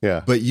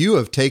 Yeah. But you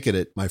have taken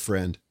it, my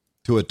friend,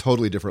 to a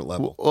totally different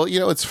level. Well,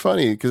 it's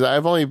funny because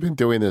I've only been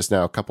doing this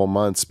now a couple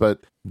months,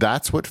 but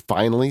that's what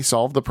finally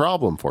solved the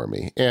problem for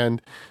me.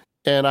 And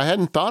I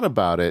hadn't thought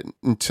about it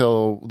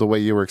until the way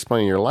you were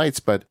explaining your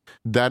lights, but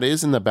that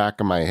is in the back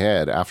of my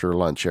head after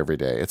lunch every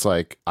day. It's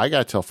like, I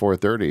got till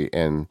 4:30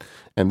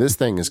 and this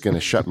thing is going to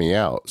shut me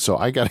out. So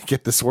I got to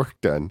get this work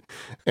done.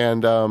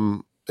 And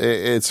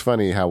it's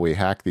funny how we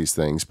hack these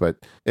things, but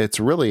it's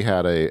really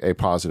had a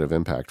positive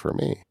impact for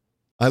me.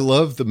 I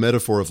love the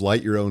metaphor of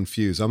light your own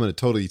fuse. I'm going to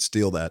totally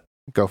steal that.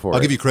 Go for it.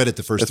 I'll give you credit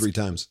the first 3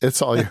 times.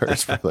 It's all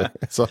yours, brother.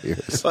 It's all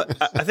yours. But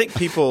I think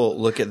people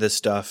look at this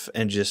stuff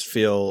and just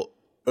feel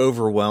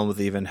overwhelmed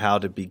with even how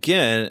to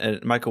begin.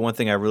 And Michael, one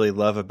thing I really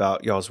love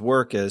about y'all's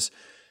work is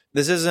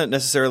this isn't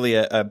necessarily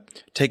a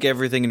take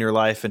everything in your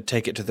life and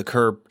take it to the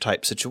curb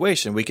type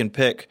situation. We can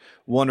pick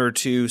 1 or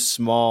 2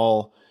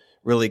 small,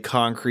 really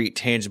concrete,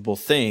 tangible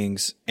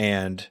things,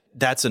 and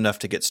that's enough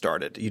to get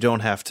started. You don't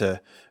have to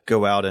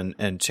go out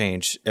and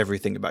change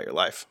everything about your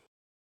life.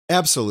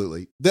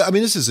 Absolutely. I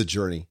mean, this is a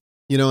journey.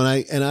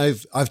 And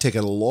I've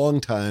taken a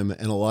long time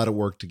and a lot of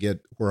work to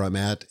get where I'm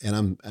at,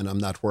 and I'm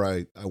not where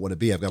I want to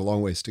be. I've got a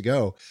long ways to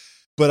go.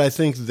 But I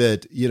think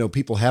that,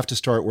 people have to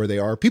start where they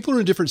are. People are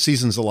in different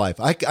seasons of life.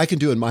 I can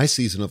do in my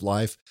season of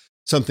life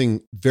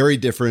something very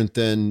different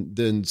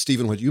than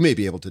Stephen, what you may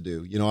be able to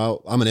do.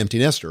 I'm an empty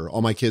nester.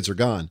 All my kids are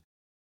gone.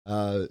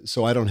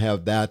 So I don't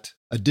have that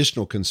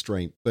additional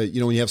constraint. But,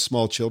 when you have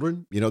small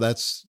children,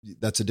 that's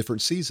a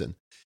different season.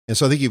 And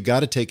so I think you've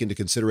got to take into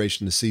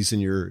consideration the season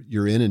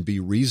you're in and be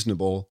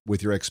reasonable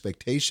with your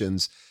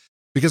expectations.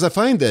 Because I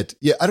find that,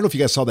 I don't know if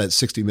you guys saw that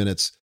 60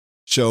 Minutes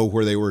show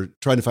where they were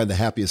trying to find the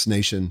happiest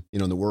nation,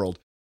 in the world.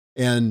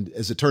 And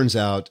as it turns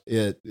out,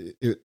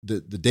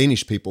 the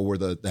Danish people were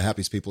the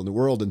happiest people in the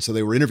world. And so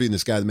they were interviewing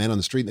this guy, the man on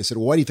the street, and they said,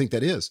 well, why do you think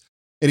that is?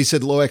 And he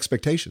said, low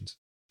expectations.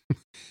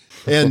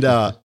 And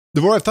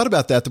the more I've thought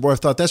about that, the more I've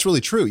thought that's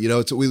really true.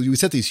 We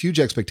set these huge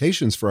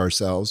expectations for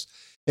ourselves,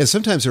 and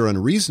sometimes they're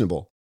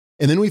unreasonable.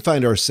 And then we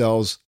find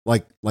ourselves,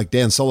 like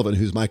Dan Sullivan,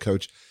 who's my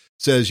coach,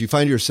 says, you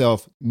find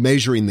yourself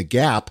measuring the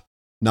gap,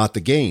 not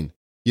the gain.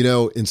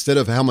 Instead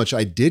of how much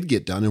I did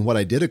get done and what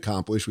I did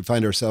accomplish, we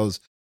find ourselves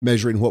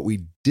measuring what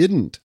we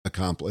didn't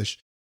accomplish,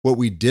 what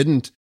we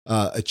didn't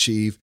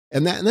achieve.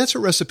 And that's a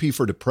recipe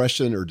for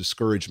depression or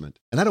discouragement.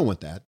 And I don't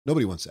want that.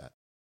 Nobody wants that.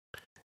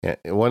 Yeah,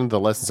 one of the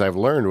lessons I've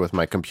learned with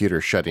my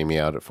computer shutting me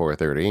out at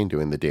 4:30 and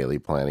doing the daily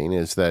planning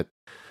is that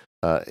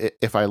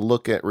if I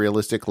look at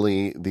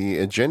realistically the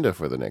agenda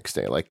for the next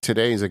day, like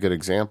today is a good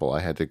example.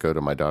 I had to go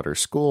to my daughter's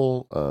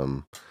school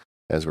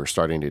as we're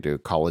starting to do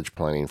college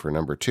planning for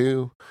number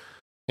 2.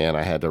 And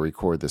I had to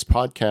record this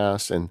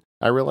podcast, and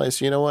I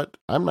realized, you know what?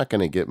 I'm not going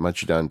to get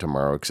much done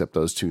tomorrow except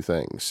those 2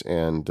 things,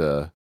 and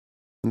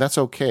that's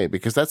okay,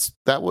 because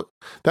that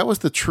was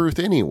the truth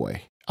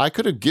anyway. I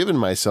could have given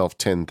myself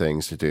 10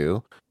 things to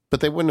do, but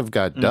they wouldn't have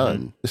got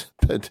done.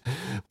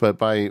 but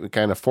by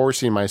kind of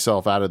forcing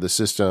myself out of the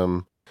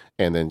system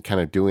and then kind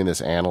of doing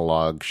this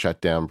analog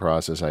shutdown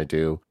process I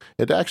do,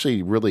 it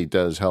actually really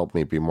does help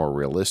me be more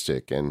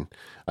realistic, and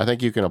I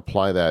think you can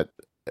apply that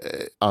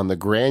on the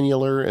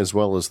granular as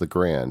well as the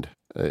grand.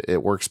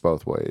 It works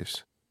both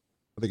ways.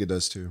 I think it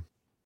does too.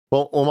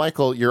 Well,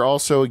 Michael, you're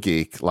also a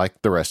geek like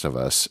the rest of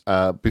us.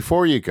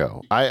 Before you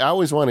go, I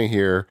always want to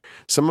hear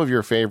some of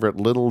your favorite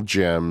little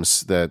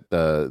gems that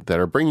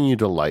are bringing you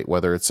delight,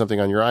 whether it's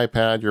something on your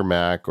iPad, your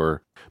Mac,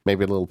 or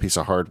maybe a little piece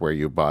of hardware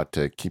you bought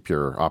to keep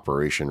your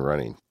operation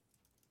running.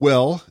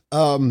 Well,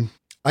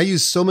 I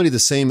use so many of the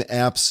same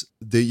apps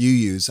that you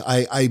use.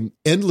 I'm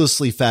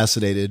endlessly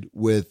fascinated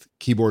with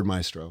Keyboard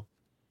Maestro.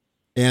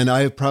 And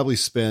I have probably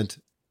spent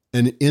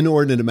an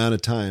inordinate amount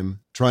of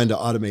time trying to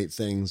automate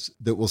things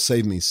that will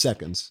save me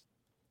seconds.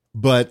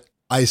 But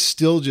I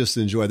still just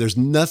enjoy. There's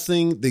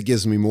nothing that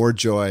gives me more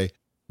joy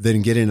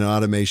than getting an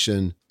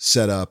automation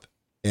set up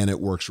and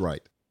it works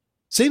right.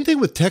 Same thing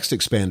with Text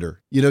Expander.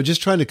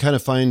 Just trying to kind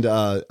of find,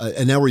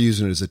 and now we're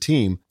using it as a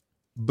team,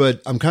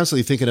 but I'm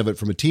constantly thinking of it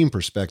from a team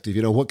perspective.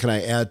 What can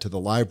I add to the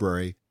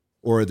library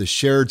or the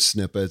shared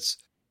snippets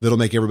that'll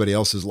make everybody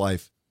else's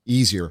life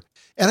easier?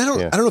 And I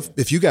don't know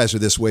if you guys are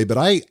this way, but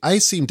I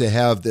seem to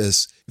have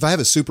this, if I have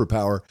a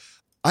superpower,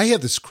 I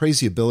have this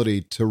crazy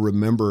ability to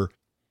remember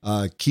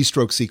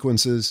keystroke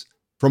sequences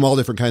from all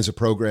different kinds of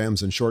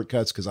programs and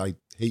shortcuts, because I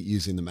hate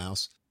using the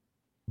mouse.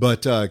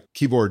 But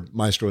Keyboard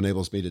Maestro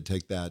enables me to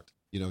take that,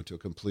 to a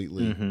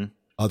completely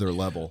other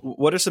level.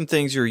 What are some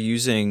things you're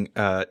using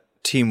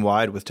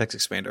team-wide with Text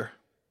Expander?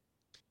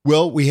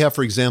 Well, we have,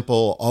 for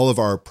example, all of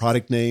our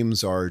product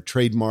names, our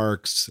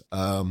trademarks,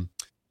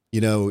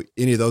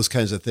 any of those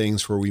kinds of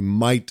things where we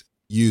might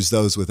use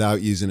those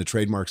without using a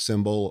trademark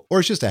symbol, or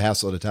it's just a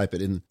hassle to type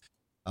it in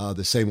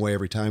the same way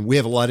every time. We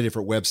have a lot of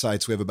different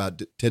websites. We have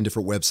about 10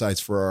 different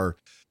websites for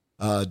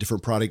our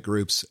different product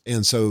groups.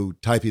 And so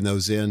typing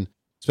those in,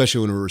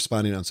 especially when we're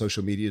responding on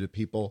social media to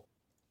people,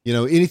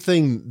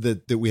 anything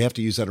that we have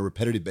to use on a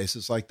repetitive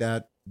basis like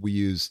that, we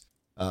use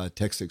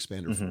Text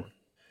Expander for.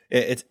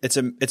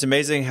 It's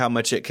amazing how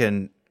much it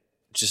can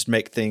just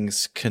make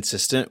things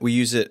consistent. We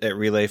use it at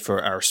Relay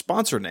for our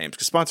sponsor names,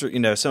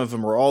 because some of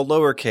them are all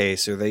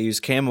lowercase or they use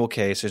camel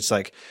case. It's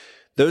like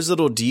those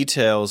little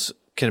details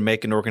can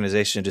make an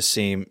organization just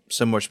seem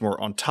so much more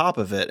on top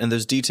of it. And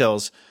those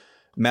details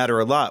matter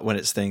a lot when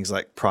it's things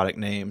like product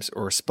names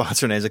or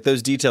sponsor names. Like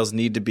those details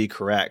need to be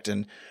correct.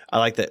 And I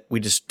like that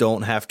we just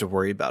don't have to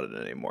worry about it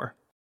anymore.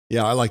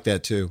 Yeah, I like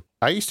that too.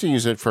 I used to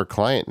use it for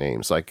client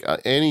names. Like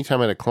anytime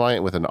I had a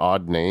client with an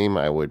odd name,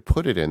 I would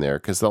put it in there,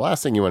 because the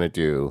last thing you want to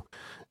do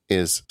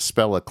is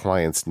spell a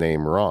client's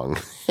name wrong.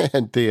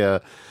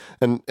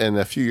 And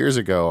a few years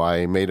ago,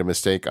 I made a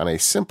mistake on a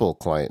simple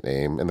client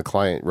name, and the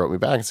client wrote me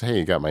back and said, "Hey,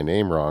 you got my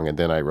name wrong." And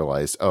then I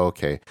realized,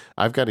 okay,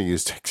 I've got to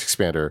use Text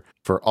Expander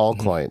for all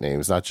client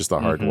names, not just the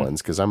hard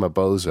ones, because I'm a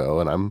bozo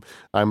and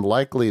I'm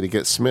likely to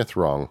get Smith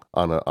wrong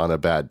on a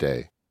bad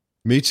day.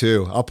 Me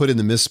too. I'll put in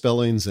the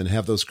misspellings and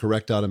have those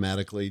correct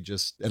automatically.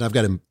 And I've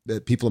got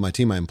people on my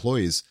team, my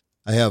employees.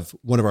 I have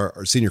one of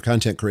our senior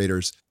content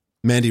creators,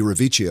 Mandy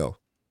Ravicchio,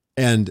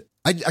 and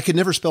I could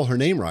never spell her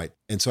name right.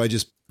 And so I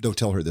just don't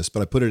tell her this,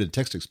 but I put it in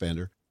Text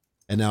Expander,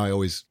 and now I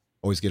always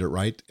get it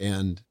right.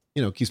 And,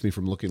 it keeps me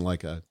from looking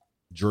like a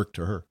jerk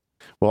to her.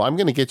 Well, I'm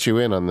going to get you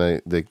in on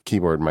the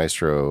Keyboard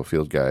Maestro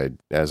field guide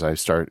as I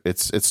start.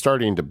 It's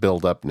starting to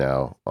build up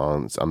now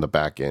on the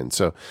back end.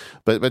 So,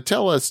 but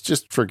tell us,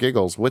 just for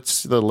giggles,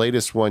 what's the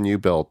latest one you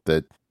built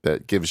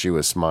that gives you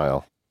a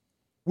smile?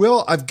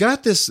 Well, I've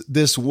got this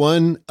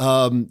one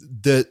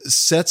that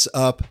sets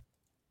up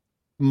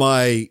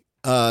my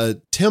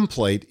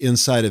template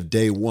inside of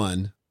day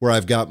one, where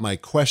I've got my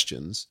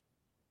questions.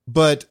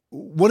 But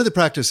one of the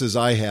practices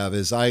I have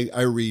is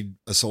I read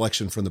a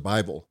selection from the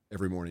Bible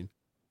every morning.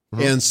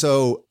 And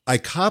so I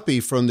copy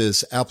from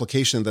this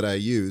application that I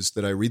use,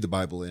 that I read the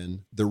Bible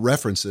in, the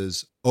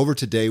references over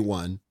to day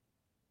one.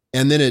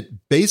 And then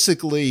it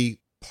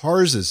basically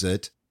parses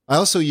it. I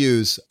also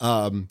use,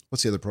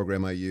 what's the other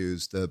program I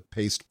use? The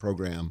paste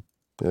program.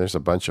 There's a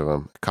bunch of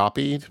them.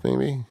 Copied,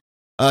 maybe?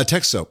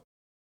 TextSoap.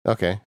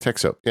 Okay.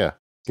 TextSoap. Yeah.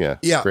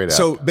 Yeah. Great app.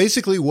 So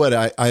basically what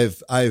I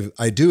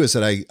do is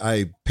that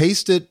I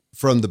paste it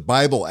from the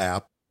Bible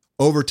app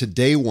over to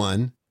day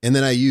one. And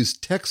then I use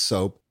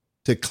TextSoap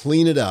to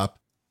clean it up,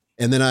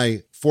 and then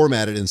I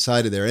format it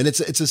inside of there. And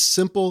it's a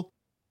simple,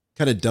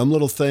 kind of dumb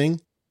little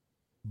thing,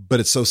 but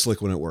it's so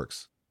slick when it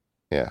works.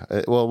 Yeah.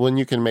 Well, when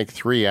you can make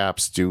 3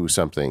 apps do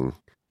something,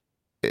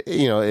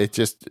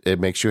 it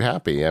makes you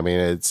happy. I mean,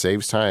 it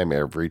saves time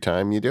every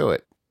time you do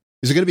it.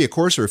 Is it going to be a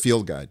course or a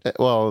field guide?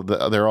 Well,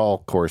 they're all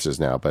courses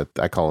now, but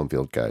I call them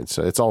field guides.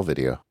 So it's all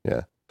video.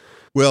 Yeah.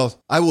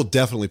 Well, I will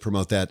definitely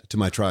promote that to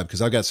my tribe,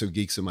 because I've got some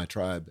geeks in my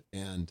tribe,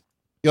 and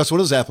it's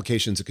one of those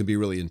applications that can be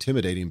really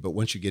intimidating, but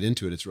once you get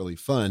into it, it's really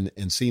fun,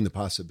 and seeing the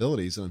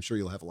possibilities, and I'm sure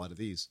you'll have a lot of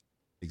these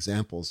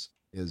examples,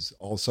 is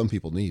all some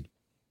people need.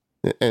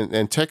 And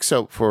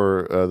TextSoap,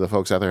 for the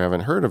folks out there who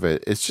haven't heard of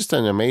it, it's just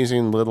an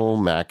amazing little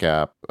Mac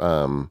app.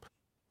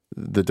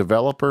 The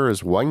developer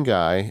is one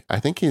guy. I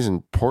think he's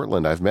in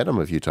Portland. I've met him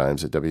a few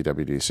times at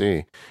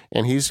WWDC,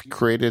 and he's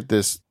created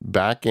this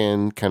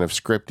back-end kind of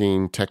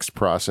scripting text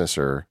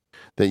processor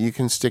that you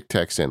can stick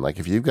text in. Like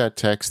if you've got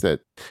text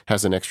that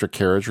has an extra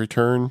carriage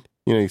return,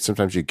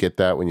 sometimes you get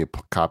that when you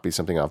copy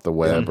something off the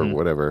web or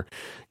whatever.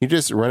 You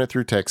just run it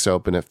through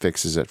TextSoap and it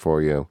fixes it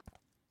for you.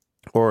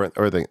 Or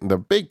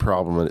the big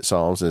problem that it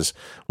solves is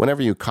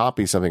whenever you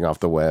copy something off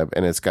the web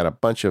and it's got a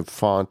bunch of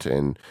font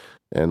and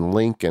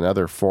link and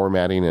other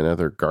formatting and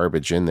other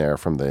garbage in there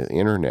from the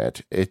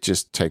internet, it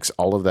just takes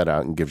all of that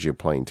out and gives you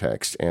plain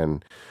text.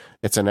 And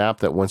it's an app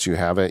that once you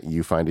have it,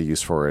 you find a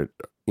use for it,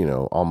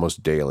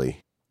 almost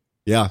daily.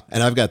 Yeah.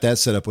 And I've got that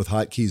set up with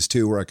hotkeys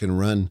too, where I can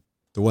run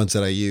the ones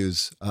that I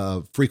use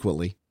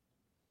frequently,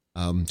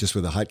 just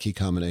with a hotkey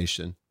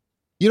combination.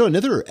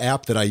 Another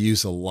app that I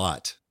use a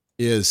lot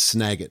is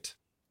Snagit.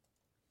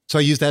 So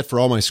I use that for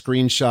all my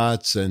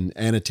screenshots and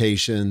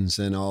annotations,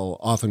 and I'll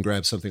often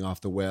grab something off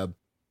the web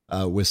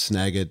with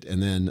Snagit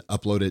and then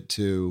upload it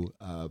to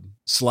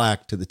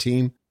Slack to the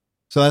team.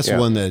 So that's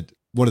one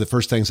of the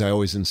first things I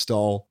always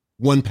install.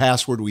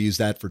 1Password, we use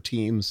that for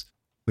Teams,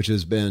 which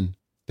has been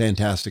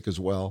fantastic as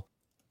well.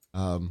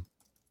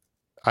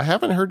 I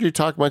haven't heard you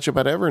talk much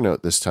about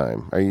Evernote this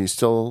time. Are you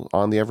still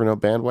on the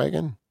Evernote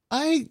bandwagon?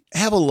 I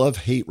have a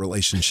love-hate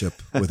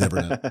relationship with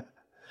Evernote.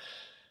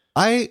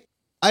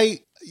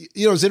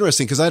 It's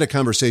interesting because I had a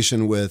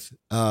conversation with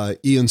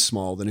Ian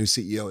Small, the new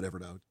CEO at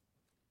Evernote,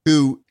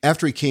 who,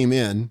 after he came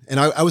in, and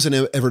I was an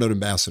Evernote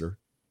ambassador,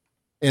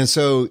 and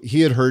so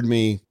he had heard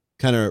me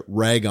kind of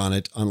rag on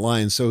it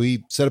online. So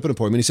he set up an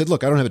appointment. He said,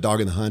 "Look, I don't have a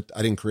dog in the hunt.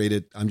 I didn't create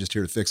it. I'm just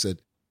here to fix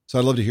it. So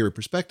I'd love to hear your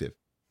perspective."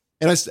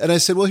 And I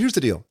said, "Well, here's the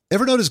deal.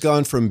 Evernote has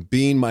gone from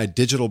being my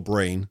digital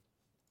brain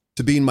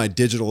to being my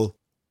digital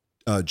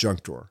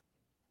junk drawer.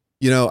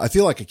 I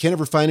feel like I can't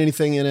ever find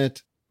anything in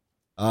it.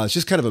 It's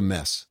just kind of a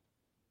mess."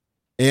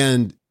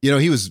 And,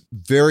 he was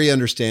very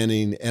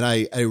understanding, and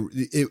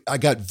I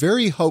got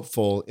very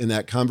hopeful in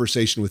that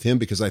conversation with him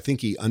because I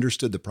think he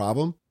understood the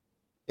problem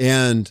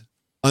and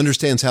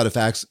understands how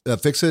to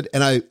fix it.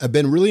 And I've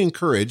been really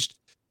encouraged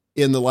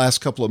in the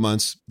last couple of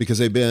months because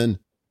they've been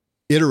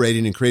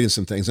iterating and creating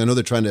some things. I know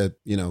they're trying to,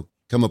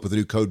 come up with a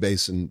new code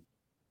base and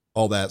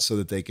all that so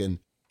that they can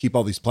keep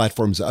all these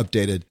platforms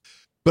updated.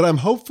 But I'm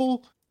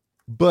hopeful,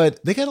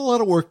 but they got a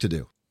lot of work to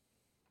do.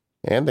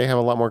 And they have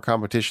a lot more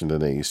competition than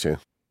they used to.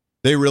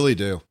 They really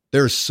do.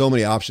 There's so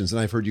many options,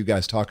 and I've heard you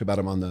guys talk about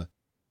them on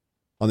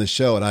the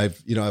show. And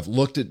I've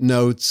looked at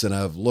Notes, and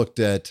I've looked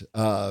at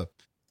all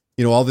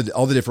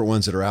the different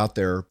ones that are out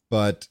there.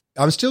 But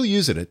I'm still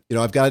using it.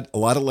 I've got a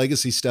lot of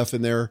legacy stuff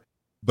in there,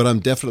 but I'm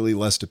definitely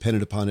less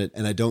dependent upon it,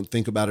 and I don't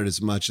think about it as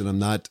much. And I'm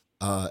not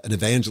an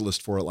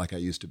evangelist for it like I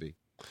used to be.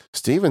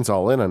 Steven's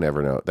all in on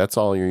Evernote. That's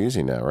all you're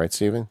using now, right,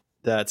 Steven?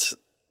 That's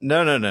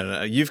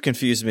no. You've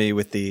confused me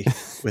with the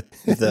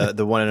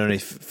one and only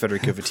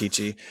Federico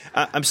Viticci.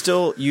 I'm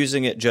still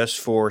using it just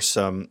for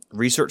some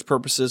research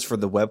purposes for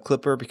the web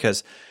clipper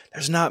because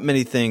there's not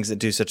many things that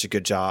do such a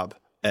good job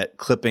at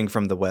clipping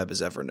from the web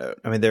as Evernote.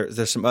 I mean,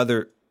 there's some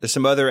other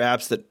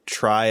apps that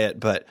try it,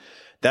 but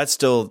that's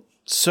still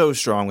so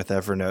strong with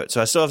Evernote. So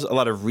I still have a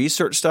lot of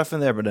research stuff in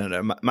there, but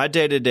no. My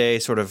day-to-day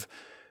sort of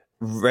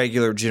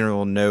regular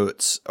general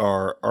notes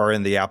are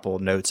in the Apple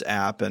Notes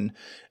app. And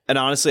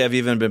honestly, I've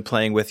even been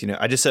playing with,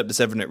 I just set up this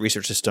Evernote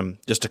research system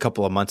just a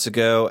couple of months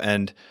ago,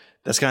 and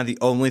that's kind of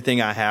the only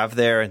thing I have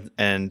there.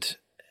 And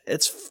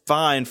it's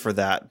fine for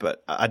that,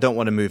 but I don't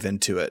want to move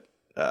into it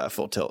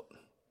full tilt.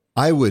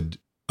 I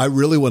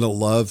really want to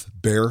love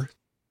Bear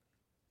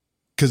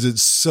because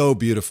it's so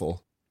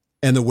beautiful.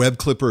 And the web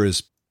clipper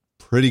is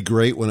pretty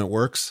great when it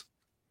works,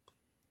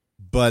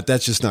 but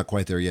that's just not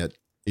quite there yet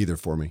either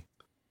for me.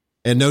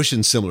 And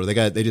Notion's similar.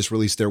 They just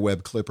released their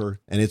web clipper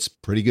and it's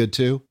pretty good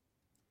too.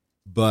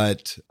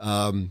 But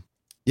I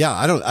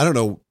don't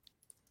know.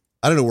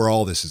 I don't know where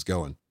all this is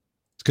going.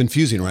 It's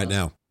confusing right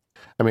now.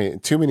 I mean,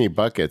 Too Many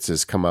Buckets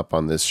has come up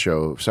on this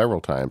show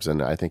several times,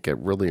 and I think it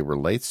really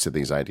relates to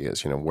these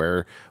ideas,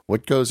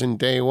 what goes in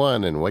day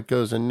one and what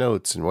goes in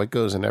notes and what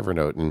goes in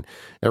Evernote. And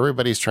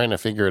everybody's trying to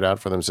figure it out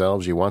for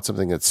themselves. You want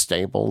something that's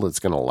stable, that's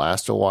going to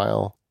last a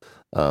while.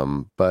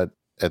 But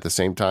at the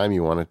same time,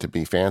 you want it to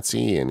be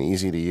fancy and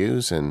easy to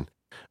use. And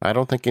I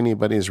don't think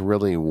anybody's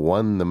really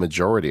won the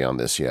majority on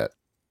this yet.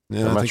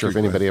 Yeah, I'm not sure if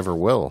anybody ever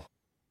will.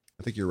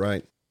 I think you're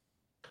right.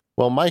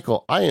 Well,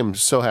 Michael, I am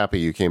so happy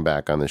you came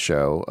back on the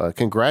show.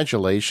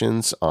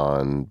 Congratulations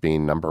on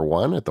being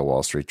 #1 at the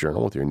Wall Street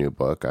Journal with your new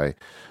book.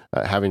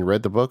 Having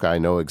read the book, I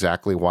know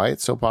exactly why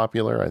it's so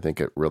popular. I think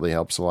it really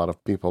helps a lot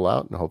of people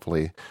out and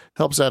hopefully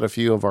helps out a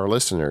few of our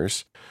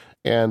listeners.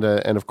 And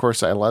of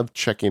course, I love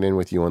checking in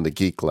with you on the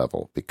geek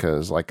level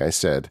because, like I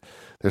said,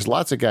 there's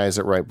lots of guys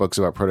that write books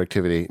about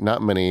productivity,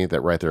 not many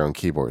that write their own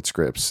keyboard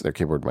scripts, their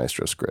Keyboard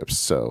Maestro scripts.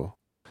 So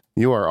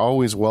you are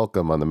always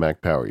welcome on the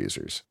Mac Power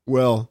Users.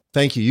 Well,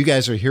 thank you. You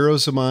guys are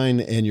heroes of mine,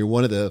 and you're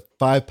one of the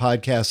 5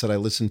 podcasts that I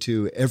listen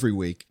to every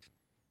week.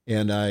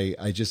 And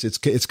I just,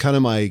 it's kind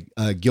of my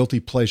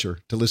guilty pleasure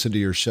to listen to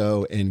your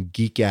show and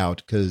geek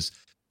out because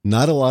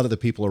not a lot of the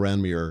people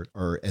around me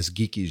are as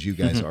geeky as you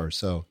guys are.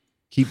 So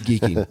keep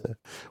geeking.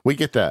 We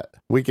get that.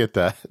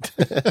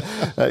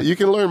 You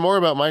can learn more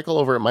about Michael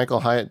over at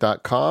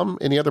michaelhyatt.com.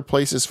 Any other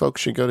places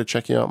folks should go to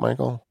check you out,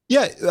 Michael?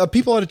 Yeah,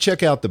 people ought to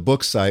check out the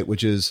book site,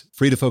 which is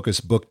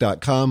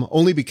freetofocusbook.com,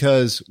 only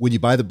because when you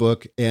buy the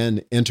book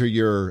and enter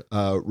your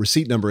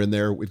receipt number in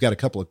there, we've got a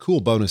couple of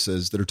cool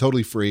bonuses that are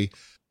totally free,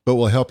 but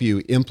will help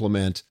you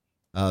implement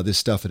this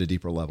stuff at a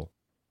deeper level.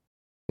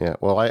 Yeah,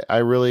 well, I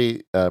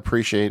really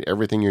appreciate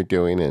everything you're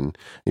doing, and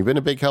you've been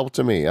a big help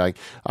to me. I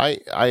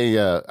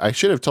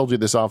should have told you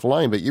this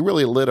offline, but you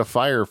really lit a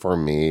fire for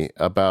me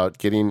about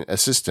getting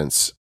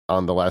assistance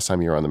on the last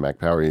time you were on the Mac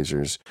Power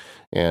Users.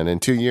 And in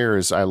 2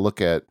 years, I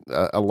look at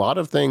a lot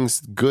of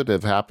things good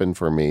have happened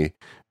for me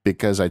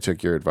because I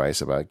took your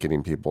advice about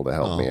getting people to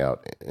help me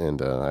out,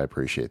 and I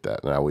appreciate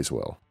that, and I always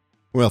will.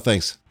 Well,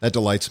 thanks. That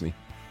delights me.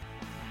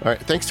 All right,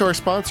 thanks to our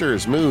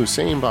sponsors, Moo,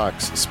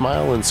 Sanebox,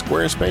 Smile, and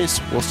Squarespace.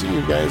 We'll see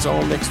you guys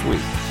all next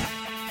week.